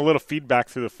just getting a little feedback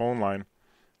through the phone line.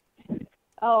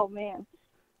 Oh, man.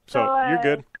 So you're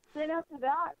good. Then after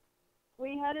that,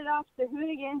 we headed off to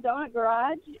Hoonigan Donut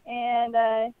Garage,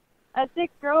 and us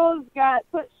 6 girls got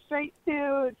put straight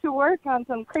to work on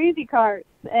some crazy carts.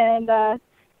 And,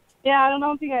 yeah, I don't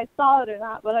know if you guys saw it or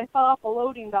not, but I fell off a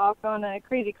loading dock on a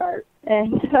crazy cart.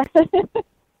 And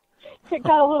it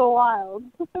got a little wild.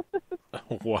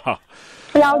 Wow.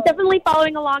 Yeah, I was definitely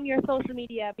following along your social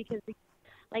media because,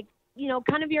 like, you know,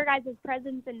 kind of your guys'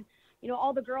 presence and, you know,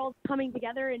 all the girls coming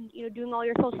together and, you know, doing all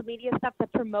your social media stuff to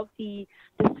promote the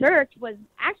search was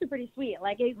actually pretty sweet.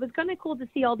 Like, it was kind of cool to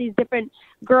see all these different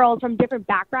girls from different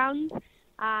backgrounds,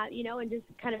 you know, and just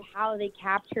kind of how they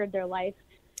captured their life,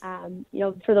 you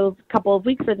know, for those couple of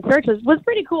weeks for the search was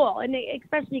pretty cool. And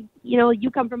especially, you know,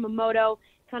 you come from a moto,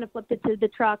 kind of flipped it to the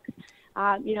trucks,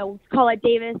 you know, Colette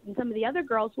Davis and some of the other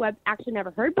girls who I've actually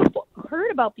never heard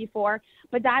about before,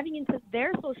 but diving into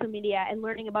their social media and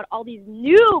learning about all these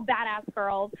new badass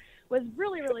girls was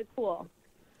really, really cool.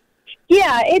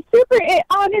 Yeah, it's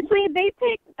honestly, they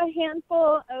picked a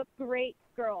handful of great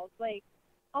girls. Like,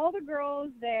 all the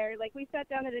girls there, like, we sat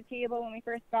down at a table when we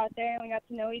first got there and we got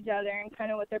to know each other and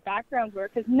kind of what their backgrounds were,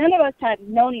 because none of us had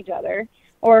known each other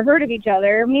or heard of each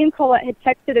other. Me and Colette had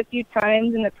texted a few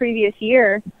times in the previous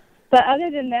year, but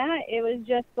other than that, it was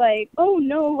just like, oh,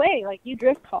 no way. Like, you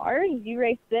drift cars, you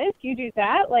race this, you do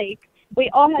that. Like, we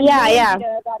all had no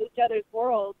idea about each other's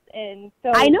worlds. And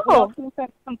so I know. we all came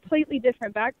from completely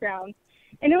different backgrounds.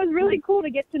 And it was really cool to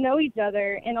get to know each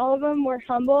other. And all of them were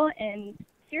humble and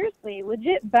seriously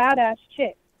legit badass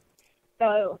chicks.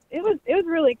 So it was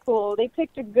really cool. They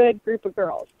picked a good group of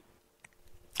girls.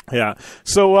 Yeah.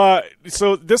 So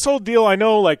this whole deal, I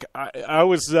know, like,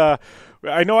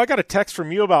 I know I got a text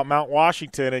from you about Mount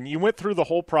Washington, and you went through the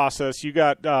whole process. You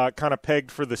got kind of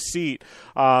pegged for the seat,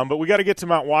 but we got to get to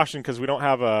Mount Washington because we don't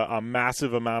have a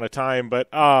massive amount of time. But,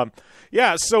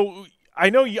 yeah, so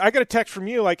I know I got a text from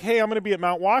you like, hey, I'm going to be at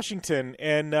Mount Washington,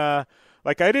 and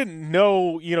like, I didn't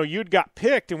know, you know, you'd got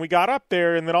picked, and we got up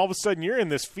there, and then all of a sudden you're in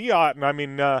this Fiat, and I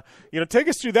mean, you know, take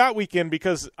us through that weekend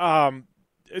because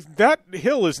that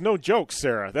hill is no joke,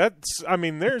 Sarah. I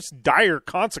mean, there's dire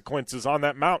consequences on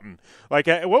that mountain. Like,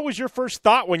 what was your first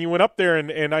thought when you went up there?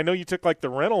 And I know you took like the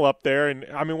rental up there. And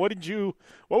I mean, what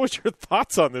was your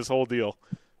thoughts on this whole deal?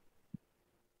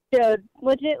 Dude,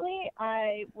 legitly,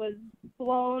 I was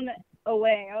blown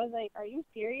away. I was like, are you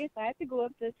serious? I have to go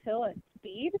up this hill at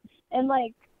speed? And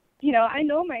like, you know, I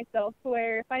know myself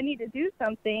where if I need to do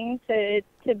something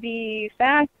to be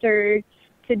fast or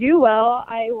to do well,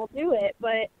 I will do it.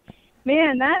 But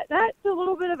man, that's a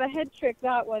little bit of a head trick,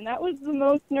 that one. That was the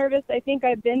most nervous I think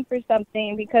I've been for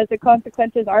something because the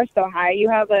consequences are so high. You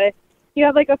have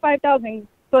like a 5,000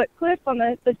 foot cliff on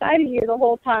the side of you the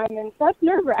whole time, and that's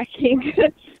nerve wracking.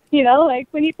 You know, like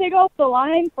when you take off the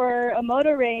line for a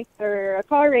motor race or a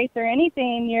car race or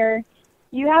anything,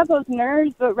 you have those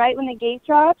nerves, but right when the gate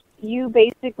drops, you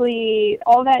basically,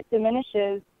 all that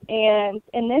diminishes. And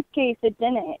in this case, it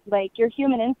didn't. Like, your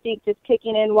human instinct is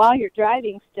kicking in while you're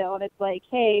driving still. And it's like,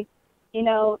 hey, you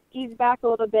know, ease back a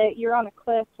little bit. You're on a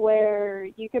cliff where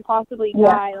you could possibly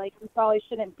die. Like, you probably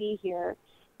shouldn't be here.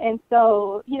 And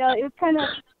so, you know,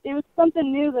 it was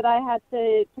something new that I had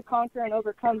to conquer and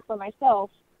overcome for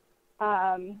myself.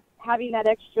 Having that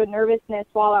extra nervousness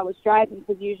while I was driving,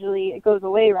 because usually it goes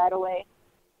away right away.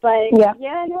 But,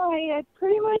 I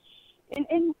pretty much,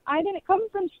 and I didn't come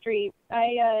from street.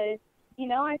 I've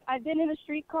been in a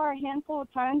street car a handful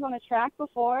of times on a track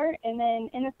before, and then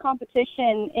in this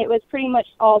competition, it was pretty much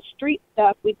all street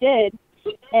stuff we did.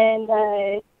 And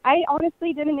I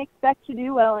honestly didn't expect to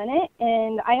do well in it,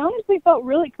 and I honestly felt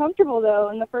really comfortable, though,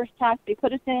 in the first task they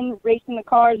put us in, racing the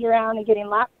cars around and getting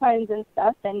lap times and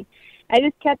stuff, and I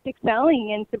just kept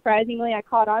excelling, and surprisingly, I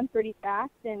caught on pretty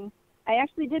fast, and I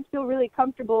actually did feel really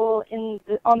comfortable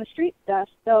on the street stuff.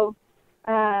 So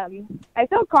I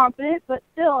felt confident, but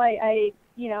still, I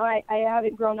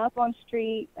haven't grown up on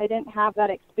street. I didn't have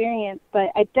that experience, but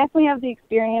I definitely have the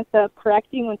experience of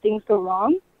correcting when things go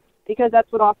wrong, because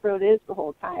that's what off-road is the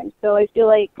whole time. So I feel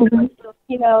like,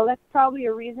 you know, that's probably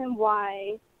a reason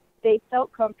why they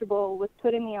felt comfortable with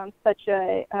putting me on such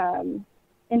a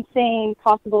insane,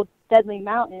 possible deadly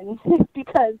mountain,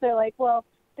 because they're like, well,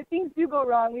 if things do go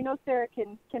wrong, we know Sarah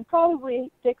can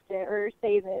probably fix it or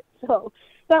save it. So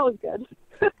that was good.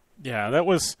 Yeah, that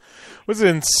was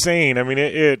insane. I mean,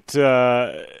 it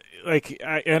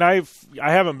I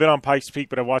haven't been on Pikes Peak,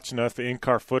 but I've watched enough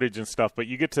in-car footage and stuff. But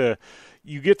you get to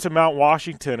Mount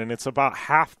Washington, and it's about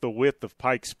half the width of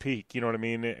Pikes Peak. You know what I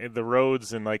mean? The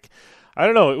roads and I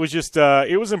don't know. It was just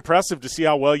it was impressive to see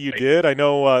how well you did. I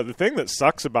know the thing that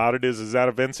sucks about it is that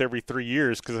event's every 3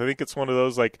 years, because I think it's one of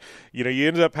those you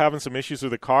ended up having some issues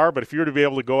with the car. But if you were to be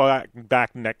able to go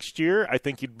back next year, I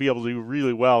think you'd be able to do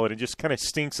really well. And it just kind of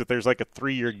stinks that there's a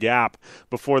 3-year gap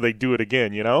before they do it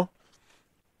again. You know?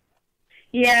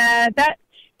 Yeah, that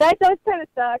does kind of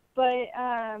suck, but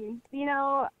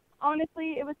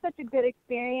honestly, it was such a good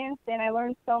experience, and I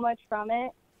learned so much from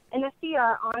it. And the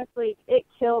CR, honestly, it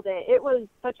killed it. It was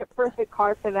such a perfect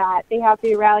car for that. They have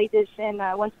the Rally Edition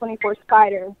 124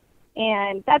 Spider,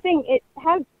 and that thing, it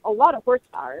has a lot of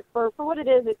horsepower. For what it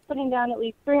is, it's putting down at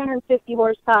least 350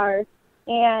 horsepower,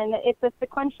 and it's a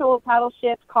sequential paddle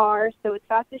shift car, so it's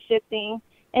fast as shifting,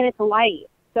 and it's light.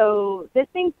 So this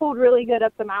thing pulled really good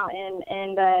up the mountain,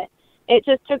 and it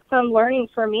just took some learning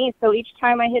for me. So each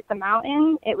time I hit the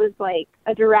mountain, it was like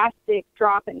a drastic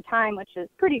drop in time, which is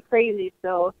pretty crazy.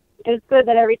 So it was good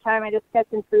that every time I just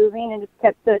kept improving and just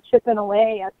kept chipping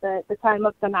away at the time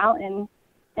up the mountain.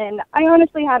 And I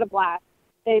honestly had a blast.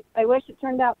 I wish it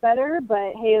turned out better,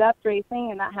 but hey, that's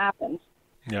racing, and that happens.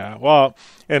 Yeah, well,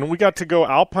 and we got to go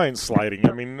alpine sliding.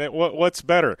 I mean, what's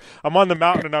better? I'm on the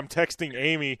mountain and I'm texting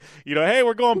Amy, hey,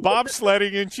 we're going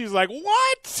bobsledding, and she's like,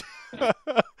 what?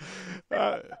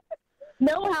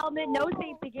 No helmet, no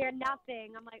safety gear,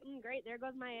 nothing. I'm like, great. There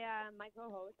goes my my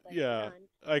co-host. Yeah,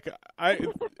 I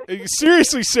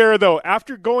seriously, Sarah. Though,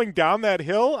 after going down that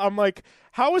hill, I'm like,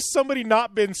 how has somebody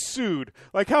not been sued?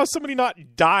 How has somebody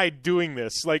not died doing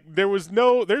this? There's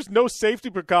no safety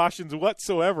precautions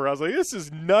whatsoever. I was like, this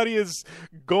is nutty as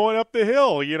going up the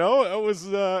hill.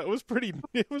 It was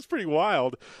pretty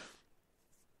wild.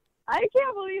 I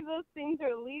can't believe those things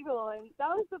are legal, and that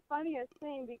was the funniest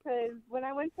thing, because when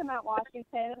I went to Mount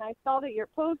Washington and I saw that your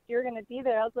post, you were going to be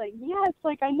there, I was like, yes,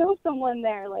 I know someone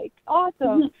there,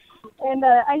 awesome. And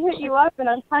I hit you up, and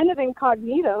I'm kind of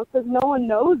incognito because no one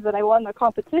knows that I won the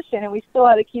competition, and we still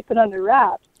had to keep it under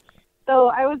wraps. So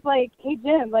I was like, hey,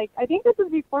 Jim, I think this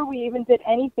was before we even did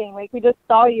anything. We just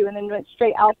saw you and then went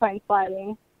straight alpine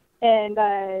sliding. And,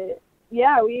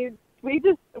 yeah, we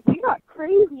got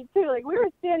crazy too. We were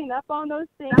standing up on those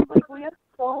things. We had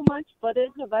so much footage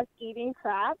of us eating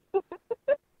crap.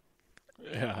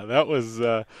 Yeah, that was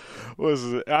I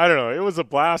don't know. It was a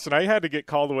blast, and I had to get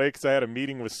called away because I had a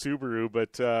meeting with Subaru.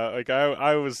 But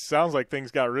I was sounds like things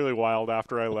got really wild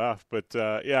after I left. But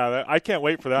yeah, I can't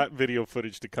wait for that video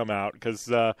footage to come out, because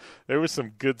there was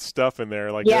some good stuff in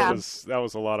there. That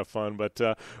was a lot of fun. But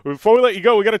before we let you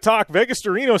go, we got to talk. Vegas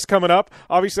Torino's coming up.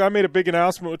 Obviously, I made a big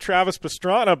announcement with Travis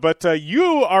Pastrana, but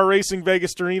you are racing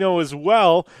Vegas Torino as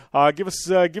well. Give us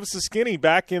a skinny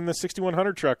back in the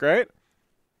 6100 truck, right?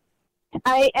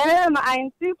 I am.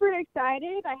 I'm super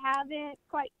excited. I haven't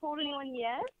quite told anyone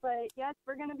yet, but yes,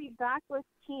 we're going to be back with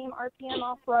Team RPM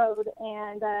Off-Road,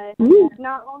 and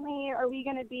not only are we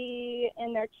going to be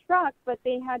in their truck, but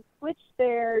they had switched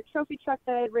their trophy truck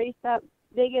that I had raced at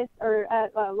Vegas or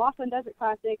at Laughlin Desert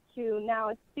Classic to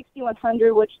now a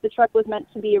 6100, which the truck was meant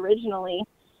to be originally.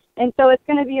 And so it's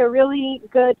going to be a really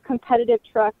good competitive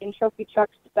truck in trophy truck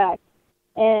spec.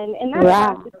 And in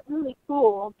that sense, it's really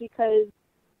cool because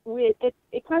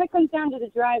it kind of comes down to the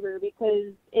driver,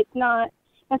 because it's not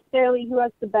necessarily who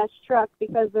has the best truck,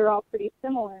 because they're all pretty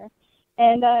similar.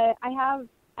 And I have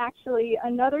actually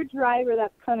another driver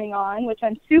that's coming on, which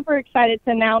I'm super excited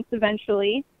to announce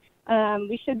eventually.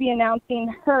 We should be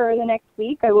announcing her the next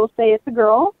week. I will say it's a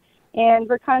girl, and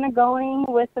we're kind of going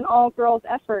with an all-girls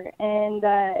effort.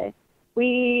 And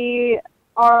we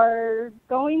are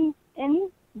going in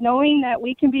knowing that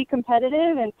we can be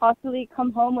competitive and possibly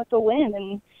come home with a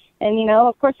win. And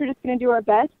of course, we're just going to do our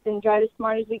best and drive as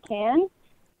smart as we can.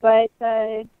 But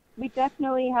we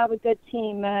definitely have a good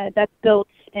team that's built,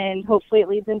 and hopefully it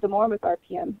leads into more with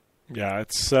RPM. Yeah,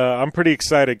 it's. I'm pretty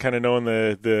excited, kind of knowing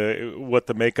what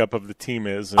the makeup of the team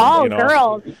is. And,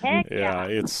 girls! Heck yeah,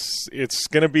 it's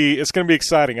gonna be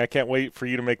exciting. I can't wait for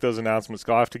you to make those announcements.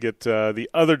 I'll have to get the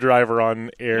other driver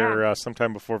on air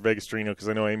sometime before Vegas Torino, because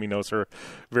I know Amy knows her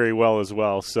very well as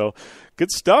well. So good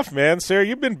stuff, man. Sarah,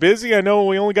 you've been busy. I know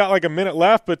we only got a minute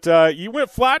left, but you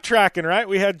went flat tracking, right?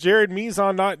 We had Jared Mees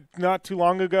on not too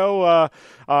long ago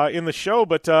in the show,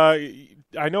 but.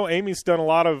 I know Amy's done a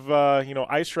lot of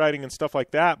ice riding and stuff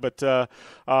like that, but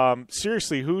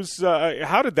seriously,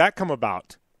 how did that come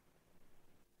about?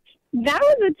 That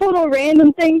was a total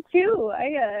random thing too.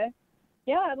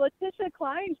 Letitia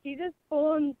Klein, she just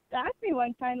asked me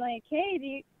one time,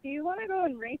 hey, do you want to go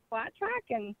and race flat track?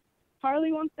 And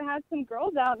Harley wants to have some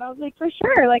girls out. And I was like, for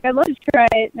sure. Like, I'd love to try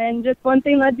it. And just one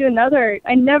thing led to another.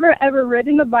 I never, ever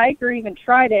ridden a bike or even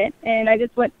tried it. And I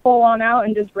just went full on out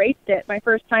and just raced it my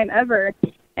first time ever.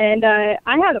 And I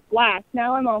had a blast.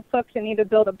 Now I'm all hooked and need to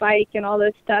build a bike and all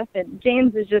this stuff. And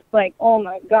James is just like, oh,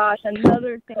 my gosh,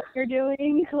 another thing you're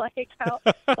doing? Like, how?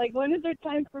 Like, when is there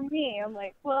time for me? I'm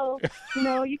like, well, you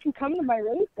know, you can come to my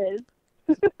races.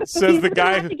 Says the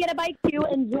guy have to get a bike too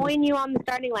and join you on the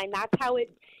starting line. That's how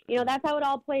it, you know, that's how it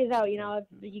all plays out. You know,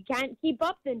 if you can't keep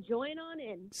up, then join on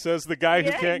in. Says the guy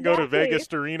who can't go to Vegas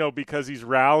to Reno because he's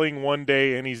rallying one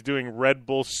day and he's doing Red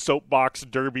Bull soapbox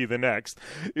derby the next.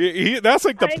 That's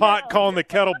like the pot calling the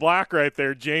kettle black right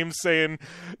there. James saying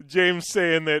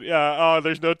that, oh,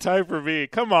 there's no time for me.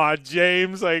 Come on,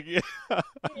 James. Like,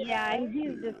 yeah,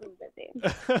 he's just busy.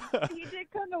 He did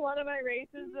come to one of my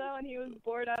races, though, and he was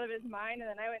bored out of his mind. And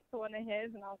then I went to one of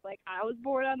his, and I was like, I was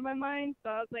bored out of my mind.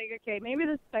 So I was like, okay, maybe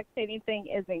this spectating thing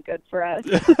isn't good for us.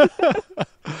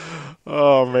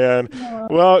 Oh, man.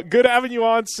 Well, good having you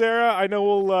on, Sarah. I know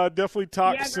we'll definitely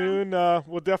talk soon.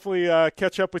 We'll definitely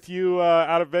catch up with you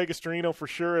out of Vegas to Reno for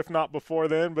sure, if not before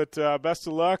then. But best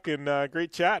of luck and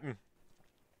great chatting.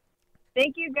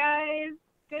 Thank you, guys.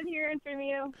 Good hearing from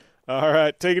you. All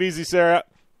right. Take it easy, Sarah.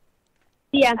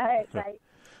 Yeah. All right, bye.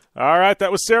 All right,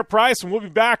 that was Sarah Price, and we'll be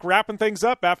back wrapping things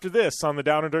up after this on the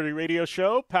Down and Dirty Radio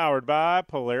Show, powered by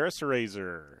Polaris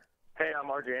Razor. Hey, I'm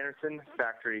RJ Anderson,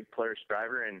 factory Polaris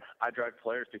driver, and I drive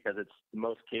Polaris because it's the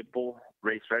most capable,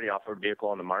 race-ready off-road vehicle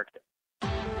on the market.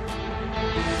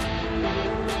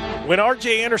 When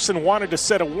RJ Anderson wanted to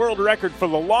set a world record for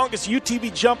the longest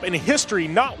UTV jump in history,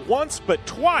 not once but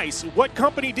twice, what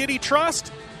company did he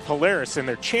trust? Polaris and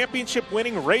their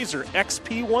championship-winning Razor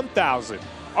XP 1000.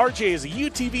 RJ is a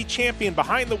UTV champion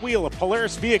behind the wheel of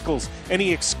Polaris vehicles, and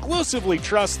he exclusively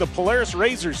trusts the Polaris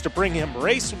Razors to bring him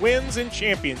race wins and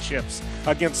championships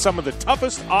against some of the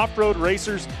toughest off-road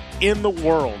racers in the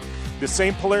world. The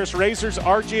same Polaris Razors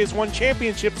RJ has won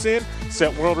championships in,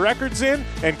 set world records in,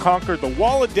 and conquered the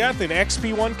Wall of Death in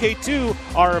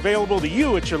XP1K2 are available to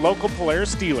you at your local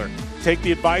Polaris dealer. Take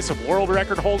the advice of world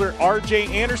record holder RJ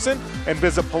Anderson and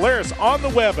visit Polaris on the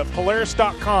web at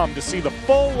Polaris.com to see the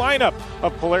full lineup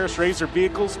of Polaris Razor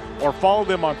vehicles, or follow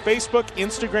them on Facebook,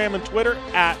 Instagram, and Twitter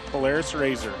at Polaris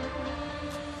Razor.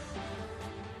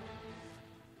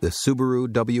 The Subaru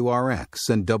WRX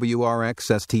and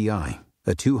WRX STI.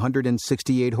 A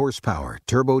 268-horsepower,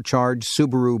 turbocharged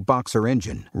Subaru Boxer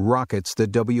engine rockets the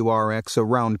WRX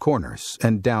around corners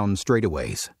and down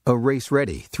straightaways. A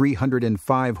race-ready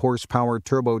 305-horsepower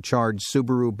turbocharged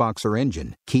Subaru Boxer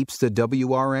engine keeps the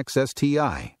WRX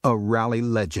STI a rally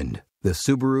legend. The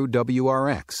Subaru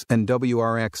WRX and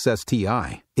WRX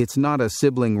STI. It's not a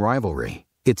sibling rivalry.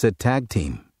 It's a tag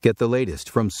team. Get the latest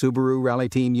from Subaru Rally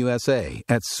Team USA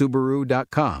at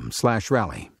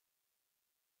Subaru.com/rally.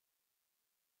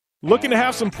 Looking to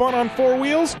have some fun on four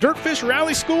wheels? Dirtfish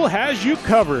Rally School has you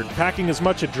covered. Packing as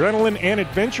much adrenaline and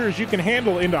adventure as you can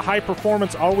handle into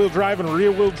high-performance all-wheel drive and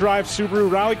rear-wheel drive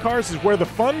Subaru rally cars is where the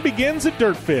fun begins at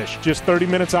Dirtfish. Just 30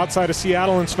 minutes outside of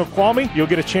Seattle in Snoqualmie, you'll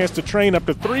get a chance to train up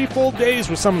to 3 full days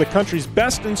with some of the country's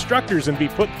best instructors and be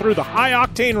put through the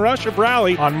high-octane rush of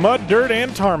rally on mud, dirt,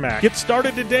 and tarmac. Get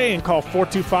started today and call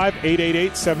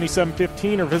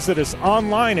 425-888-7715 or visit us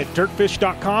online at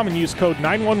dirtfish.com and use code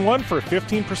 911 for a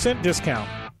 15% discount.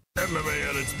 MMA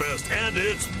at its best, and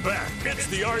it's back. It's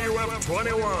the RUF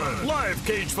 21. Live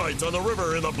cage fights on the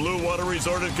river in the Blue Water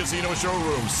Resort and Casino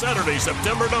Showroom. Saturday,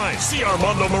 September 9th. See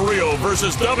Armando Murillo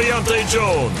versus Deontay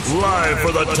Jones. Live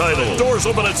for the title. Doors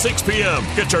open at 6 p.m.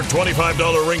 Get your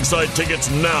 $25 ringside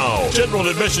tickets now. General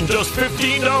admission just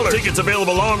 $15. Tickets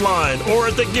available online or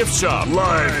at the gift shop.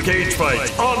 Live cage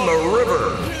fights on the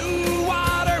river. Blue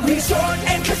Water Resort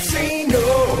and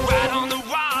Casino. Right on the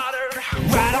water.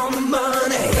 Right on the money.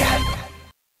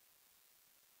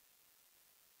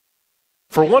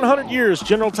 For 100 years,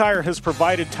 General Tire has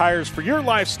provided tires for your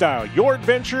lifestyle, your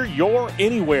adventure, your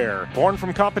anywhere. Born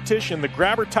from competition, the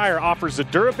Grabber tire offers the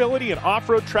durability and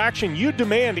off-road traction you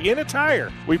demand in a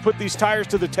tire. We put these tires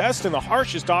to the test in the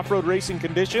harshest off-road racing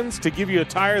conditions to give you a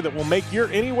tire that will make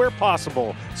your anywhere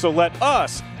possible. So let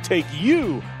us take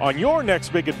you on your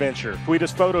next big adventure. Tweet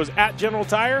us photos at General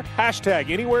Tire, hashtag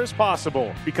anywhere is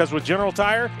possible. Because with General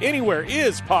Tire, anywhere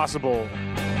is possible.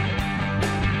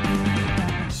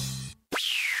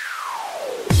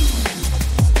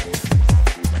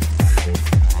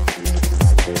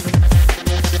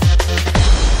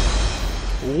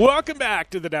 Welcome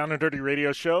back to the Down and Dirty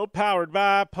Radio Show, powered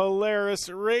by Polaris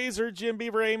Razor. Jim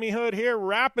Beaver, Amy Hood here,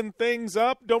 wrapping things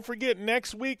up. Don't forget,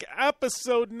 next week,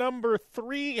 episode number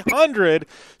 300,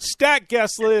 stacked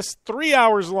guest list, 3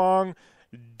 hours long.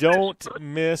 Don't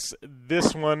miss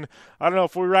this one. I don't know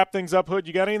if we wrap things up, Hood,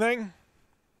 you got anything?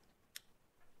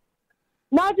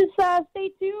 No, just stay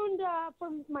tuned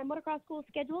for my motocross school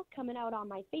schedule coming out on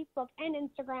my Facebook and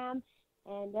Instagram.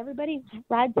 And everybody,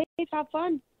 ride safe, have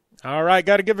fun. All right,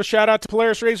 got to give a shout-out to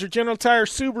Polaris Razor, General Tire,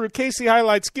 Subaru, Casey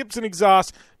Highlights, Gibson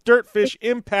Exhaust, Dirtfish,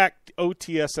 Impact,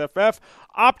 OTSFF,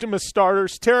 Optimus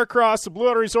Starters, Terracross, the Blue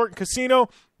Water Resort and Casino.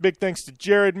 Big thanks to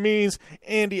Jared Mees,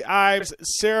 Andy Ives,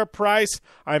 Sarah Price.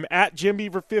 I'm at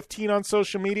JimBeaver15 on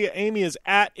social media. Amy is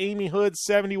at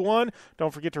AmyHood71.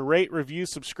 Don't forget to rate, review,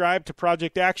 subscribe to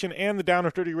Project Action and the Down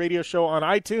and Dirty Radio Show on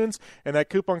iTunes. And that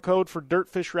coupon code for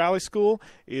Dirtfish Rally School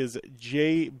is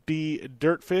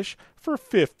JBDirtfish for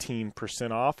 15%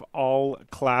 off all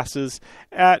classes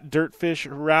at Dirtfish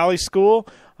Rally School.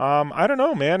 I don't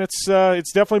know, man. It's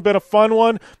definitely been a fun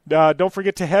one. Don't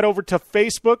forget to head over to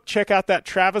Facebook. Check out that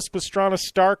Travis Pastrana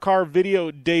Star Car video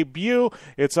debut.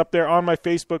 It's up there on my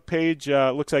Facebook page.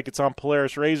 Looks like it's on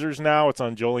Polaris Razors now. It's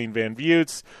on Jolene Van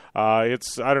Vuet's.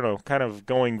 It's, I don't know, kind of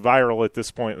going viral at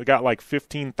this point. We got like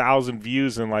 15,000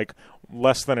 views in like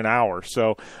less than an hour.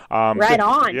 So right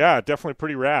on. Yeah, definitely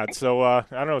pretty rad. So I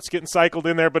don't know, it's getting cycled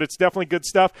in there, but it's definitely good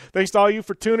stuff. Thanks to all you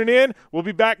for tuning in. We'll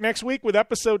be back next week with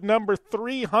episode number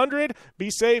 300. Be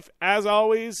safe. As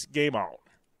always, game on.